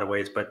doing in a lot of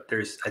ways, but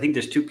I think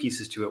there's two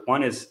pieces to it.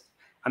 One is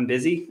I'm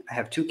busy. I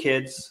have two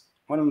kids.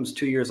 One of them is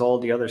 2 years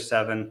old. The other's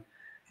 7.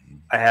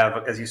 I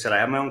have, as you said, I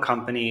have my own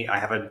company. I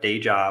have a day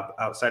job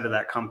outside of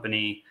that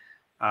company.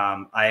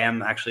 I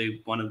am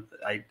actually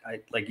I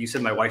like you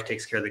said, my wife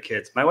takes care of the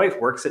kids. My wife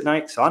works at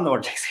night, so I'm the one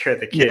who takes care of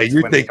the kids.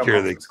 Yeah, you take care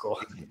of the school.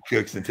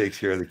 Cooks and takes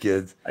care of the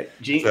kids.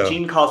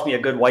 Jean calls me a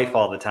good wife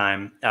all the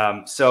time.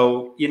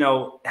 So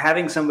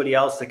having somebody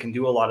else that can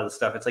do a lot of the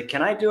stuff, it's like,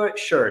 can I do it?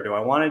 Sure. Do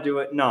I want to do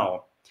it?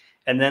 No.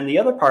 And then the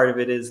other part of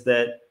it is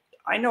that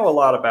I know a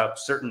lot about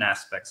certain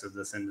aspects of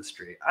this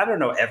industry. I don't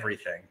know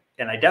everything.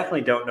 And I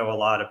definitely don't know a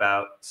lot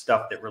about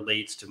stuff that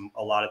relates to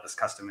a lot of this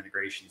custom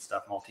integration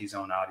stuff,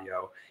 multi-zone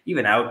audio,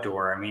 even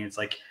outdoor. I mean, it's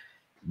like,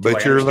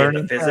 but you're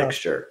learning the physics.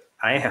 Sure,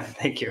 I am.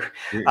 Thank you.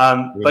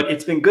 But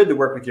it's been good to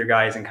work with your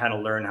guys and kind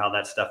of learn how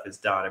that stuff is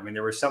done. I mean,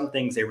 there were some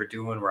things they were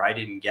doing where I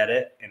didn't get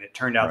it, and it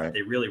turned out that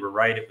they really were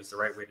right. It was the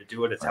right way to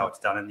do it. It's how it's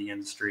done in the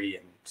industry.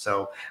 And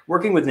so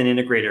working with an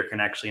integrator can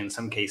actually, in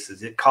some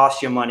cases, it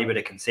costs you money, but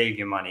it can save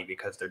you money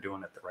because they're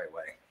doing it the right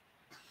way.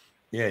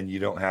 Yeah, and you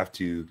don't have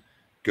to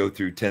go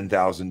through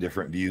 10,000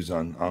 different views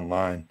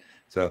online.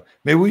 So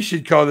maybe we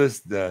should call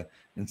this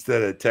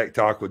instead of Tech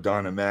Talk with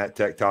Don and Matt,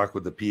 Tech Talk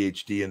with the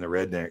PhD and the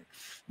redneck.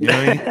 You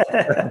know what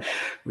I mean?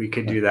 We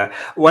could do that.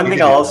 One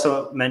thing I'll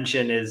also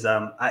mention is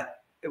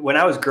when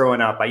I was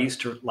growing up, I used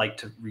to like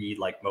to read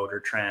like Motor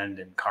Trend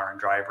and Car and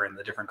Driver and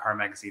the different car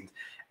magazines.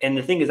 And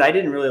the thing is, I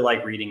didn't really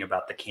like reading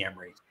about the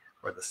Camry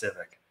or the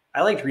Civic.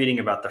 I liked reading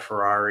about the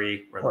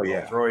Ferrari or the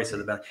Rolls Royce or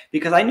the Bentley,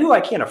 because I knew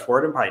I can't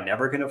afford them, probably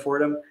never can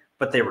afford them,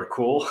 but they were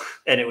cool.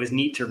 And it was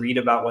neat to read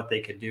about what they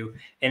could do.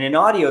 And in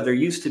audio, there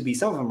used to be,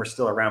 some of them are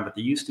still around, but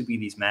there used to be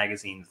these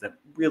magazines that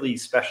really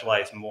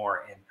specialized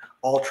more in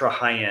ultra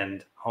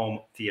high-end home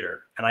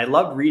theater. And I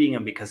loved reading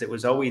them because it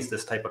was always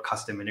this type of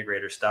custom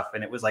integrator stuff.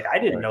 And it was like, I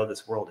didn't know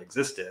this world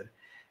existed.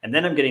 And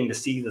then I'm getting to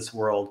see this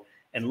world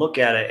and look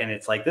at it. And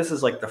it's like, this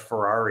is like the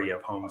Ferrari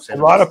of home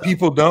cinema. A lot of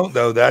people don't,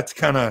 though. That's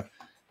kind of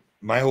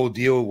my whole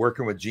deal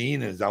working with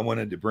Gene, is I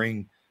wanted to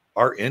bring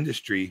our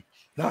industry,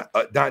 not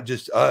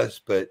just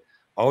us, but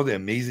all the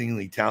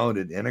amazingly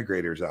talented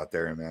integrators out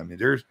there. And I mean,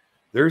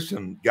 there's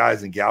some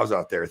guys and gals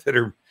out there that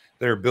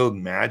are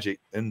building magic,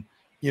 and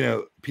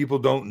people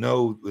don't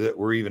know that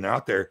we're even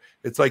out there.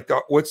 It's like,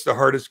 what's the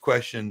hardest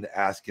question to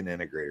ask an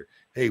integrator?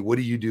 Hey, what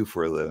do you do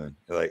for a living?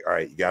 They're like, all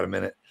right, you got a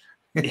minute?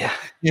 Yeah.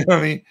 You know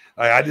what I mean?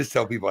 I just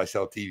tell people I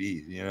sell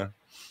TVs,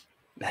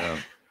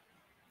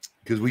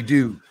 because we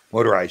do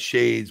motorized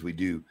shades, we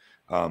do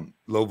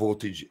low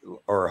voltage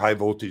or high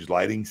voltage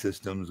lighting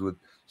systems with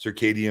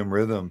circadian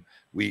rhythm.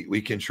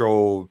 We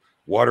control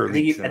water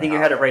leaks. I think you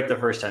had it right the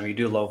first time. You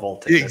do low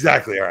voltage.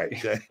 Exactly. All right.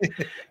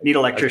 Need an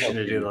electrician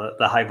to do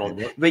the high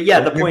voltage. But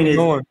yeah, the point is,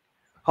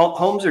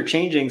 homes are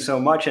changing so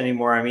much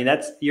anymore. I mean,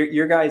 that's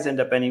your guys end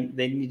up they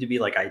need to be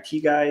like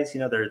IT guys.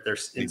 They're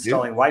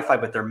installing Wi-Fi,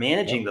 but they're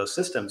managing those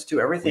systems too.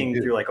 Everything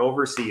through like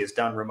Oversee is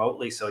done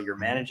remotely, so you're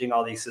managing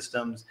all these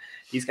systems.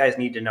 These guys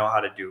need to know how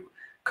to do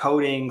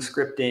coding,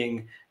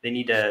 scripting. They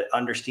need to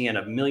understand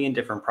a million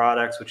different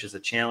products, which is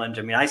a challenge.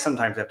 I mean, I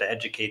sometimes have to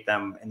educate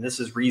them, and this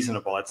is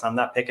reasonable. I'm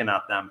not picking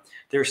at them.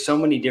 There's so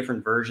many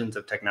different versions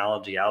of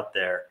technology out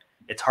there.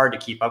 It's hard to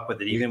keep up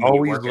with it, even when you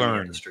work in the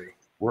industry.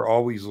 We're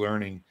always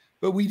learning,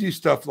 but we do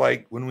stuff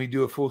like when we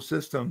do a full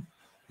system,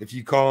 if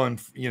you call in,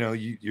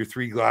 you're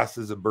 3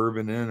 glasses of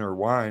bourbon in or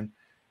wine,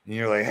 and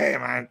you're like, hey,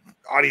 my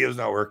audio's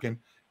not working.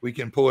 we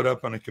can pull it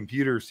up on a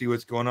computer, see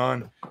what's going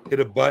on, hit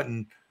a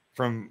button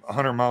from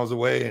 100 miles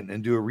away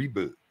and do a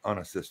reboot on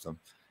a system,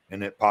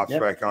 and it pops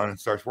back on and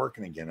starts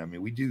working again. I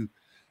mean,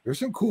 there's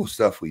some cool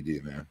stuff we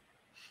do, man.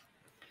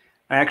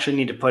 I actually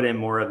need to put in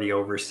more of the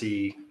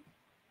oversee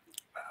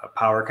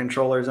power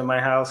controllers in my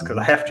house, because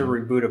I have to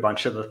reboot a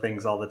bunch of the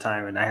things all the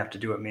time, and I have to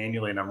do it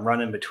manually, and I'm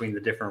running between the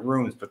different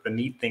rooms. But the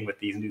neat thing with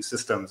these new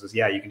systems is,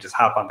 you can just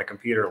hop on the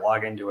computer,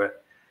 log into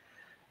it,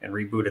 and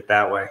reboot it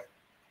that way.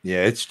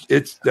 Yeah,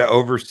 it's the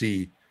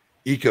oversee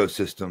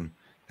ecosystem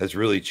has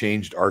really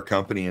changed our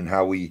company and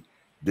how we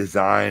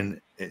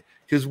design it,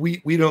 because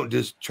we don't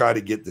just try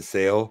to get the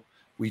sale,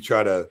 we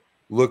try to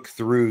look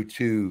through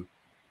to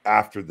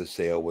after the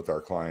sale with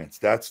our clients.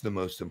 That's the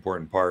most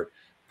important part,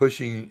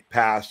 pushing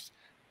past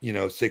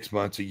 6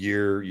 months, a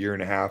year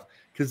and a half,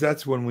 because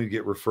that's when we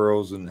get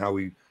referrals and how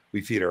we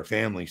feed our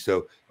family.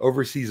 So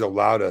overseas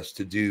allowed us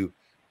to do,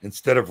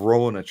 instead of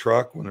rolling a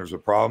truck when there's a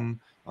problem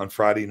on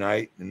Friday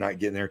night and not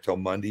getting there till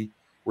Monday,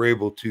 we're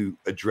able to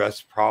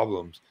address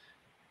problems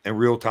in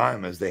real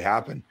time as they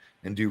happen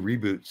and do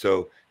reboot.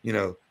 So,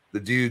 the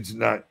dude's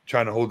not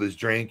trying to hold his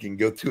drink and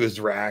go to his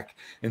rack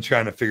and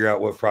trying to figure out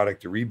what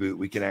product to reboot.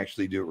 We can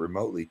actually do it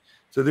remotely.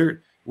 So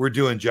we're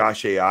doing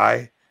Josh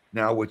AI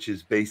now, which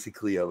is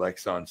basically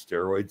Alexa on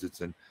steroids.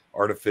 It's an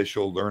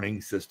artificial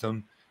learning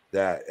system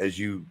that as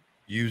you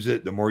use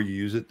it, the more you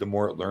use it, the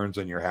more it learns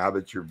on your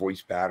habits, your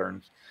voice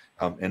patterns,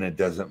 and it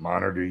doesn't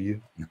monitor you,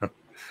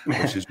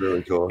 which is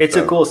really cool. It's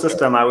a cool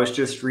system. I was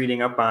just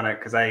reading up on it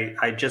because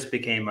I just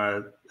became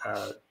a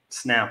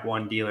Snap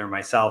One dealer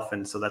myself,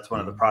 and so that's one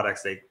of the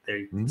products they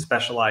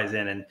specialize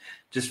in. And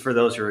just for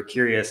those who are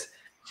curious,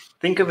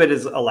 think of it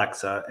as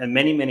Alexa. In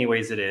many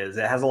ways it is.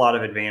 It has a lot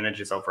of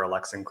advantages over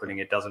Alexa, including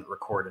it doesn't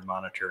record and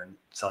monitor and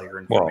sell your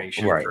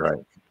information. Well, right.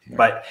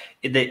 But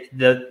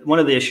the one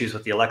of the issues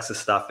with the Alexa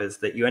stuff is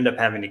that you end up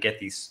having to get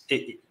these,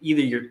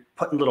 either you're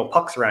putting little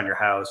pucks around your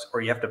house,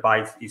 or you have to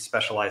buy these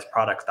specialized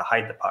products to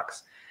hide the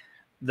pucks.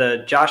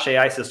 The Josh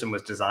AI system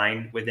was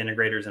designed with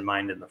integrators in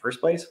mind in the first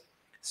place.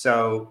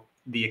 So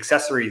the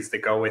accessories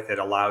that go with it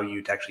allow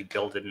you to actually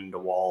build it into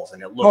walls,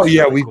 and it looks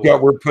really cool.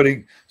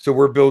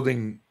 We're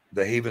building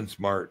the Haven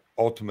Smart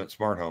Ultimate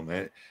Smart Home,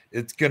 and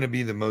it's going to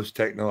be the most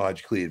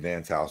technologically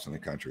advanced house in the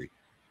country.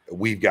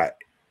 We've got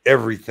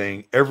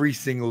everything, every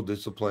single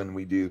discipline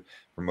we do,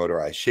 from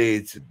motorized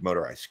shades to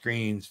motorized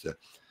screens to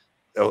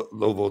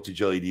low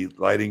voltage LED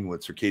lighting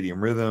with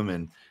circadian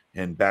rhythm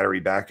and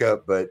battery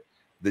backup. But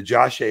the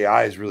Josh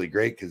AI is really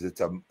great because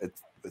it's the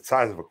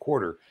size of a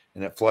quarter,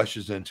 and it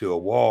flushes into a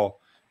wall.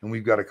 And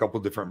we've got a couple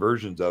different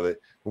versions of it.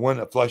 The one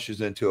that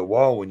flushes into a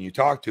wall, when you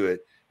talk to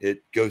it,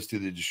 it goes through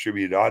the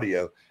distributed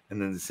audio,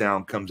 and then the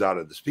sound comes out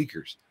of the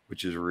speakers,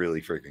 which is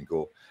really freaking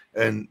cool.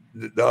 And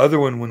the other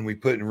one, when we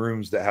put in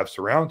rooms that have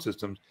surround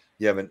systems,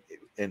 you have an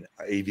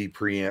AV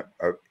preamp,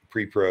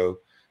 pre-pro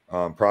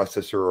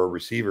processor or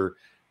receiver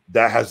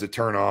that has to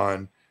turn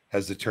on,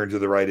 has to turn to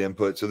the right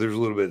input. So there's a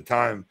little bit of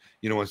time.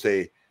 You don't want to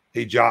say,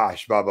 hey,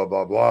 Josh, blah, blah,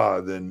 blah,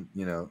 blah, then,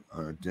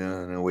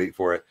 wait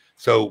for it.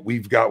 So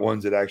we've got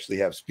ones that actually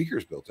have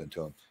speakers built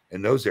into them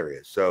in those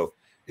areas. So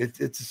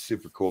it's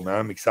super cool, man.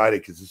 I'm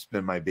excited because it's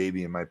been my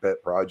baby and my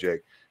pet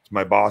project. It's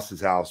my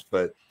boss's house,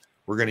 but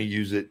we're going to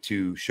use it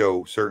to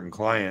show certain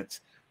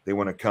clients they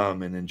want to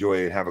come and enjoy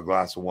it, have a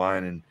glass of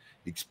wine, and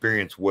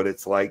experience what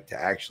it's like to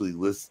actually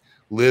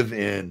live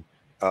in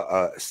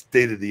a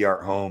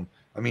state-of-the-art home.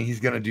 I mean, he's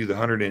going to do the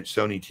 100-inch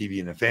Sony TV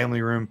in the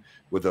family room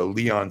with a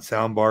Leon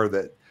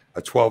soundbar,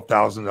 a $12,000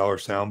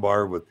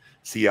 soundbar with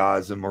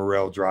CIs and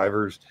Morel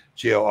drivers,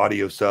 JL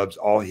audio subs,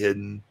 all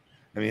hidden.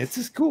 I mean, it's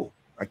just cool.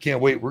 I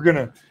can't wait. We're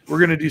gonna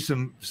do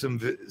some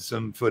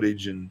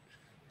footage. And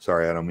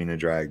sorry, I don't mean to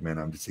drag, man.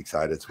 I'm just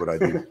excited. It's what I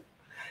do.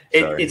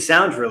 It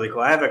sounds really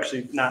cool. I have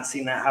actually not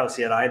seen that house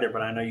yet either,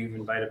 but I know you've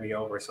invited me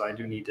over, so I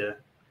do need to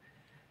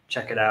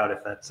check it out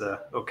if that's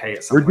okay.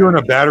 We're doing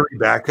a battery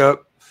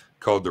backup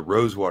called the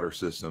Rosewater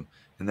system,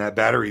 and that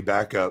battery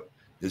backup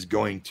is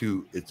going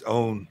to its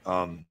own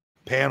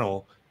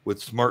panel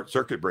with smart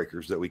circuit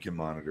breakers that we can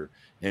monitor,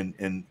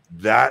 and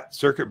that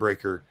circuit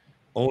breaker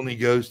only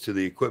goes to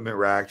the equipment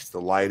racks, the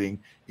lighting,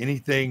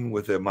 anything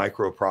with a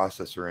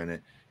microprocessor in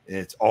it, and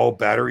it's all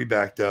battery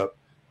backed up,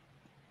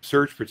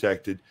 surge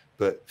protected,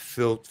 but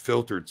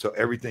filtered, so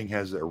everything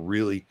has a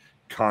really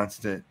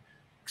constant,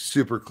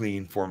 super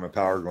clean form of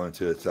power going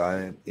to it.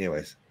 So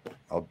anyways,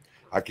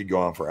 I could go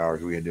on for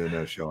hours. We can do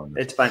another show on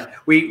this. It's fine.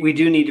 We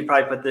do need to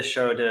probably put this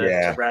show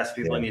to rest.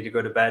 People need to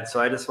go to bed. So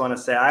I just want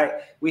to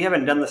say we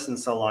haven't done this in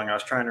so long. I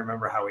was trying to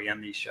remember how we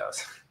end these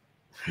shows.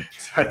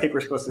 So I think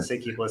we're supposed to say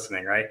keep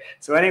listening, right?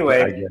 So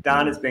anyway,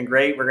 Don, it's been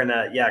great. We're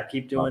gonna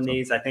keep doing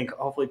these. I think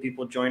hopefully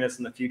people join us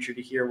in the future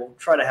to hear. We'll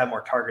try to have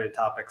more targeted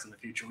topics in the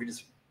future.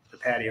 The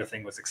patio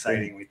thing was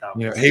exciting. We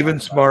thought Haven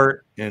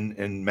Smart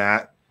and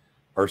Matt,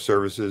 our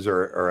services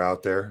are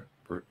out there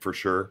for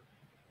sure.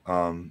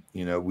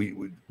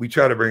 We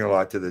try to bring a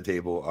lot to the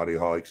table,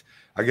 Audioholics.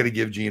 I got to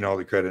give Gene all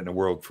the credit in the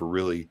world for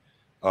really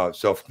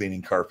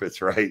self-cleaning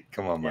carpets, right?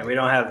 Come on, Mike. We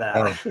don't have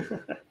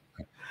that.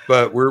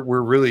 But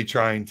we're really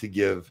trying to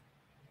give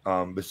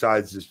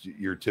besides just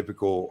your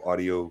typical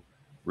audio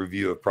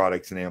review of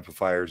products and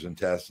amplifiers and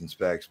tests and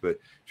specs, but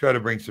try to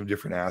bring some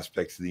different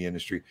aspects of the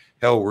industry.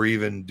 Hell, we're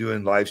even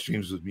doing live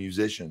streams with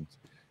musicians.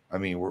 I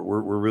mean,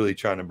 we're really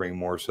trying to bring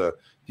more. So if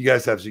you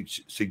guys have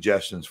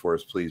suggestions for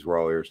us, please, we're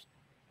all ears.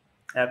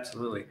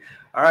 Absolutely.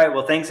 All right.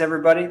 Well, thanks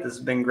everybody. This has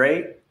been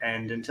great.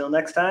 And until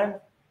next time,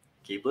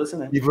 keep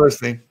listening. Keep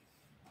listening.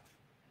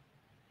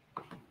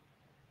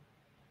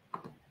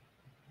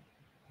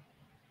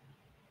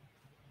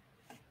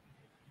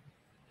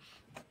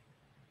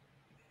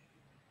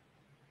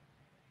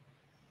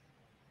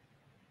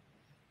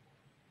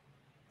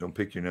 Don't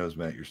pick your nose,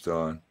 Matt. You're still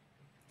on.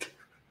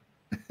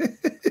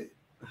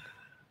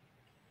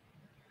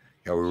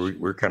 Yeah,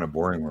 we're kind of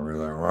boring when we're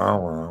like, rah,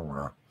 rah,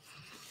 rah.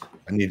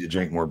 I need to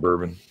drink more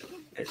bourbon.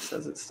 It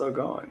says it's still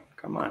going.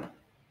 Come on.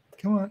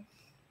 Come on.